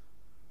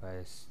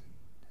by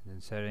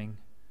Sering.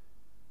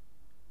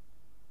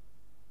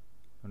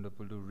 Lundup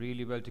will do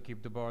really well to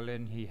keep the ball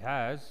in. He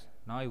has.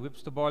 Now he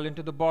whips the ball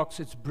into the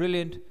box. It's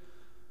brilliant.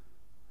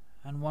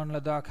 And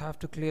 1LADAKH have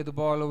to clear the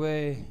ball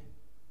away.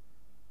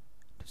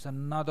 It's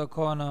another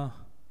corner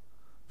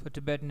for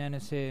Tibetan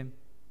NSA.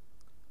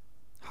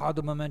 How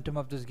the momentum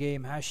of this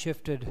game has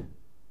shifted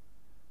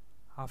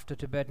after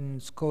Tibetan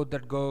scored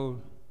that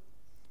goal.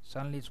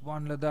 Suddenly it's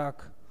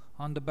 1LADAKH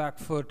on the back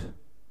foot.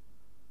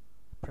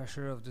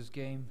 Pressure of this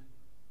game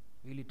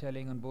really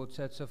telling on both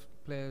sets of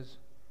players.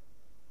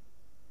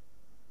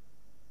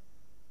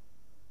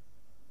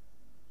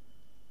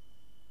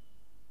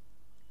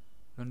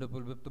 Lundup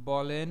will whip the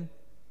ball in.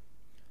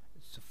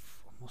 It's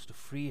almost a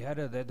free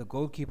header there. The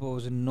goalkeeper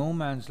was in no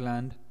man's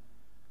land.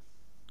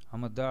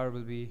 Ahmad Dar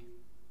will be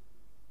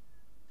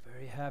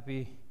very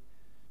happy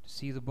to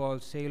see the ball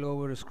sail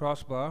over his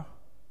crossbar.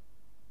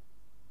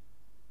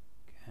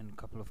 Again, a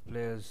couple of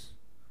players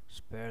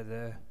spare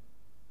there.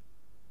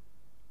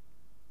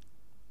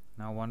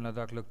 Now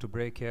 1LADAKH look to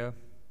break here.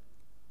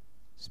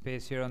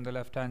 Space here on the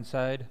left hand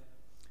side.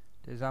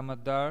 There's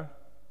Ahmad Dar.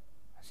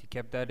 Has he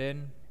kept that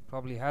in?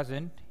 Probably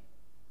hasn't.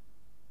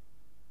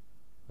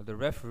 But the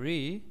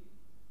referee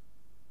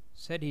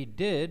said he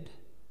did,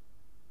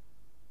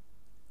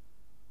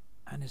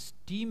 and his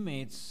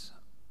teammates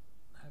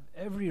have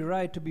every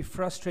right to be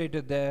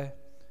frustrated there.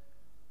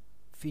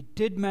 If he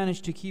did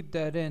manage to keep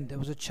that in, there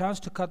was a chance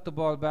to cut the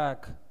ball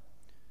back.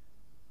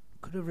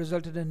 Could have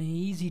resulted in an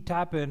easy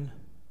tap in.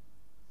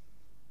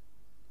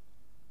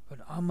 But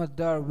Ahmad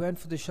Dar went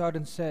for the shot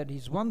and said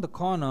he's won the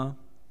corner,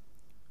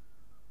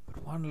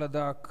 but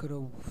 1LADAKH could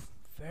have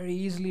very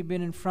easily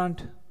been in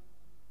front.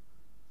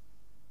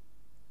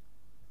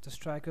 The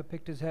striker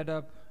picked his head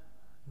up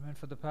and went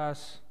for the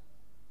pass.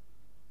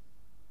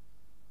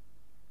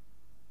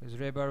 There's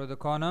Rebar with the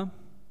corner.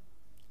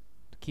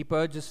 The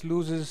keeper just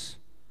loses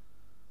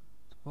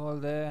the ball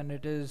there, and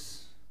it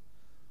is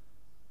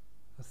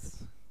a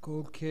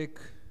goal kick.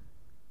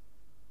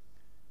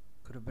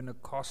 Could have been a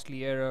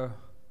costly error.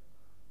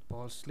 The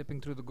ball slipping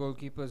through the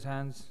goalkeeper's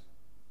hands.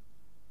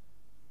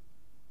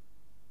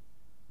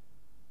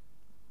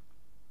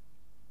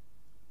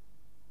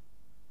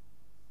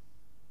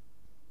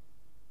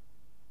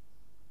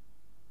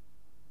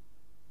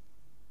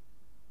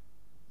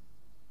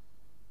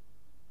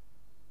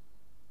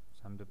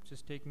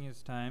 Just taking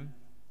his time.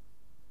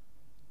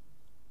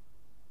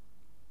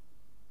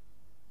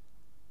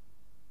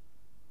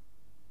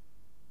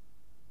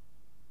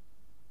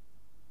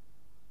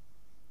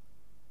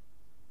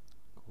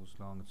 Goes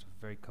long. It's a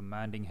very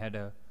commanding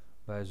header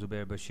by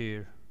Zubair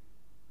Bashir.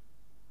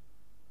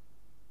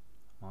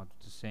 Not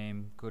the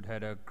same. Good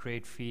header,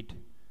 great feet.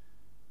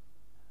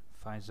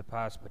 Finds the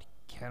pass, but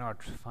he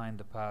cannot find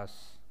the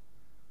pass.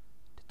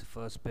 Did the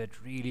first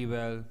bit really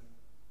well.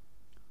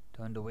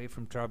 Turned away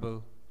from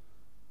trouble.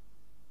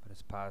 But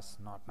his pass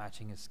not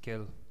matching his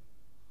skill.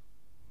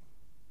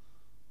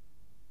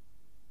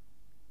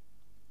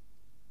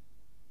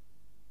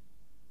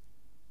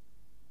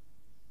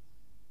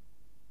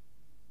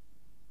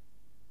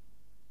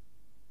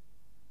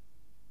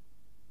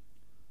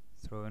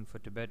 Throw in for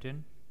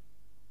Tibetan.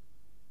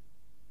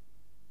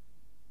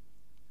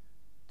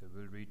 They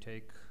will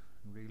retake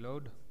and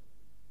reload.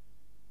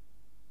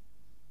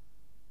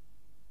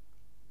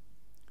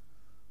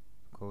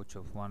 Coach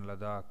of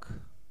 1LADAKH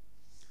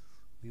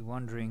be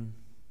wondering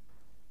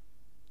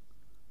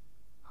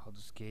how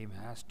this game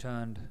has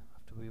turned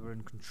after we were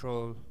in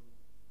control.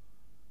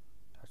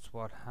 That's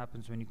what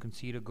happens when you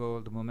concede a goal.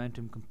 The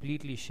momentum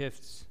completely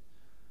shifts.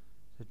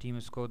 The team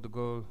has scored the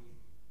goal.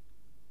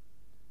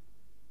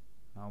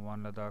 Now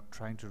 1LADAKH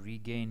trying to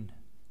regain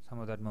some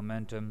of that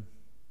momentum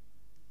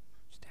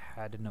which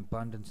they had in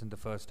abundance in the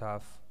first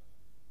half.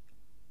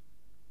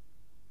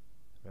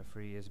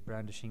 Referee is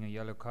brandishing a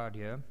yellow card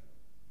here.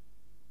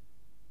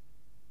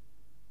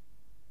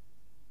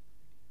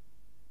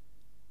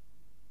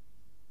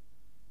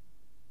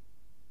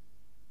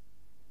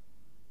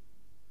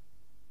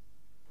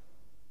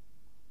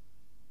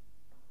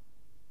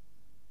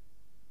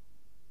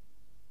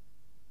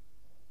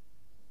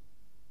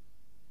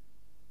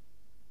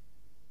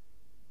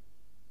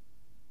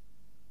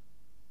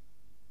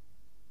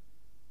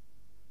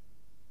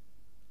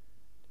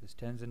 It's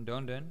Tenzin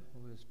Donden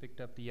who has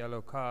picked up the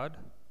yellow card.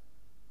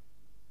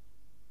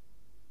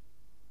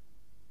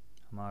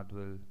 Ahmad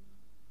will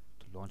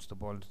to launch the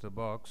ball into the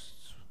box.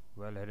 It's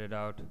well headed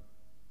out.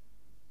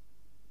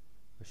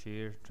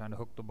 Bashir trying to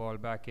hook the ball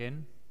back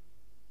in.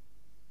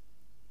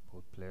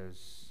 Both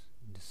players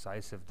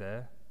indecisive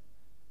there.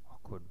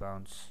 Awkward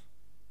bounce.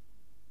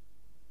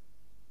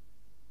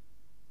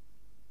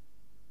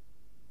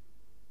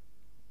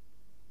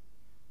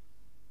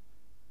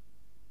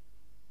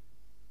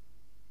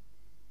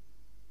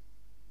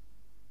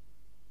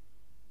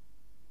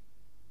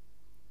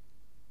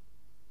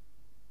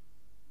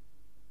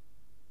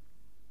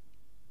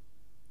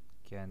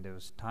 And there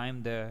was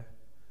time there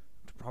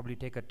to probably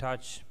take a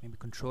touch, maybe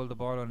control the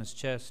ball on his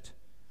chest.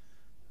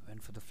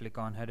 Went for the flick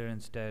on header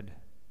instead.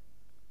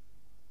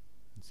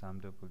 And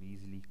Samdup will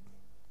easily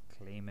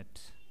claim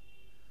it.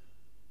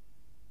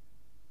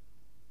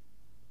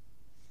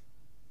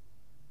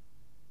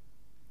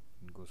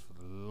 And goes for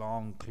the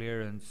long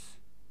clearance.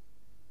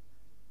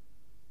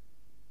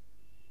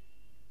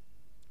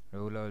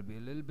 Rahula will be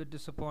a little bit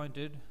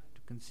disappointed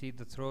to concede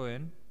the throw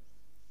in.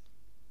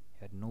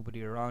 He had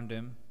nobody around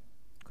him.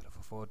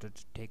 Afforded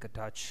to take a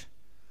touch,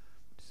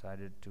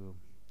 decided to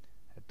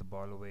head the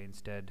ball away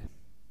instead.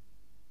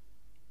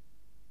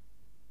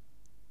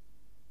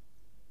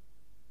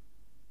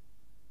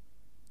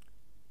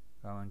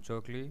 Raman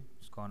Chokli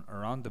has gone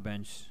around the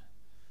bench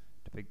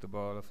to pick the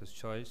ball of his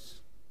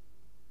choice.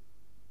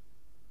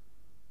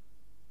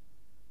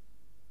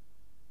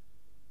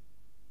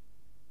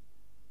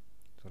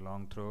 It's a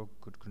long throw,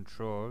 good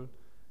control.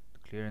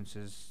 The clearance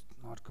is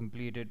not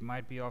completed,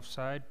 might be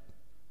offside.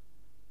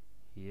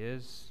 He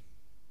is.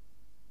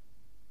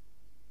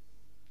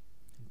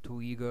 Too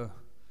eager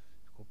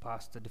to go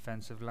past the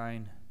defensive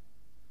line.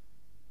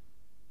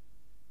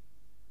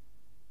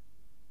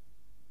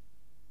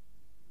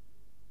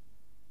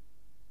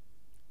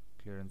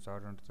 Clearance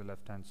out onto the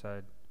left hand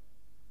side.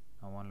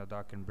 Now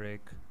 1LADAKH can break.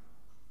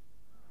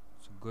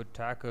 It's a good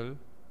tackle.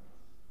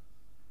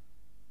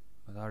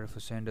 But Arif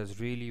Hussain does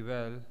really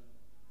well.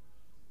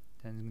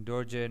 Tenzin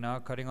Dorje now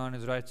cutting on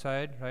his right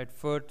side. Right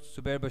foot.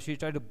 Zubair Bashir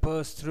tried to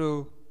burst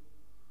through.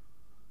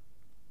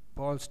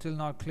 Ball still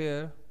not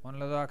clear.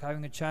 1LADAKH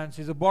having a chance.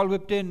 He's a ball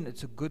whipped in.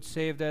 It's a good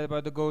save there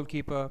by the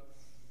goalkeeper.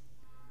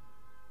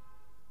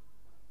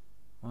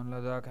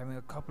 1LADAKH having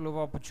a couple of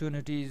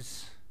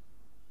opportunities.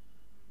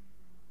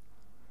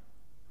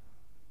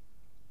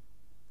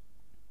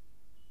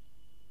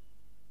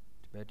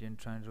 Tibetan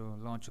trying to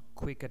launch a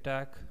quick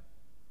attack.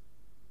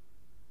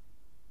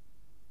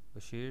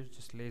 Bashir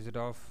just lays it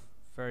off.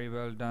 Very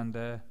well done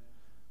there.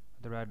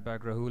 The right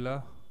back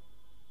Rahula.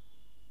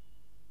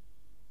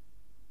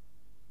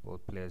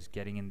 Both players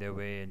getting in their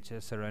way and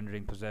just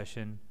surrendering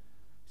possession.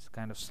 It's the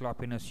kind of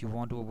sloppiness you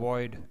want to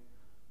avoid.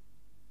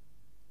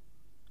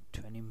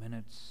 20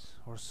 minutes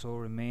or so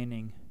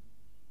remaining.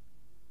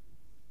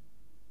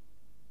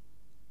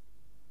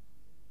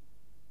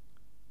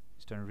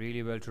 He's done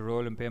really well to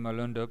roll in Pema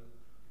Lundup.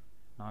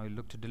 Now he'll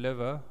look to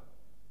deliver.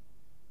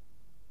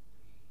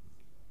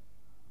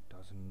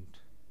 Doesn't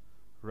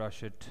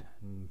rush it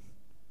and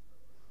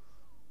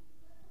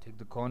take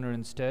the corner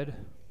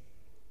instead.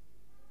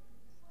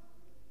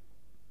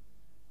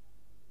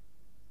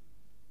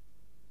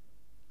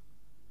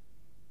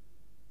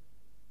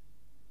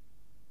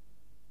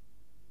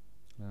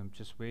 I'm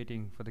just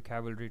waiting for the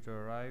cavalry to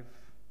arrive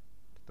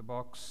to the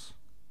box.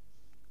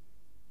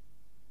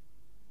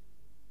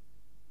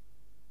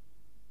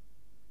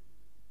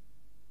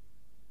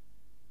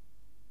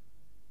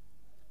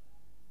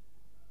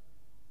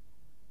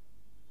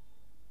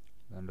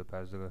 Lundup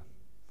has the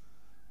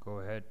go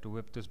ahead to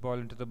whip this ball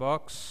into the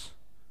box.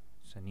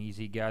 It's an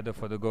easy gather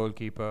for the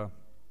goalkeeper.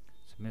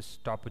 It's a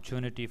missed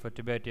opportunity for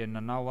Tibetan,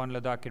 and now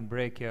 1LADAKH can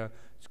break here.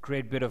 It's a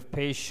great bit of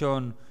pace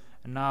shown,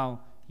 and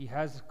now he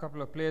has a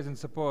couple of players in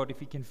support. If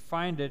he can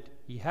find it,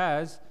 he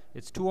has.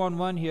 It's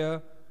 2-on-1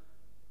 here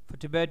for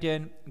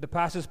Tibetan. The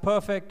pass is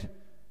perfect.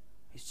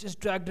 He's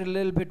just dragged it a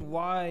little bit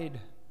wide.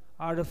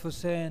 Arif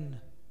Hussain.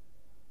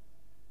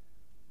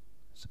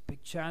 There's a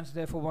big chance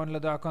there for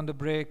 1LADAKH on the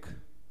break.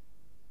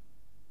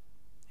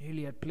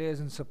 Really had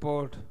players in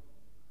support.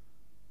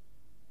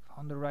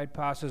 Found the right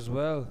pass as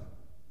well.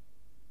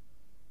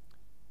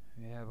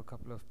 We have a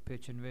couple of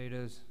pitch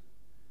invaders,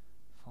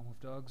 form of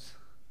dogs.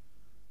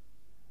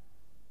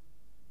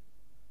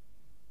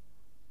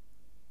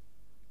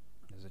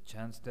 There's a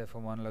chance there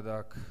for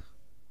 1LADAKH.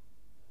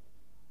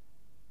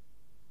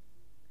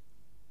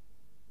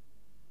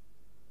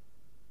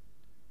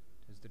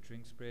 There's the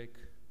drinks break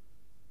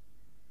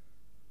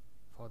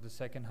for the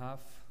second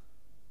half.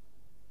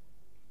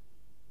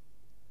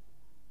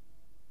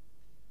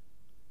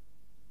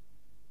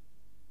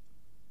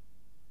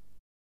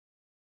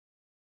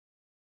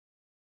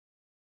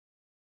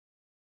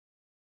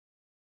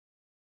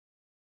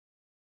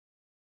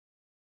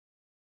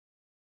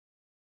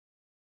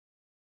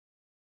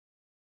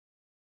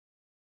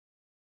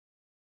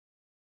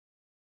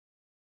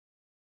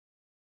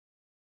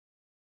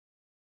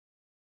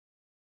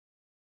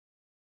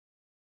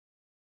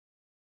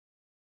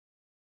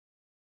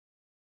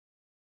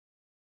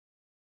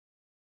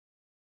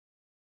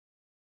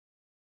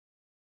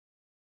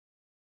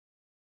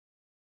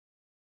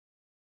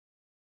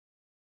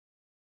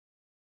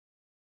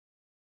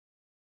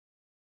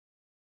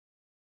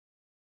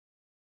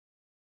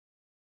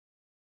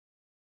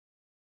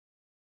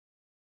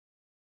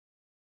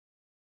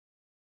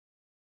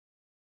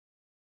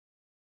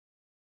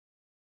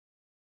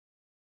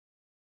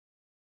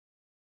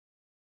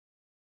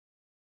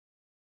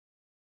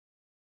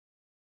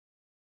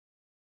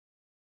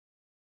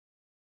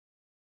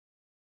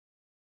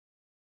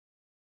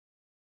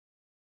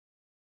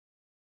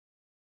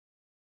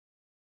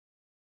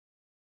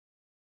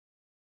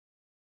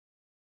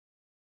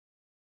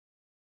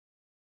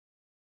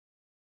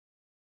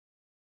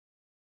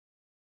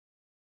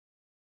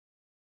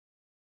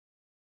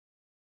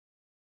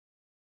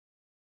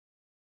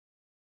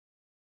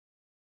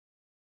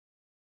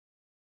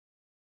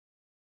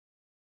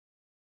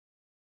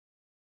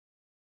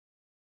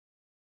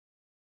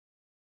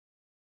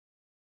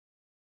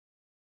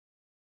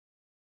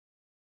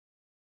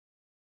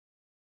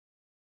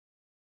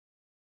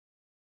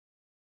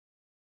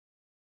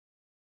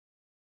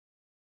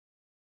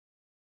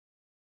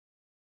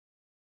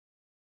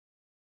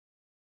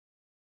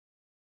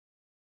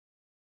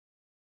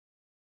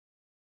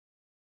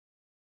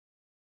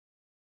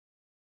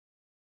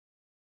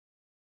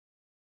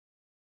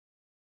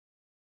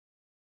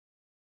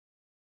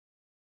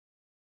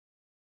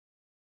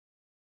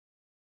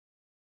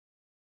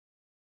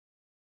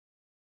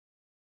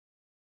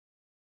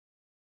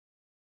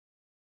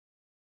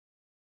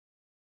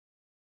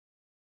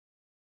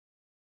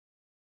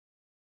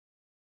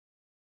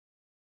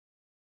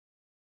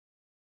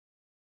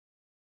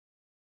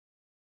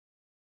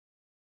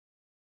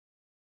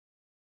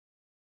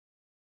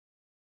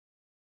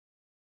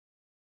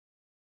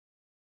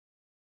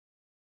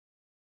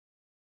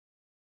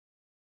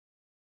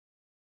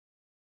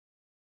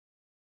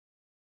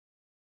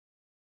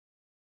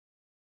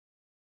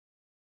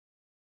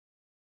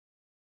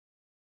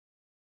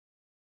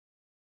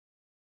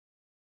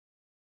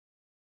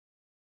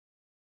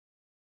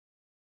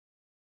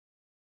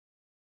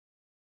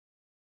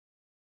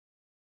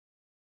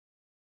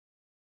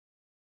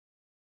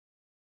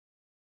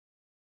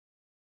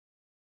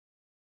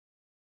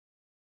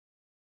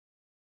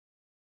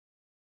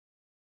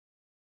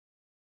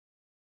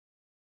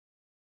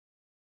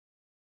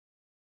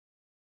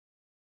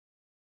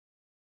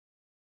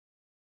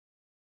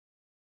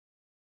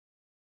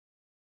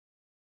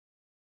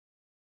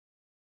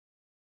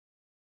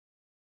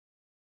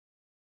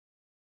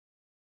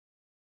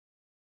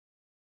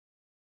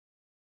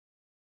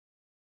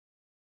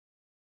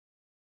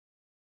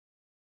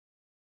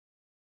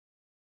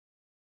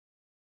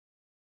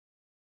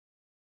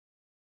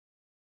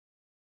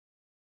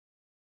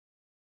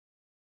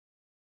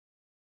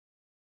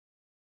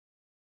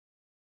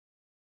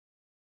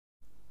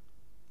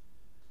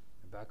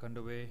 back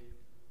underway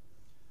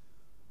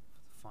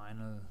for the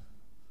final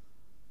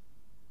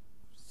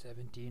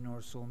 17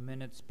 or so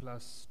minutes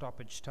plus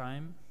stoppage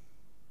time.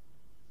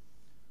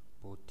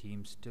 Both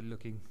teams still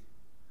looking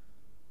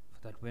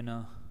for that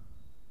winner.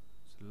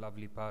 It's a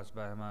lovely pass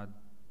by Ahmad.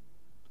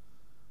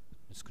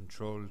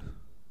 Miscontrolled.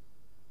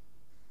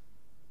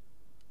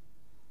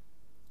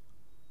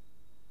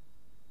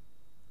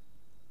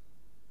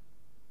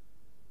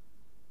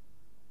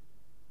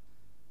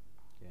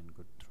 Again,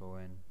 good throw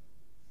in.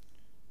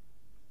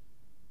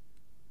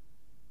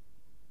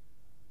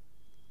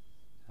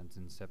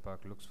 Hansen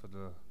Sepak looks for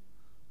the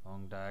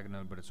long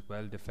diagonal, but it's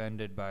well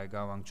defended by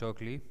Gawang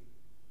Chokli.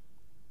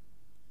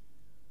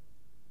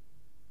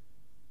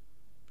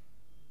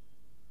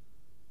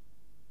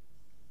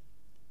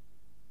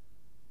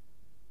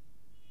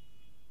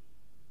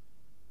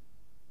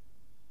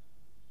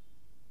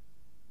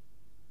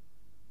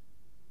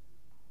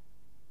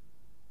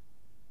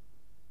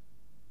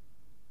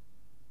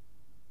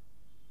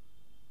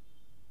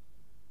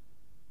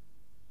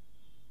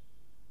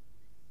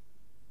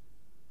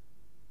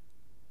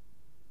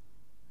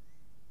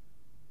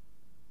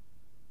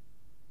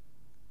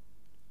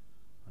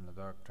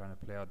 Ladakh trying to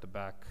play out the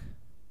back.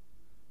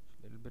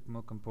 A little bit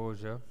more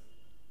composure.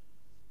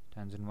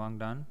 Tanzin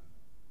Wangdan.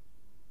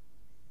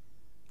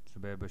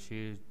 Zubair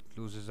Bashir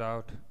loses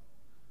out. It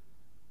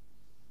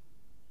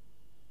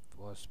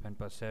was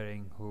Penpa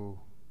Sering who.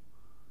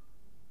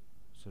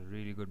 It's a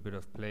really good bit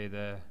of play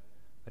there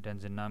by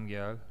Tenzin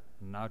Namgyal.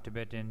 And now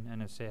Tibetan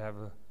NSA have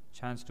a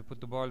chance to put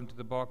the ball into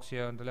the box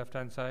here on the left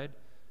hand side.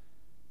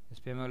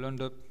 SPM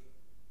Lundup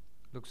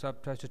looks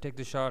up, tries to take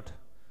the shot,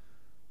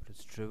 but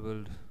it's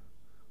dribbled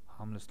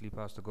harmlessly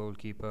past the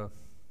goalkeeper.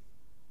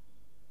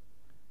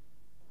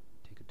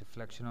 Take a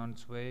deflection on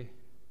its way.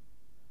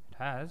 It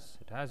has,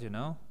 you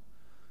know.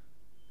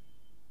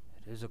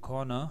 It is a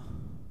corner.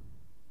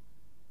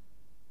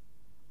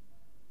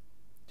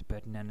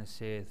 Tibetan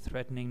NSA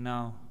threatening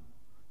now.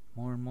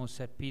 More and more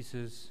set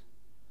pieces.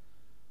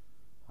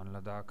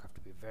 1LADAKH have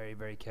to be very,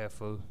 very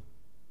careful.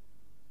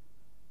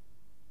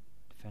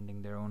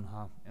 Defending their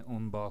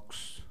own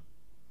box.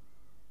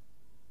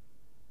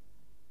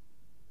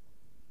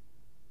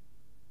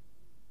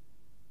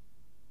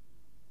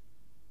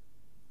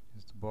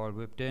 The ball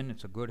whipped in.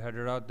 It's a good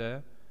header out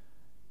there.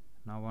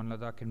 Now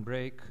 1LADAKH can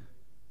break.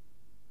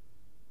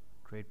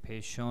 Great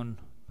pace shown,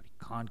 but he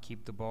can't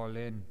keep the ball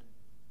in.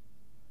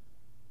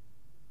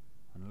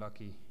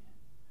 Unlucky.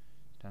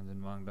 Stands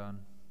in Wangdan.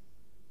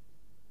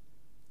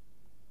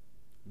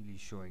 Really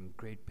showing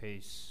great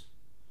pace.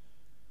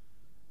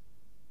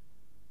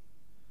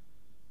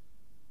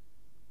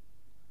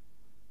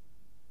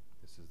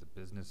 This is the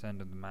business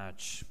end of the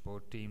match.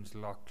 Both teams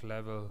locked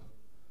level.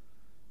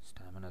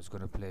 Stamina is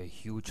going to play a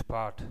huge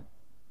part to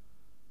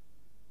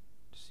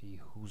see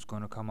who's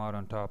going to come out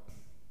on top.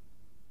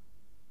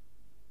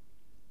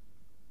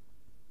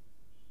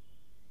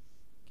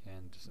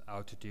 Again, this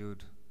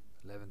altitude,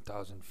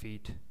 11,000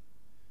 feet.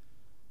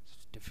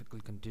 Such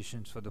difficult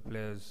conditions for the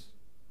players.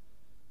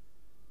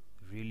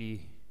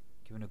 Really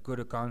given a good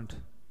account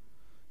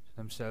to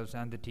themselves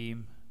and the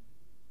team.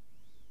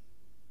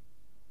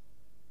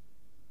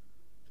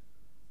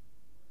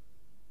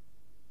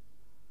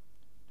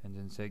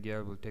 Tenzin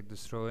Segia will take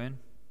this throw in.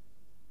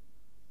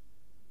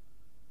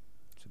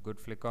 It's a good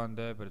flick on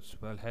there, but it's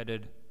well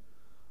headed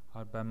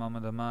out by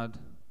Mohammad Ahmad.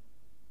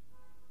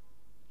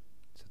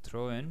 It's a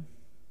throw in.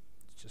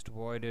 It's just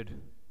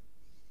avoided.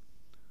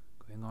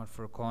 Going out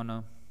for a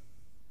corner.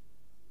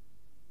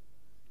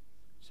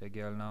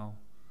 Segial now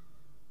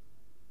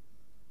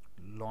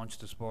launch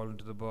this ball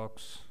into the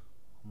box.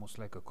 Almost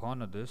like a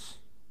corner this.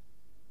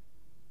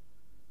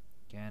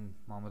 Again,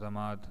 Mohammad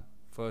Ahmad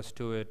first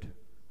to it.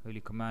 Really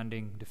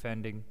commanding,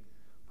 defending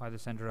by the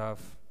centre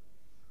half.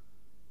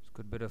 It's a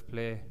good bit of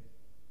play.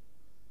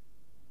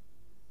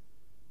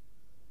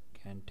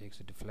 Again,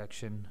 takes a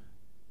deflection.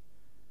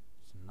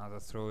 It's another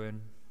throw in.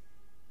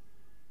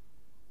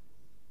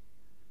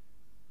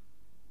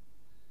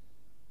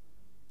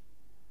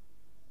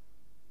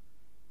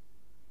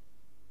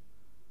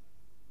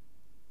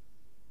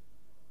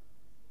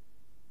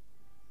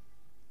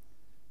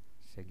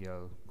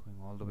 Segial going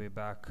all the way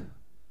back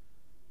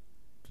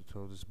to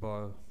throw this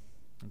ball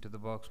into the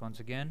box once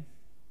again.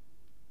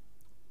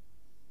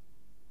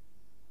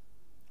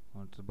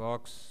 Onto the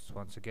box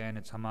once again.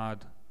 It's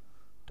Hamad.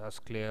 Does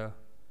clear.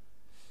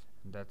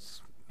 And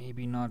that's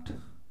maybe not the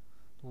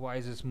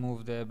wisest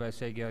move there by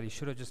Segial. He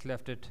should have just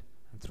left it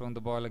and thrown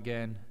the ball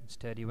again.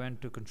 Instead, he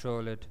went to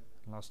control it,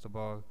 lost the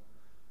ball.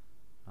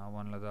 Now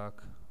 1LADAKH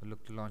will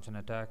look to launch an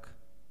attack.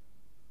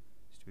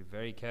 Has to be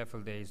very careful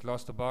there. He's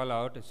lost the ball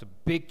out. It's a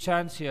big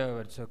chance here,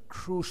 but it's a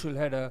crucial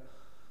header.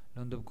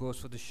 Lundup goes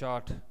for the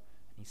shot.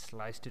 He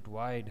sliced it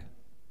wide.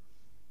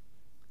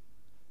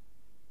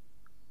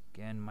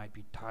 Again, might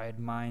be tired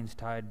minds,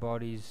 tired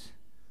bodies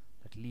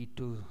that lead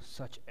to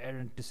such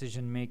errant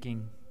decision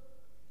making.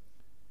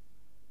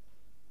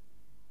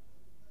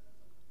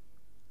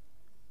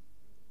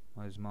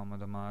 Where's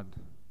Mohammad Ahmad?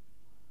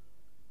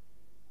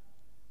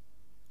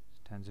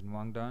 Stands in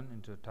Wangdan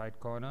into a tight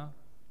corner.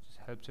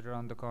 helps it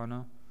around the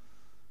corner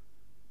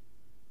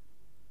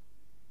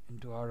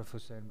into Arif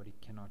Hussain, but he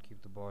cannot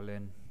keep the ball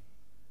in.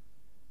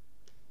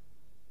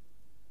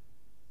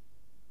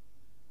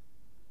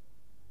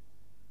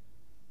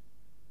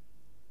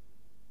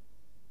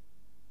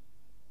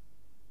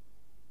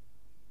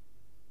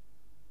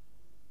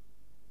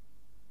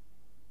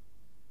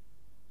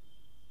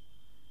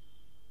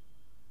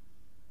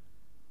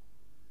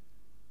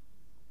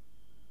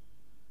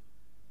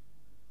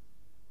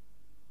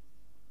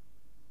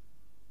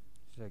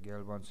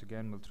 Gyal once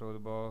again will throw the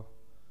ball.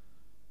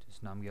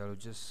 Just Namgyal who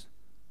just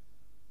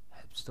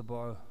helps the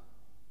ball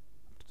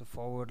up to the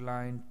forward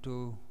line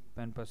to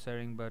Penpa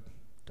Sering, but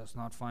does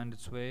not find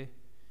its way.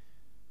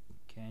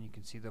 Again, you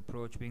can see the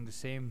approach being the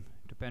same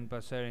to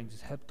Penpa Sering.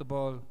 Just help the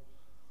ball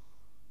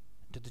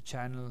into the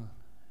channel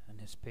and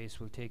his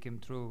pace will take him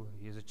through.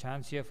 He has a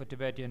chance here for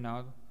Tibetan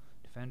now.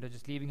 Defender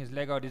just leaving his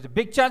leg out. There's a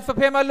big chance for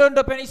Pema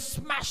Lundup and he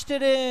smashed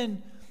it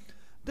in.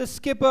 The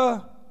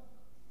skipper.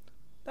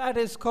 That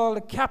is called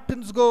a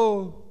captain's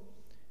goal.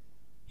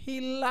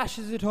 He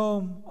lashes it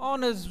home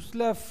on his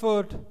left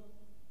foot.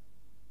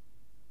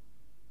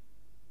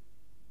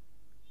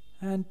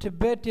 And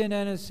Tibetan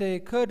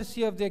NSA,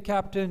 courtesy of their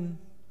captain,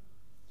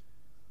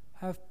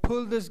 have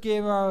pulled this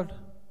game out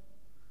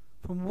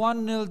from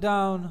 1-0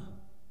 down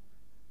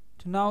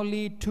to now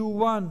lead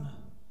 2-1.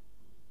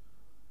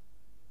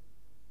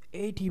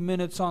 80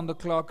 minutes on the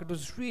clock. It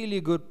was really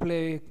good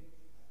play.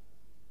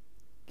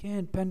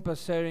 Again, Penpa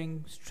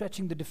Sering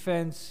stretching the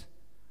defense.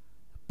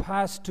 The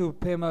pass to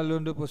Pema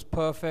Lundup was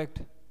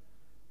perfect.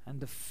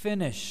 And the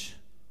finish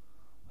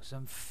was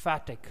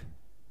emphatic.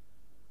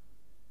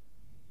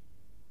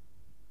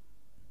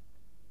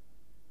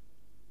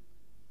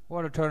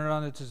 What a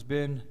turnaround it has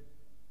been.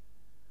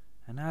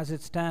 And as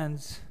it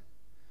stands,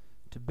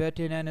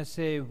 Tibetan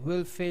NSA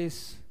will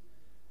face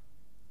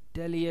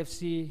Delhi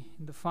FC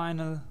in the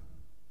final.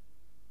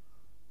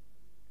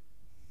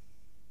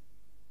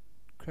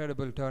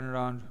 Incredible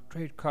turnaround,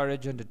 great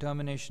courage and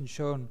determination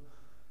shown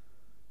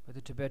by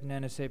the Tibetan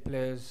NSA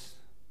players.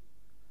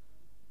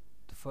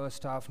 The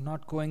first half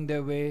not going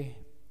their way.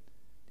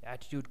 The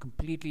attitude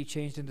completely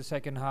changed in the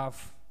second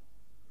half.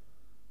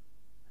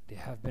 They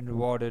have been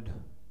rewarded.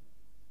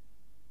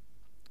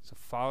 It's a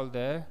foul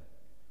there.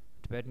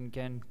 Tibetan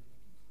can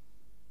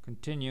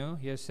continue.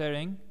 Here's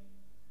Sering.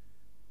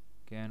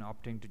 Again,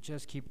 opting to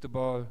just keep the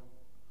ball.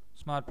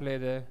 Smart play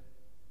there.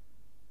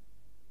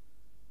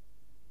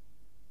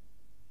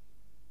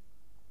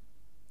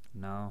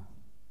 Now,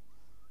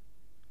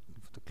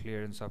 for the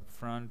clearance up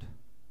front.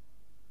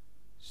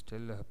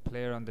 Still a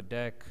player on the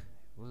deck.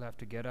 Will have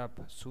to get up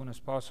as soon as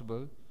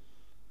possible.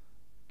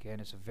 Again,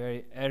 it's a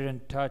very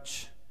errant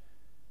touch,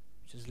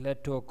 which has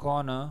led to a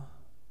corner.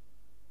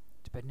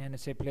 Tibetan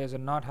NSA players are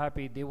not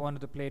happy. They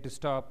wanted the play to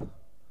stop.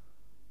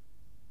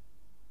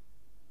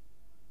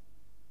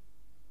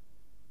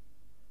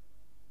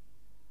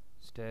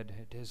 Instead,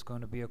 it is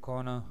going to be a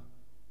corner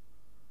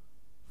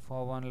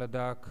for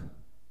 1LADAKH.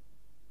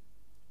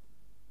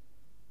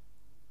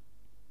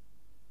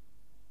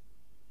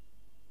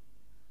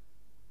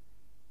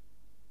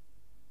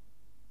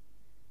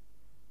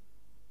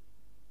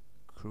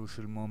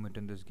 Crucial moment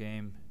in this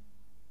game.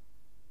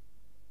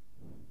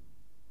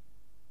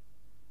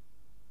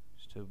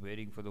 Still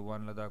waiting for the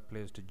 1LADAKH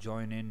players to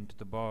join into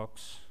the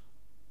box.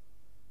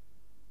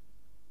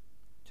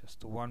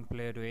 Just the one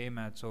player to aim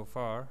at so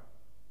far.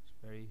 It's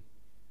a very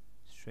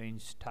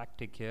strange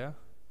tactic here.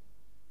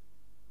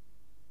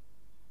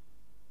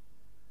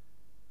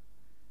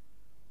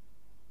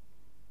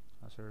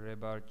 Asar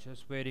Rebar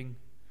just waiting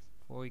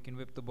before he can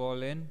whip the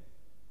ball in.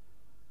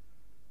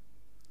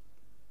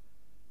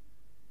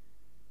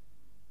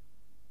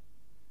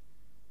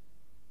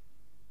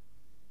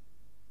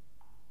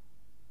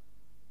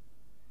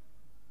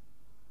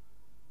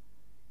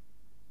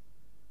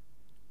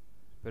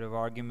 Bit of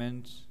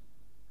arguments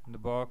in the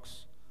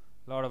box,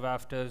 a lot of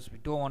afters. We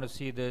don't want to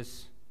see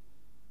this.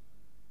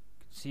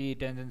 You can see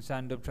Tenzin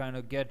Sandup trying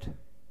to get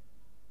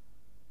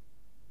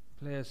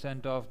player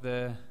sent off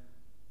there.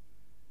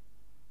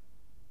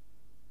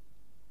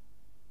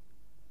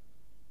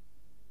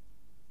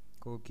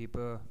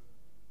 Goalkeeper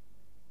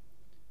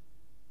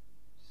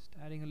just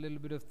adding a little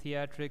bit of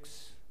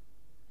theatrics.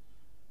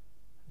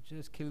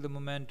 Just kill the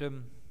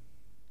momentum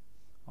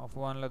of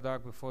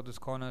 1LADAKH before this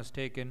corner is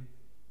taken.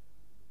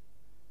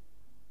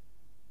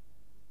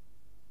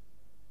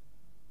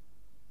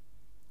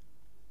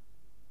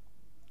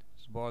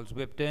 Ball's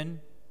whipped in.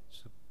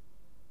 So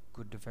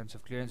good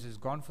defensive clearance. He's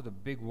gone for the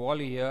big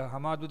volley here.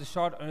 Hamad with a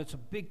shot, and it's a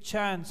big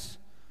chance.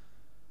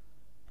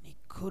 And he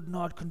could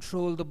not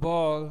control the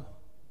ball.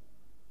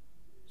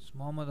 It's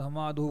Mohammad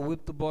Hamad who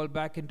whipped the ball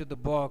back into the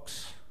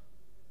box.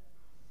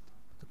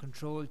 The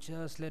control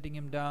just letting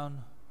him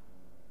down.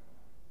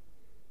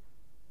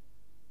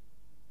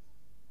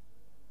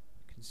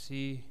 You can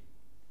see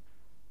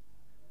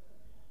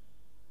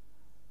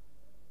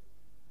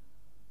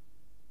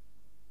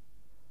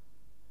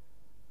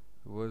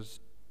it was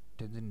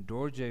Tenzin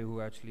Dorje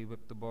who actually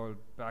whipped the ball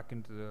back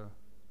into the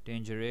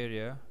danger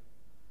area.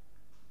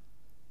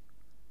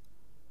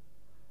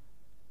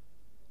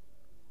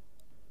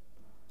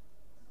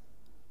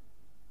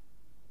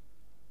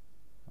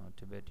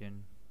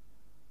 Tibetan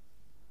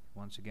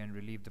once again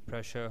relieve the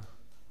pressure,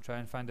 try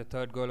and find the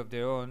third goal of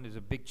their own. There's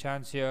a big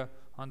chance here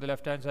on the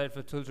left hand side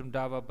for Tultrum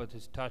Dava, but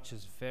his touch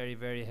is very,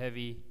 very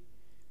heavy.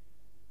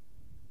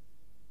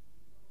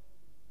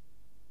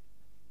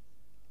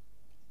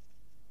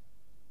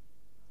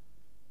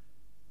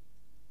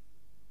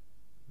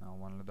 Now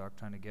 1LADAKH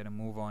trying to get a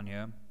move on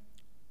here.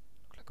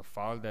 Look like a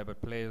foul there,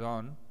 but plays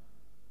on.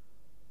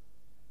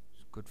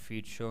 Good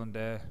feet shown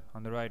there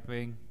on the right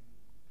wing.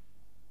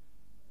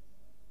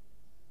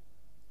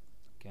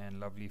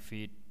 Again, lovely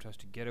feet. Tries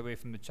to get away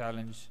from the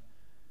challenge.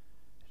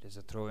 It is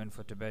a throw in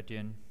for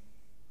Tibetan.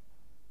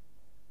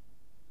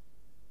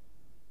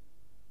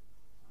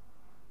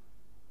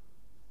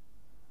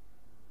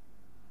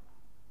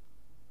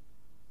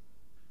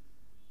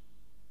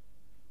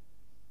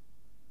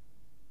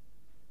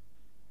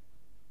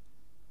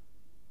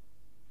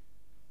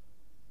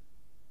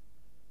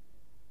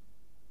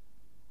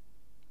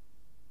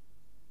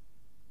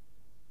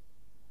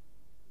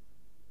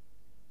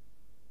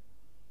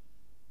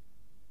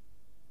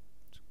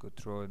 Good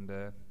throw in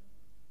there,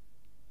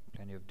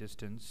 plenty of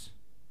distance.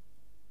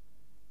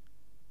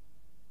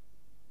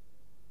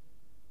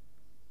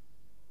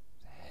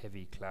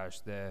 Heavy clash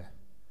there.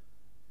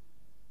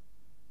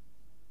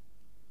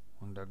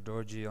 Wangdak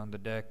Dorji on the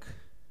deck,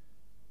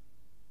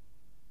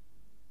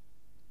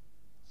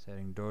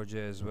 setting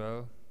Dorje as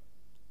well.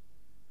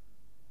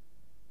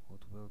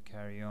 Both will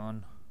carry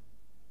on.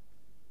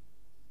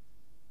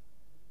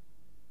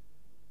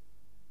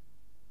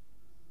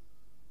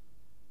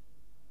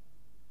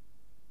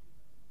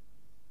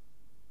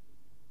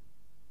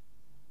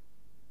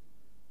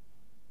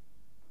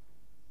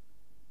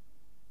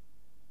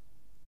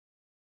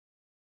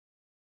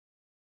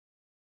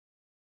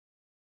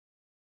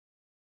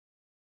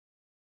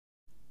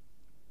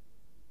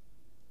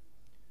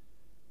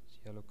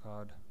 Yellow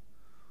card.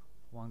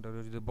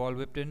 The ball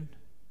whipped in.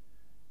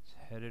 It's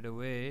headed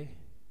away.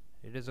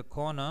 It is a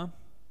corner.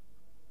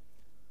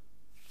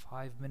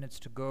 5 minutes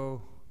to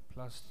go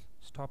plus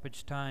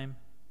stoppage time.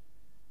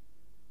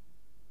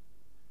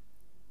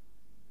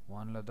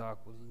 1LADAKH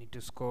will need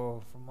to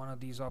score from one of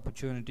these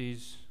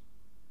opportunities.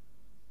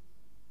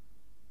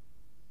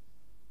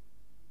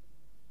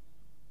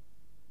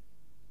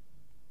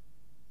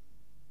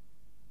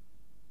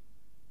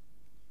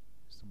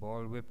 It's the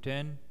ball whipped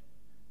in.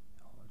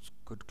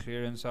 Good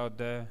clearance out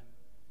there,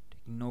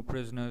 taking no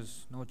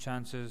prisoners, no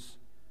chances.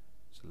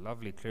 It's a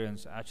lovely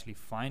clearance, actually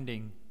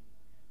finding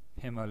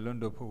Pema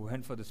Lundup, who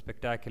went for the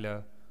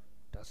spectacular.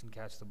 Doesn't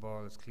catch the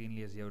ball as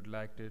cleanly as he would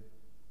liked it.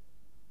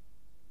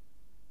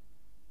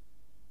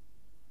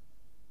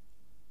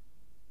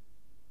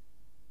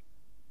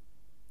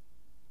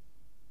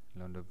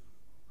 Lundup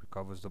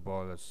recovers the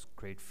ball. That's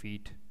great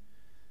feet.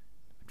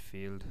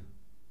 Midfield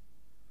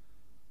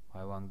by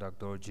Wangdak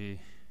Dorji.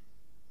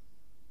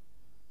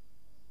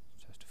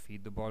 To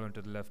feed the ball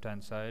onto the left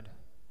hand side.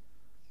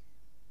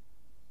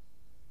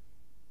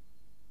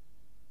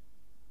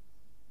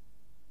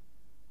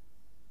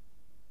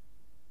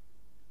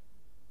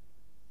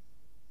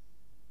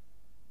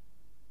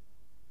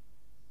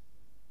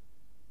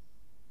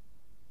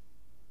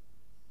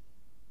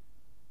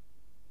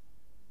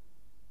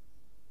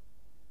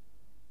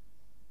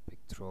 Big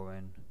throw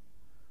in.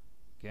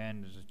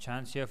 Again, there's a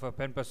chance here for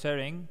Penpa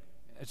Sering.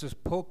 It's a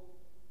poke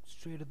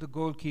straight at the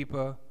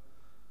goalkeeper.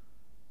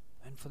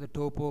 And for the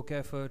toe poke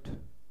effort.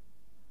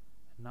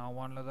 Now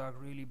 1LADAKH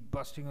really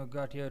busting a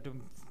gut here to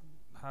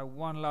have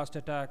one last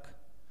attack.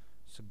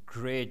 It's a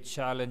great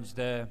challenge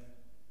there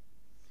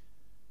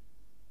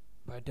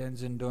by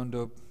Tenzin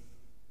Dondup.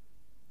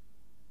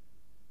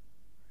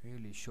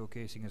 Really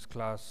showcasing his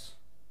class.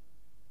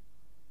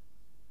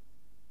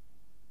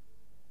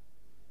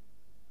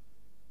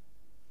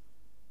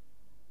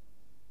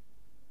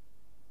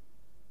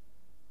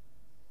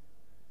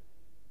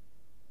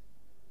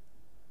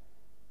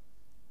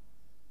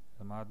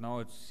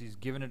 Now he's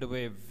given it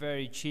away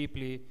very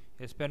cheaply.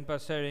 Here's Penpa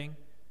Sering.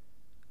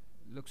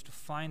 Looks to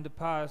find the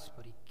pass,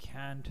 but he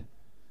can't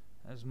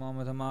as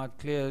Mohammad Ahmad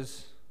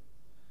clears.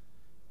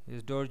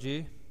 Here's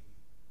Dorji.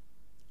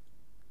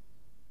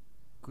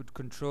 Good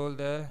control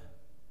there.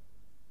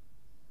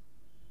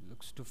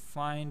 Looks to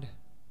find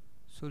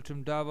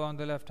Sultram Dava on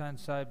the left hand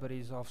side, but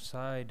he's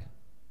offside.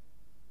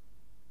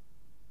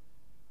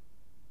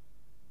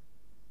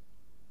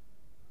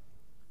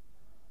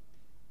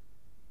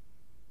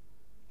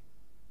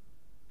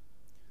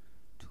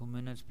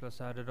 Minutes plus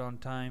added on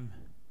time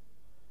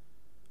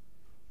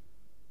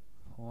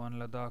for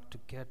 1LADAKH to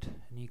get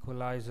an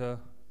equalizer.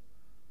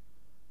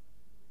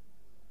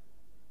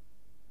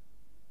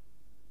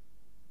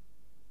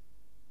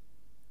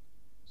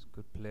 It's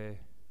good play.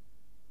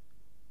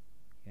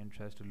 Again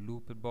tries to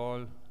loop the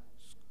ball.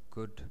 It's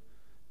good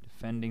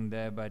defending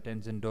there by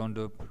Tenzin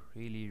Dondup,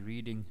 really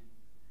reading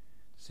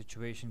the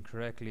situation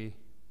correctly.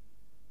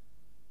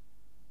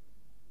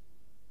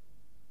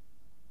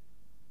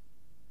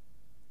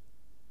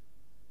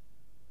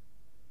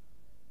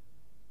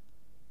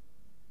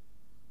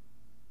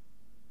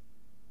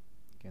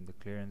 Again, the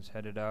clearance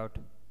headed out.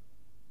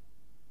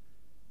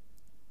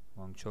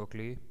 Gawang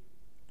Chokli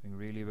doing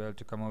really well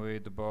to come away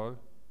with the ball.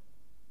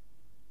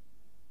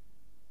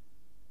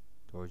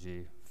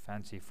 Dorji,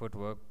 fancy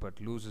footwork, but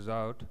loses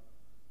out.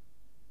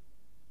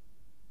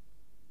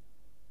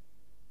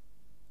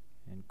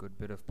 And good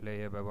bit of play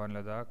here by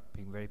 1LADAKH,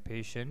 being very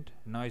patient.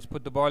 Now he's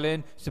put the ball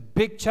in. It's a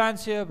big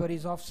chance here, but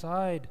he's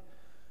offside.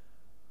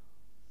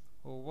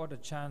 Oh, what a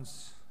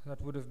chance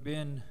that would have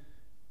been.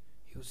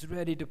 He was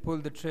ready to pull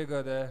the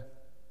trigger there.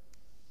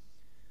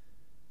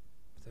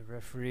 The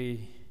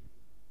referee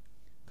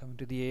coming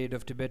to the aid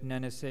of Tibetan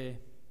NSA.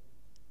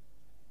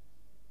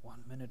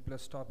 1 minute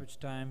plus stoppage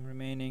time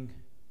remaining.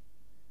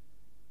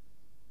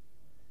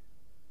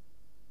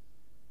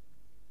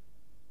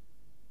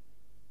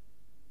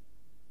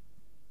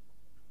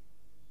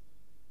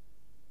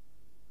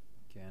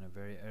 Again, a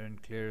very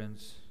errant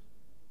clearance.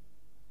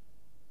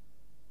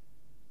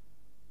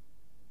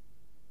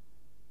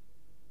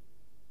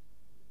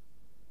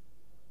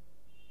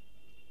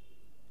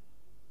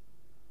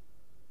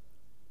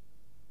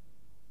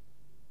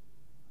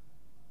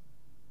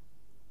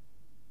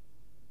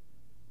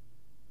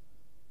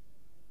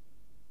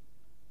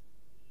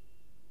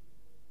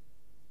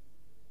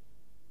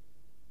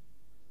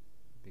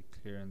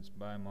 Clearance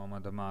by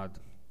Mohammad Ahmad.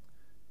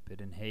 Bit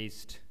in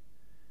haste.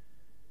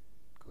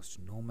 Goes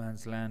to no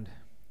man's land.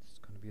 It's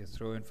going to be a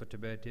throw in for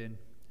Tibetan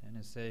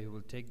NSA, who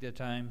will take their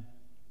time.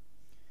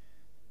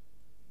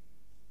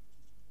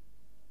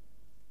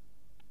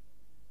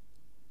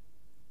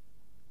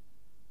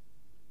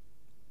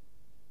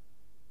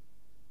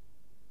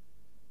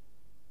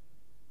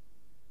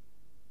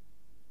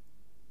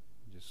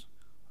 Just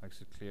likes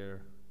to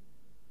clear.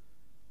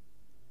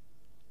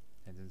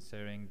 And then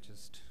Sering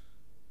just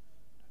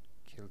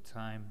kill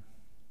time.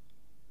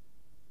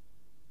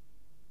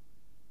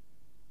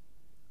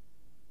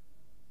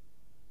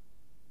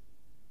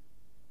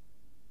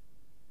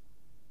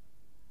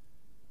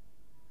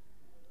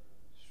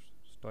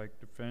 Stoic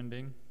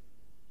defending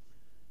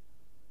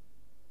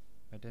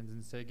by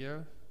Tenzin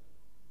Segel.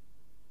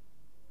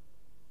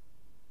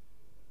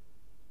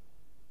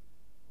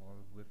 Ball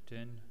whipped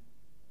in.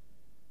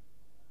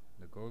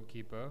 The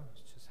goalkeeper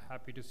is just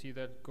happy to see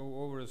that go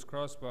over his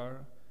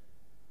crossbar.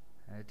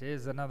 It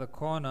is another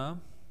corner.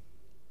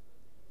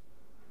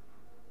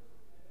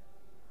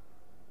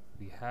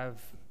 We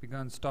have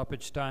begun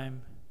stoppage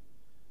time.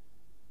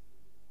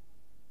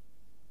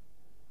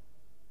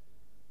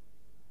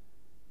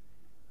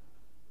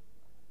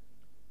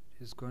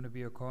 It is going to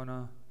be a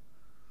corner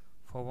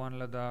for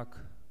 1LADAKH.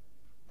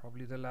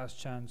 Probably the last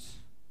chance.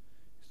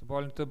 It's the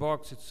ball into the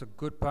box. It's a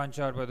good punch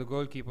out by the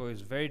goalkeeper.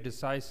 He's very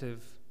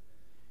decisive.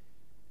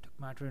 Took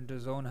matter into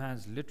his own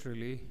hands,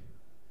 literally.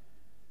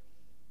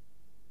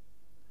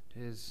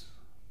 It is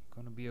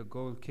going to be a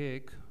goal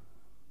kick.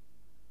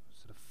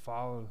 Sort of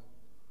foul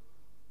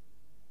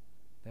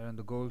there on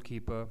the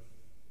goalkeeper.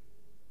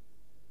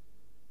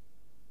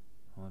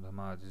 Mohammad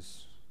Ahmad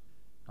is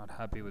not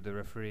happy with the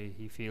referee.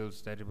 He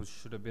feels that it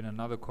should have been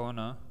another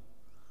corner.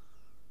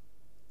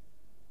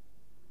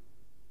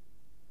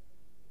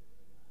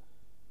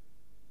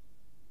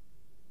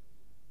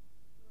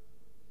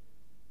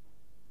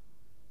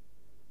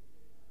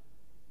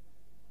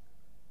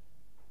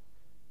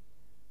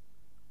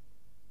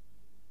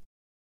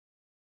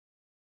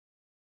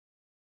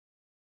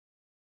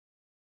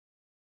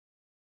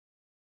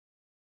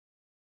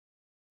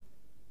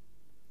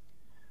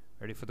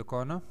 Ready for the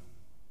corner.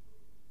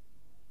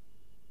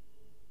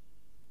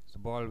 The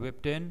ball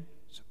whipped in.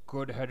 It's a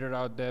good header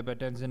out there by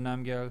Tenzin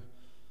Namgyal.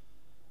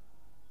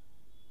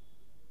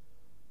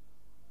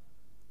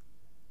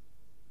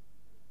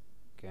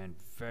 Again,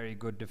 very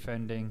good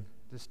defending.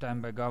 This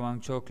time by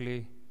Gawang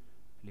Chokli.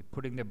 Really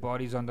putting their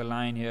bodies on the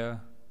line here.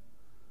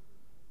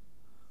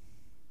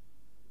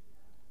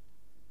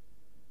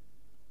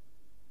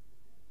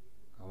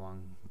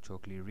 Gawang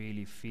Chokli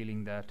really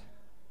feeling that.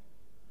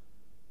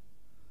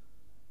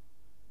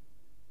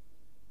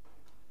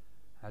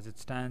 As it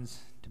stands,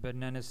 Tibetan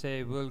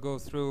NSA will go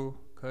through,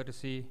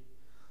 courtesy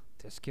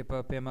their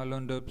skipper Pema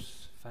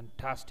Lundup's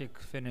fantastic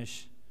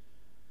finish,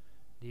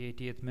 the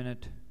 80th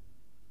minute.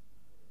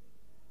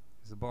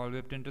 Is the ball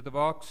whipped into the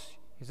box?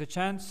 Is a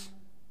chance?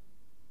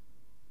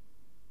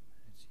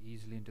 It's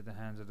easily into the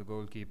hands of the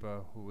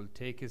goalkeeper, who will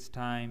take his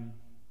time,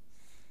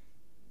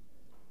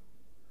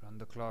 run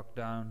the clock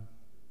down.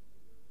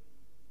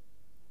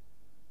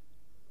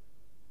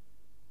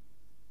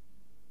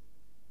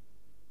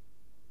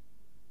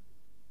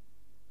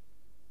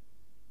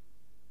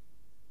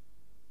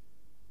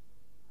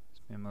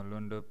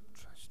 Lundup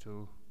tries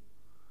to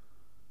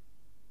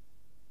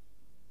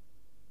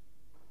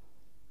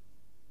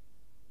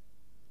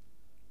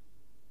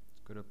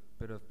got a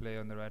bit of play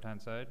on the right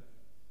hand side.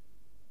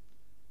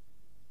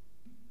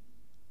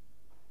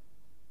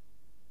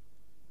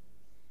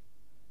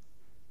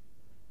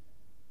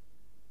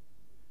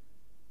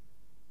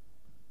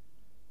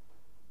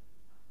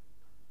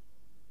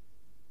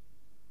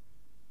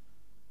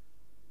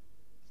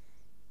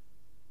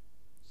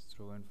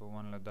 Throw in for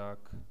 1LADAKH.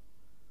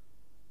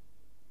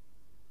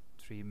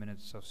 3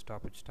 minutes of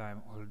stoppage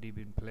time already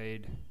been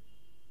played.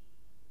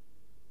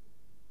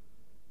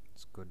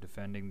 It's good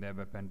defending there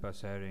by Penpa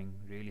Sering,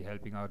 really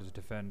helping out his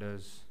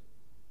defenders.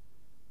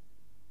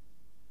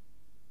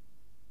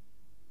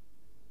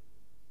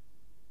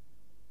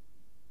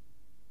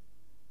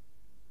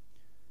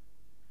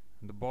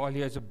 And the ball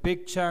here is a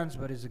big chance,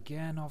 but is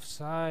again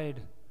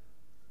offside.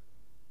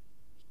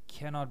 He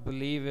cannot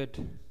believe it.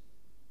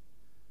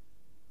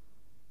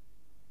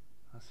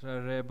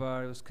 Asra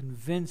Rebar was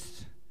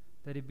convinced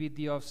that he beat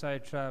the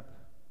offside trap.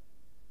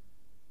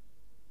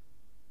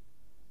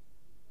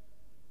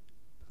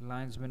 The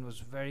linesman was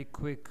very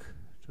quick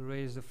to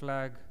raise the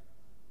flag.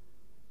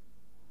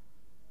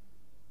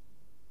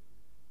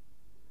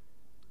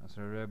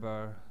 Asra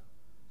Rebar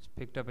has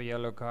picked up a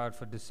yellow card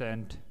for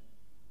dissent.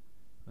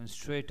 Went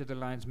straight to the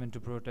linesman to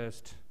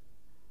protest.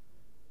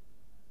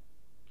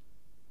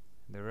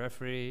 The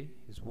referee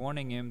is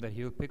warning him that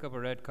he'll pick up a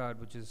red card,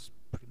 which is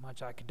pretty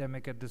much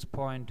academic at this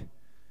point.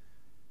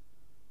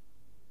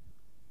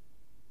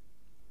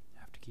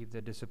 Have to keep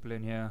their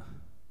discipline here.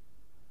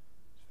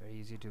 It's very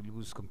easy to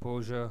lose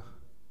composure.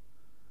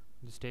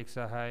 The stakes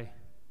are high.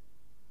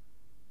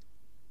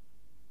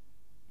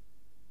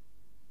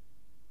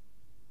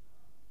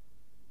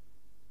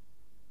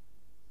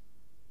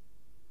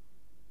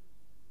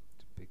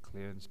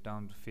 Clearance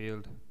down the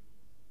field.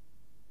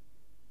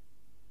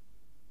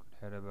 Good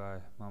header by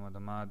Mohammad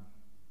Ahmad.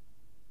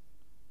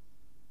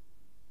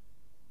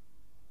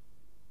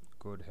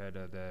 Good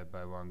header there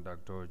by Wangdak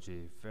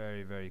Dorji.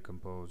 Very, very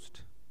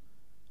composed.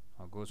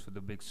 Now goes for the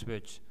big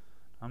switch.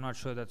 I'm not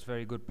sure that's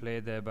very good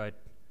play there by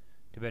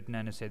Tibetan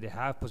NSA. They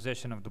have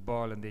possession of the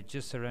ball and they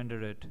just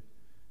surrender it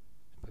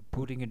by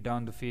putting it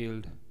down the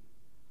field,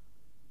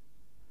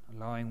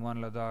 allowing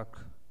 1LADAKH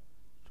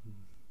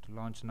to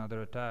launch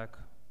another attack.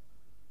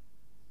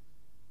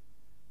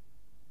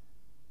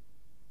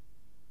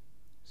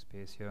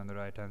 Space here on the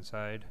right hand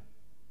side.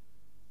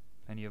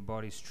 Plenty of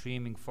bodies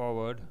streaming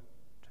forward.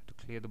 Try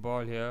to clear the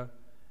ball here.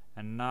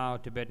 And now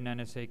Tibetan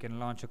NSA can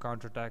launch a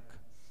counterattack.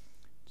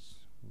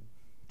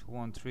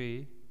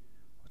 2-on-3.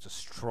 It's a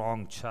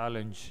strong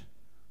challenge.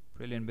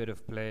 Brilliant bit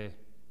of play.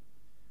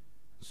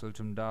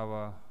 Sultan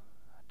Dawa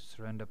had to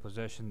surrender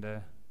possession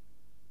there.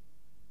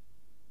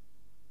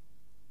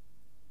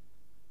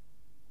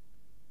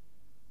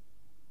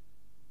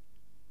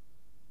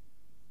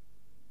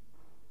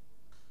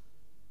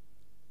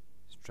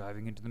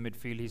 Driving into the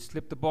midfield, he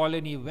slipped the ball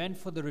in, he went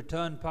for the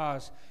return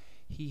pass.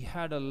 He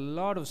had a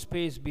lot of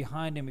space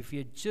behind him. If he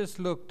had just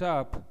looked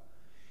up,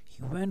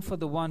 he went for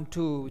the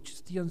 1-2, which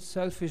is the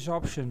unselfish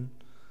option.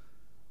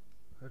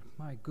 But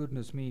my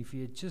goodness me, if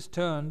he had just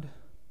turned,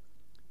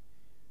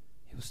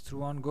 he was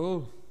through on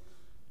goal.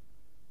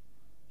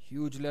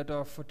 Huge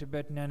let-off for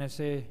Tibetan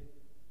NSA.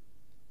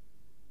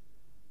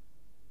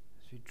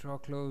 As we draw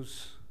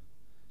close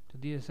to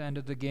the end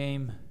of the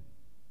game,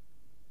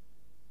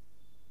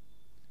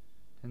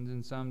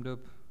 Tenzin Samdup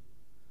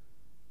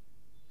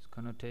is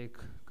going to take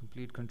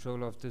complete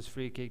control of this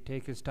free kick,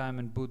 take his time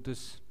and boot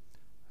this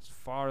as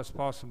far as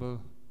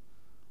possible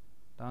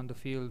down the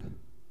field.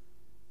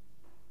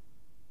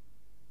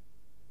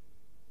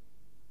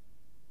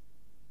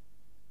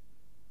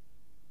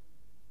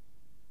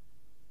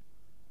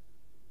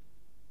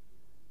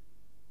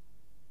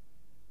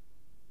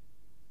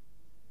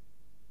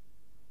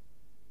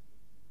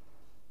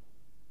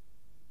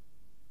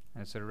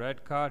 It's a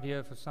red card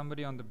here for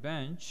somebody on the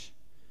bench.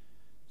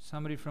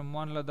 Somebody from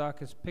 1LADAKH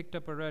has picked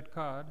up a red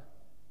card.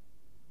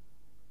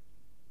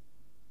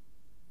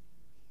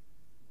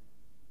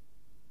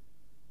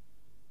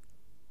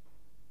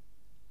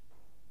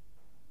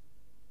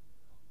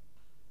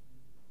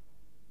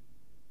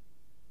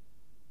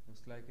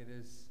 Looks like it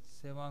is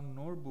Sewang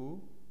Norbu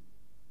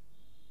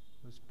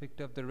who's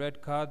picked up the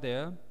red card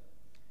there.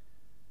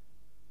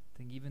 I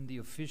think even the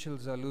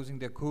officials are losing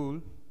their cool.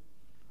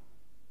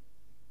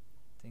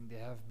 I think they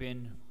have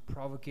been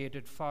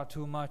provocated far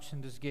too much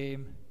in this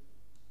game.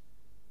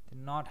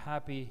 They're not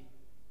happy.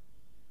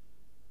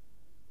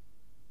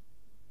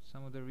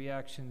 Some of the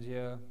reactions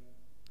here.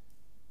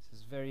 This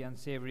is very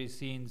unsavory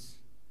scenes.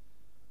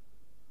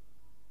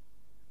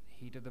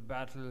 The heat of the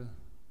battle.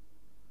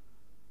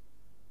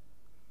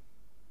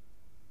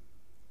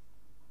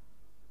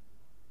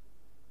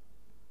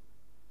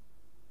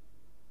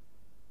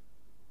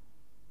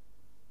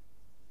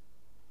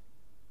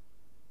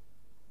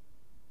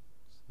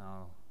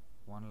 Now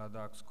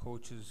 1LADAKH's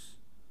coaches,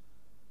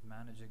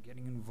 manager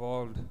getting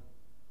involved.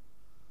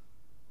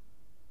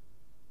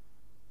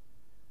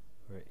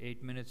 We're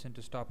 8 minutes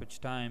into stoppage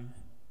time.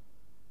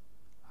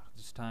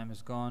 This time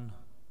is gone.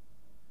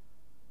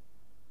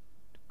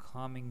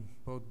 Calming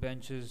both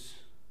benches.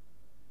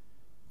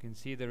 You can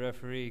see the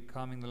referee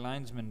calming the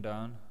linesman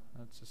down.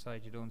 That's a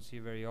sight you don't see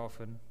very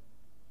often.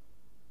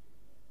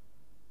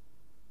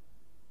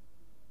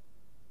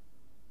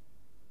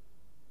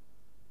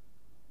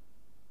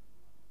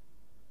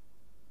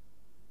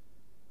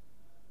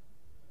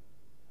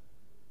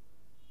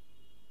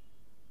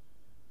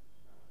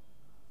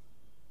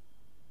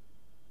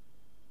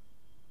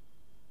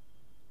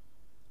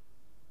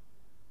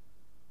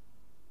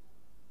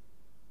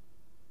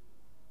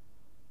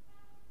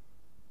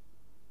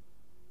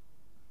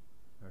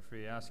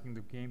 Referee asking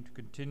the game to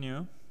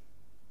continue.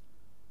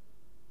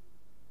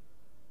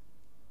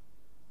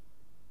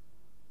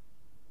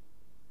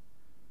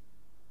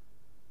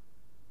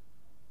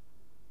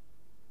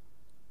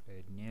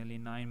 Played nearly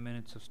 9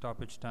 minutes of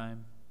stoppage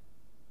time.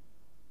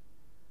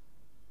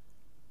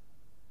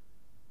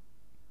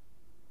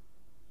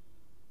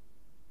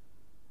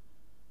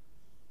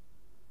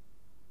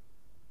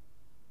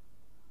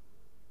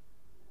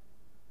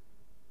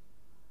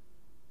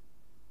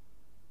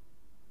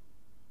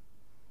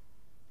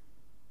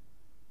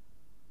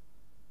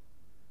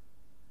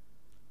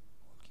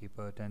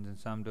 Keeper Tenzin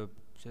Samdup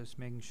just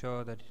making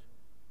sure that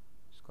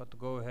he's got the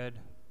go-ahead,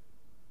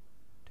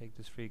 take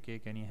this free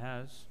kick, and he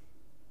has.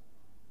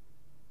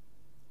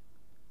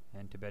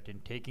 And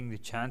Tibetan taking the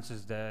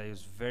chances there. He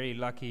was very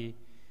lucky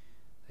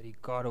that he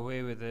got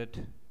away with it.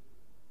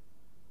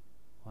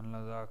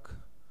 1LADAKH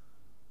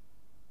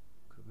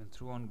could have been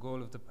through on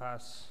goal if the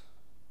pass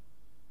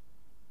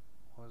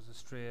was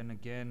astray, and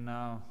again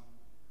now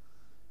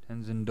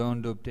Tenzin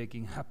Dondup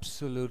taking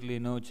absolutely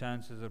no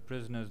chances of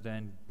prisoners,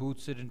 then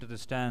boots it into the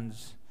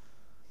stands.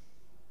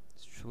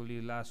 It's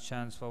truly last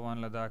chance for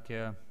 1LADAKH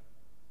here.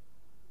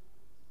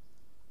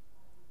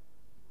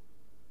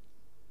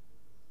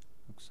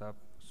 Looks up,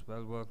 it's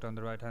well worked on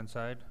the right hand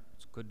side.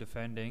 It's good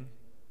defending.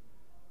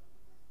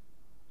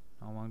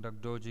 Now Wangdak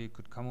Doji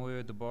could come away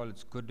with the ball.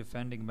 It's good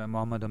defending by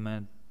Mohammad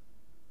Ahmed.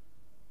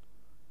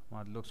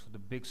 Ahmed looks for the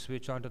big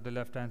switch onto the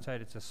left hand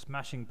side. It's a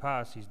smashing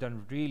pass. He's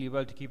done really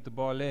well to keep the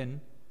ball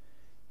in.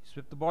 He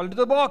swept the ball into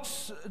the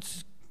box.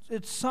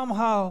 It's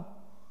somehow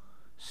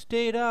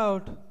stayed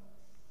out.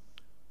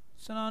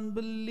 It's an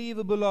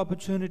unbelievable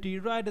opportunity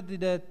right at the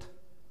death.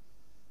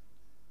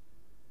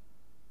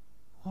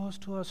 Was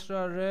to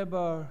Asrar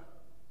Rebar.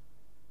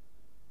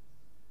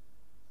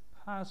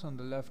 Pass on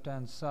the left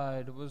hand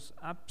side was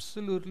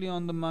absolutely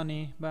on the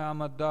money by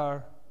Ahmad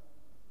Dar.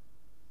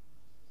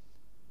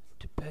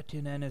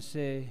 Tibetan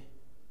NSA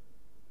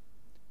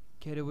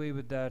get away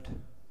with that.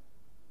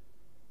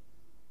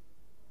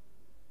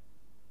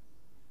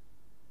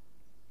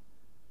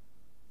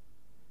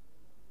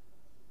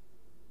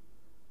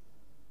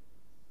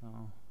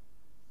 Now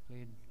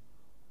played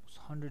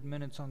 100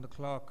 minutes on the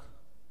clock.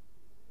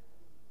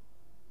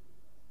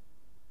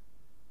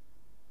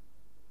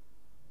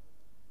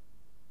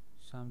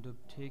 Samdup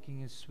taking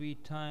his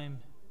sweet time.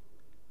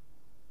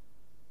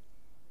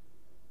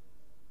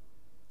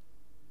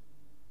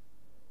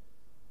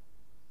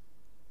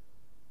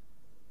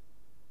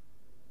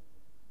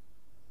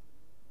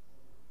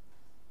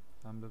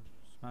 Samdup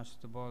smashes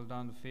the ball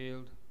down the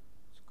field.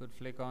 It's a good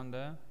flick on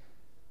there.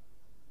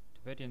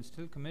 Tibetan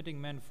still committing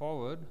men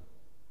forward.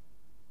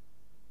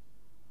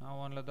 Now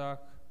 1LADAKH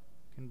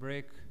can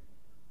break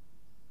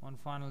one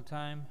final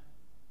time.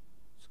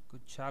 It's a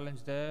good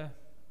challenge there.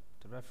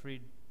 The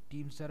referee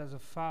deems that as a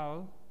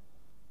foul.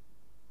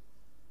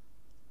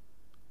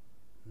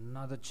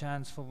 Another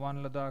chance for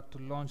 1LADAKH to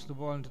launch the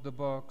ball into the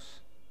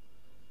box.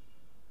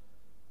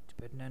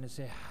 Tibetan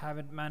NSA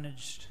haven't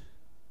managed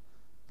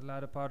the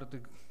latter part of the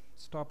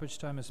stoppage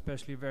time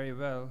especially very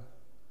well.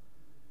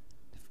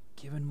 They've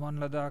given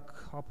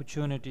 1LADAKH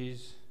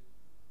opportunities.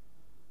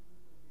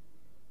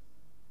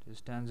 There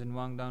stands in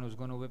Wangdan, who's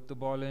going to whip the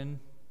ball in.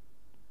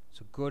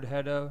 It's a good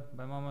header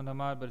by Mohammad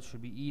Ahmad, but it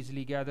should be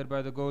easily gathered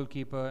by the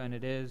goalkeeper, and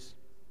it is.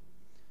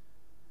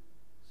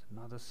 It's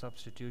another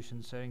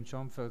substitution, Sering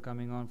Chomphel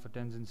coming on for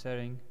Tenzin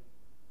Sering.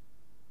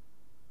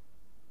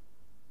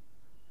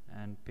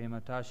 And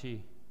Pema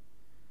Tashi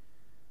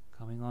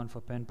coming on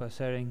for Penpa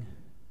Sering.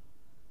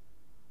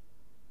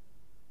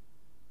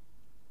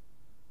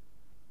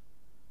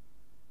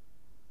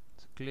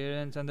 It's a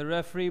clearance, and the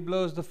referee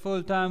blows the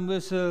full-time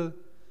whistle.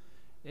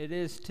 It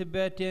is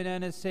Tibetan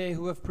NSA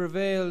who have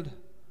prevailed.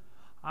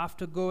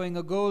 After going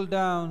a goal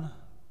down,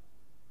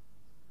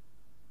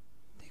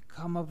 they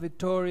come up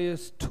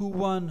victorious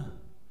 2-1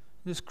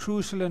 this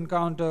crucial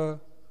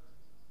encounter,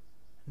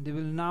 and they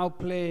will now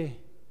play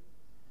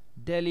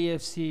Delhi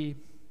FC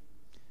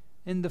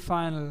in the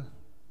final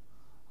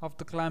of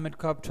the Climate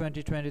Cup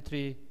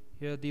 2023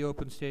 here at the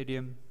Open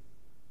Stadium.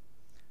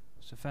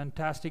 It's a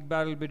fantastic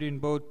battle between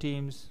both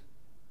teams.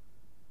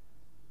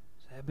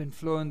 They have been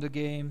flowing the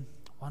game.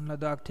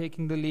 1LADAKH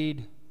taking the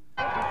lead.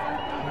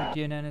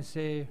 Tibetan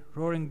NSA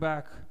roaring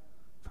back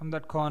from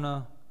that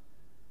corner,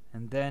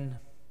 and then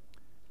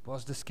it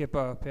was the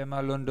skipper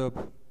Pema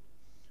Lundup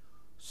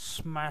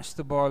smashed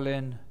the ball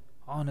in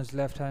on his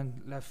left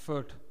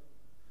foot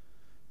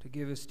to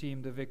give his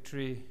team the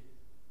victory.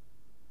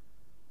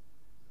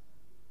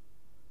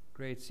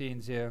 Great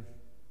scenes here.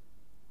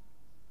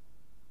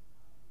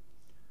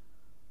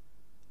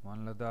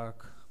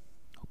 1LADAKH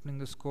opening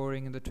the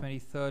scoring in the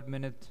 23rd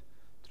minute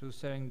through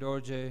Sering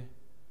Dorje.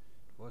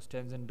 Was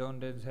Tenzin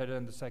Dondup's header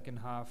in the second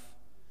half.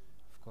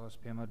 Of course,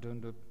 Pema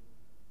Dondup.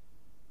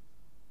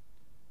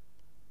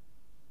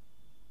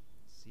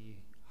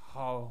 See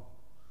how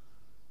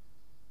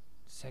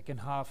second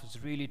half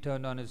has really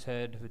turned on his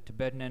head with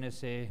Tibetan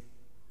NSA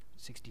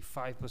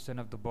 65%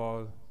 of the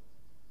ball,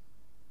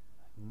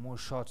 more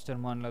shots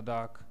than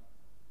 1LADAKH.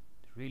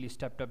 They really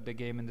stepped up the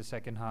game in the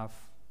second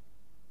half.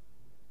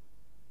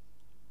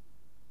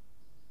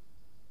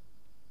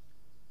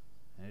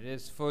 And it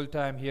is full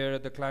time here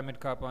at the Climate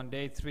Cup on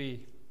day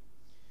 3.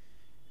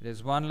 It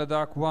is 1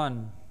 Ladakh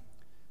 1,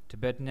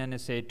 Tibetan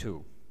NSA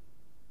 2.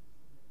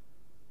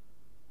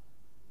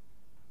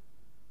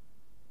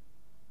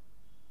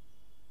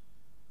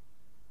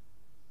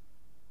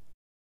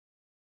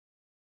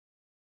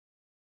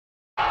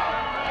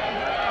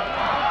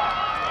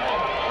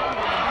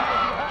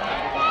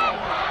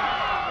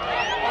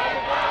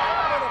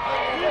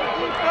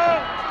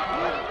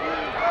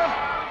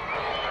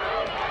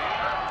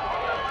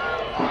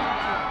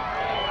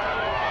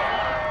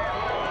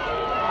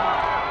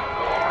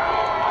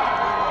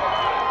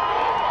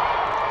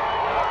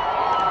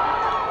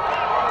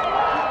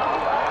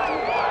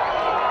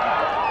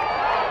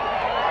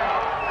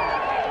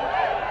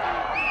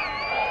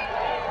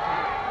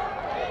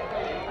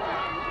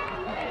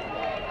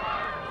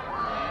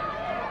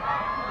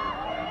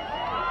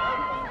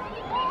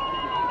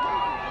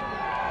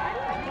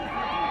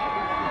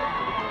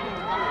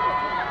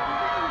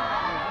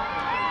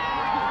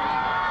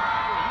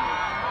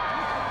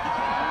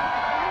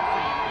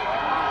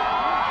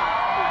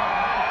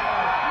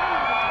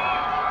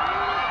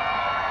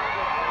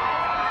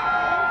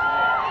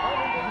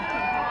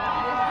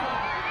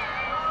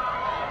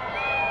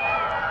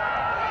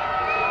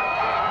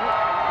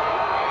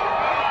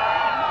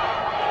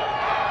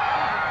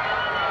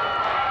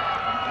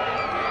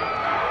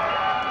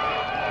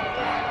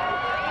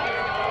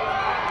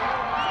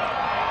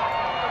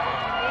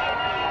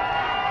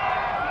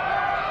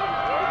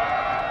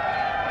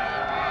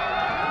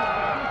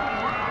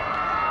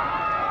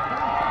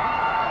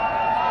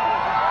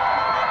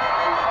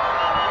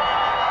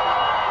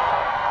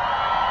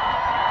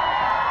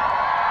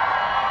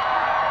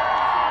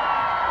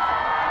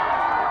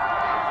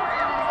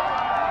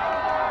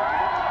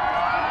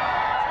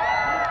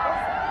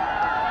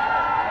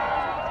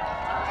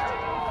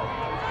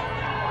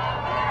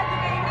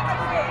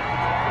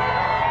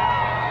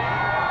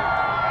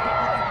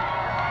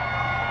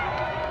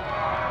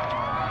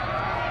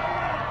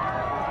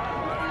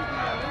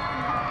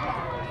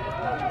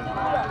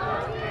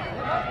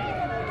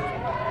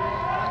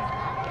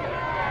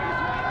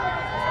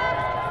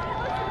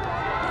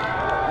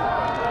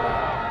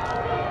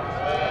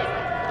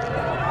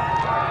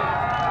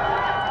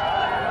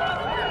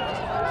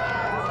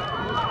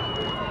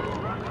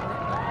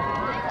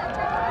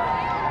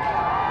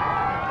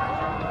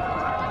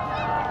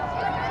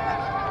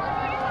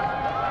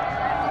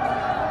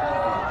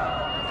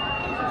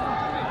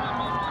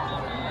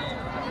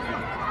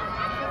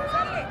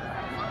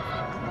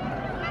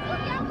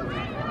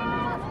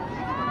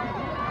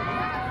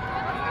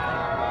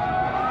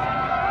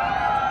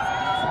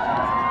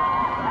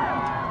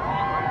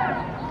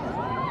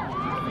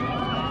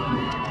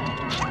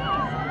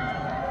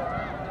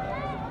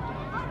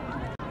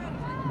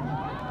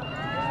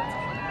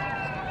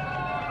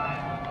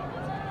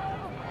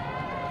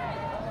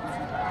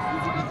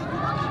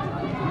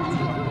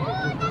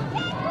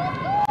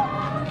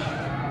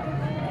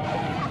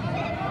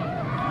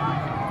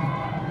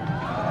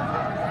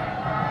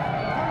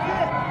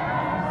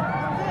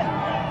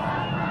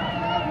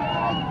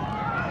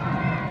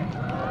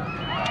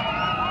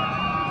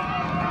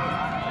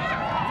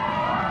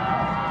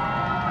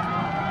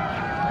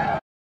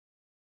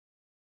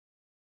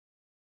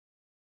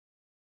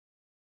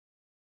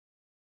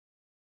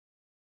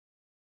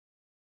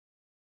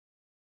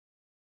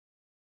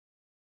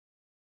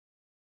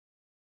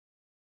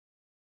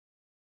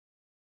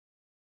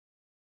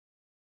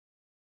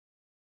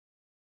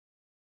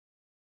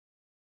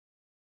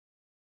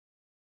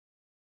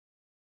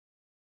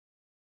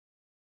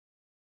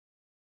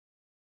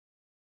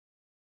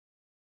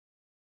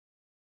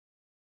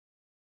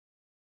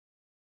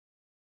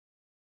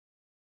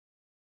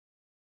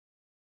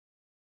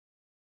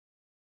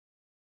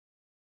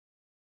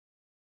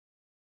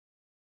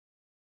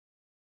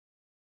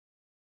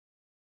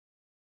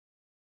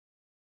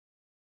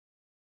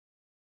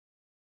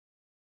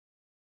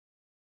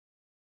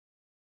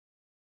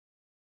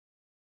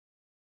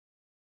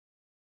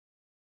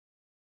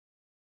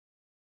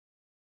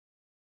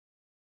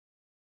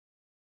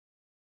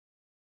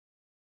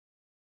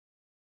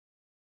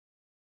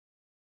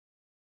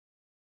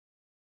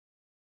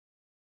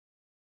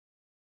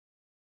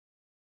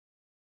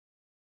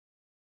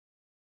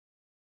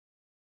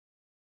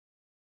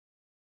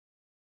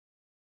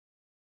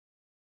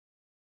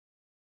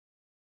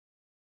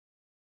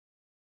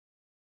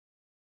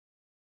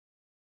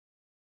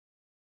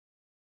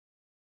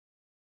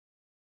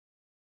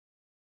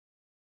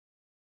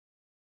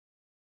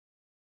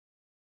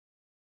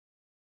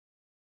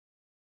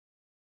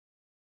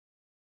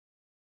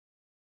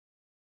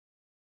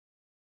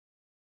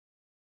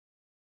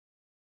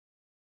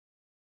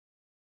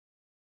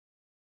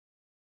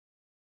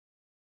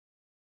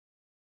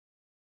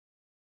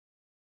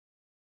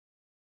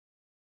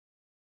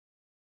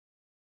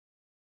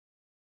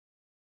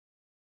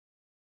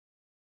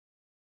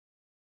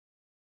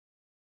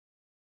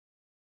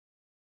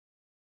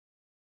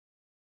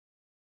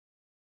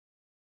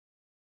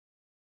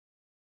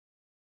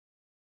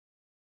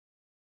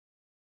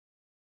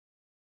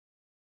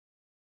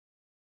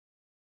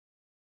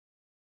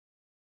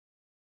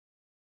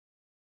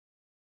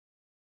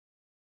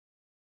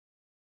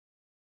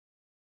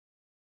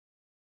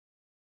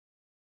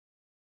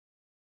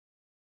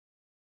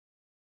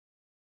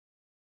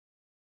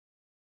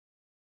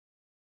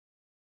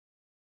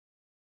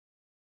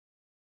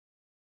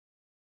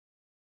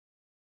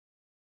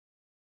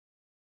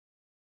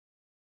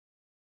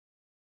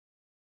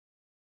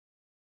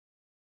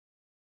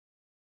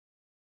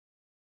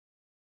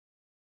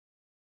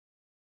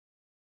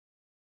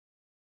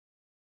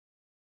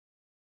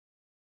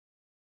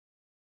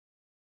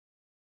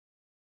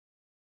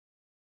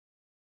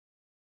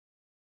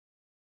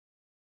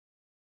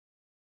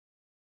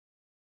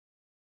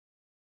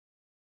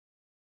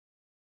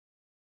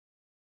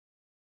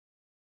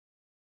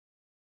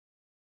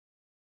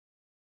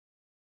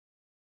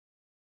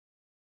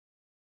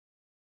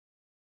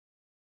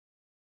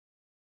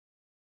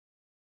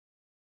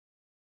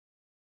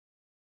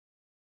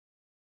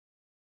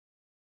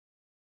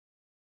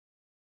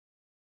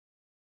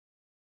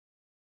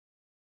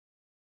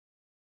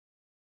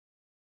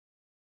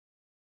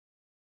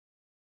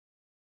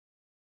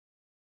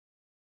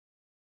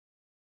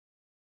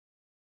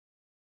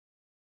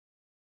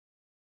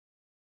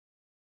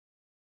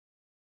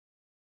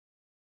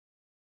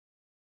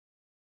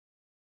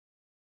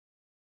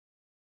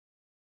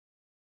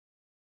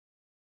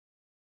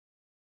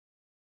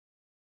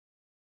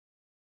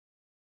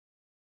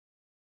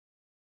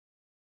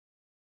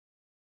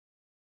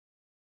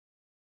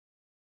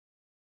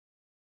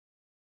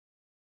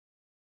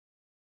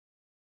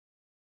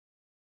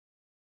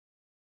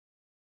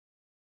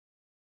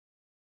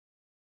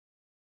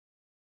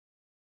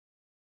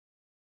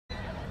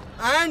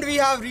 And we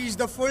have reached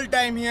the full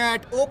time here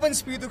at Open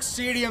Spituk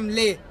Stadium,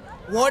 Leh.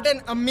 What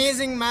an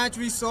amazing match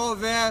we saw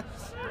where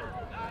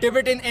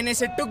Tibetan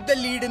NSA took the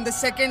lead in the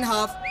second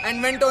half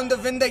and went on to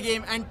win the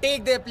game and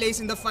take their place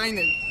in the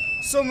final.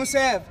 So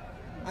Musab,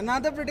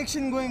 another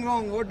prediction going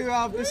wrong. What do you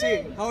have to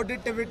say? How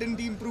did Tibetan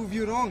team prove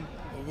you wrong?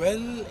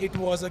 Well, it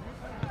was a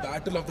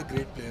battle of the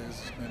great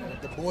players.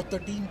 Both the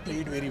team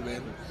played very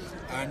well,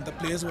 and the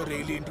players were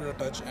really into the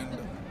touch. And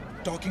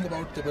talking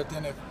about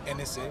Tibetan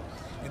NSA,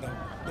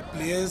 the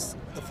players,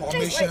 the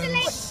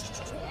formations,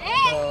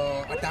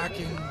 the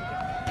attacking,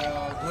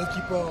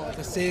 goalkeeper,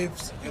 the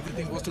saves,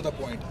 everything was to the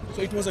point.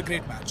 So it was a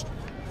great match.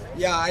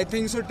 Yeah, I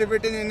think so.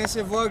 Tibetan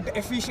NSA worked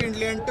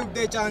efficiently and took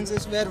their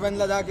chances where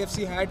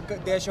 1LADAKHFC had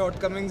their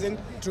shortcomings in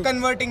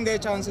converting their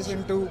chances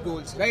into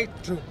goals, right?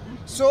 True.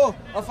 So,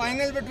 a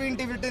final between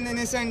Tibetan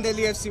NSA and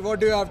Delhi FC, what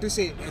do you have to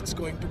say? It's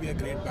going to be a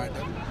great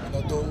battle,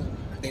 though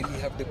Delhi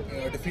have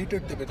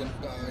defeated Tibetan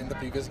in the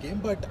previous game,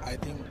 but I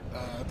think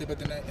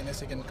Tibetan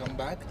NSA can come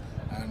back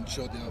and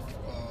show their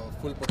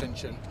full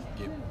potential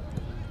game.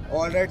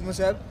 Alright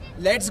Musab,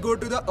 let's go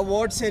to the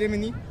award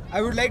ceremony.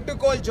 I would like to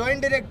call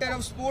Joint Director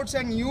of Sports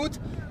and Youth,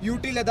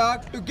 UT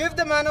Ladakh, to give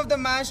the man of the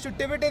match to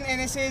Tibetan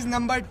NSA's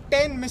number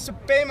 10, Mr.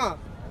 Pema.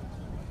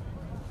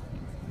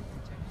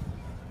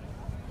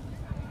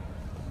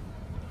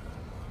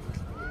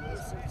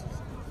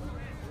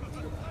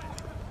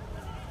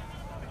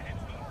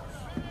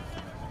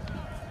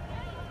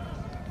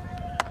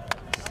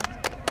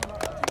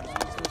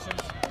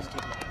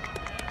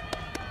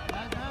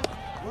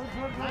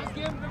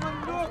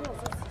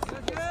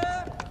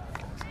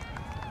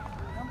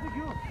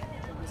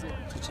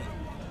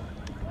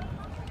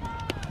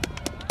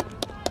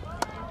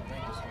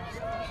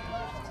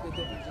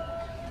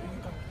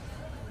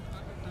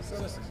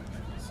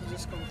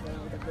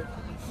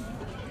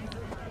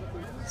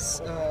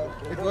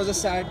 It was a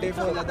sad day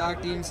for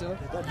Ladakh team, sir.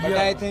 But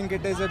I think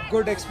it is a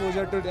good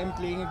exposure to them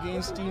playing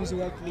against teams who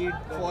have played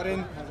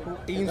foreign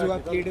teams who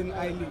have played in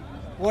I-League.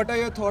 What are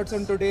your thoughts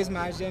on today's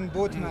match and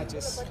both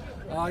matches?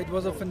 It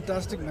was a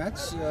fantastic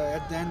match.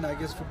 At the end, I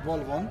guess football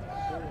won,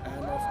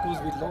 and of course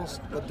we lost.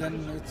 But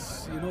then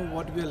it's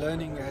what we are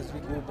learning as we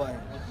go by.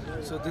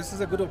 So this is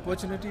a good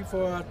opportunity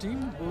for our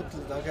team, both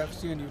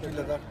LADAKHFC and UT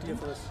Ladakh team.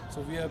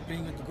 So we are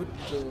playing with good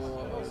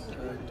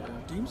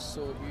teams.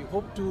 So we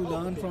hope to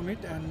learn from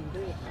it and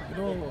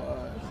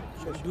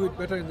do it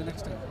better in the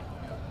next time.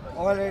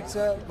 Alright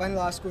sir, one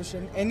last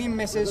question. Any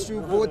message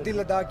to both the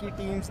Ladakhi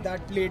teams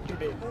that played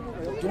today?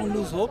 Don't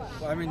lose hope.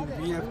 I mean,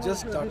 we have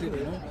just started,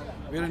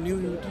 We are a new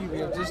UT, we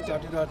have just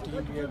started our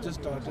team, we have just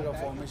started our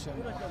formation.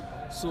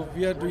 So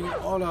we are doing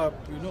all our,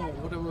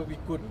 whatever we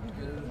could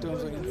in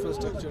terms of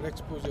infrastructure,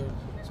 exposure.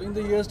 So in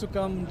the years to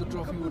come, the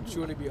trophy would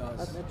surely be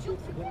ours.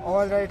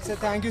 Alright sir,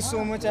 thank you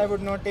so much. I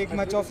would not take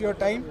much of your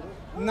time.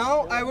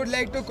 Now I would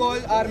like to call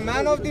our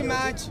man of the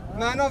match,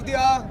 man of the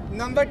hour,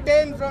 number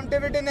 10 from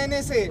Tibetan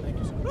NSA.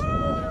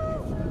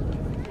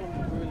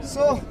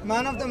 So,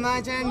 man of the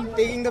match and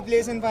taking the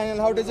place in final,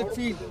 how does it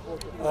feel?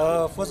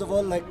 First of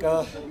all,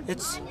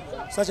 it's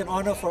such an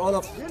honor for all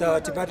of the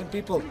Tibetan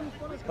people,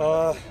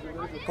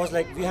 because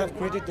we have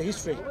created the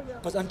history.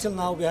 Because until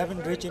now we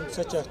haven't reached in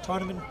such a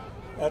tournament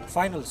at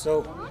final.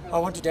 So I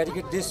want to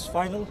dedicate this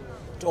final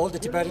to all the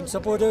Tibetan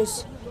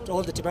supporters, to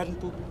all the Tibetan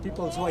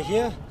people who are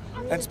here,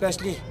 and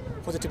especially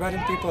for the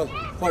Tibetan people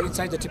who are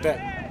inside the Tibet.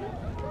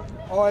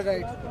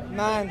 Alright,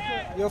 man,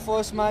 your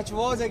first match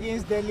was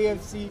against Delhi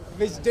FC,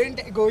 which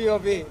didn't go your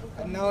way.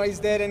 And now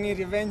is there any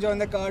revenge on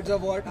the cards or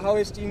what? How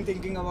is team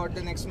thinking about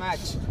the next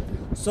match?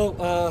 So,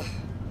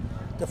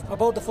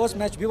 about the first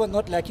match, we were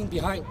not lacking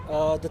behind.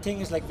 The thing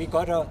is we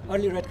got an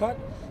early red card,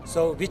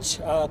 so which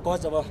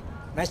caused our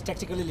match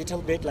tactically a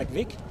little bit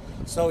weak.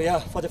 So yeah,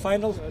 for the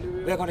final,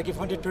 we are going to give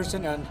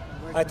 100%, and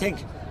I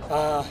think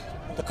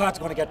the card's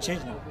going to get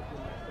changed now.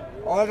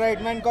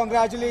 Alright man,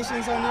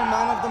 congratulations on your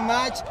man of the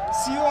match.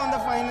 See you on the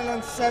final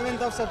on 7th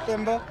of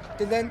September.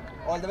 Till then,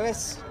 all the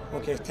best.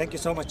 Okay, thank you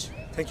so much.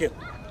 Thank you.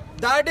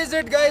 That is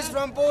it guys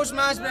from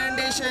post-match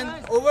presentation.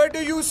 Over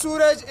to you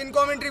Suraj in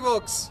commentary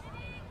box.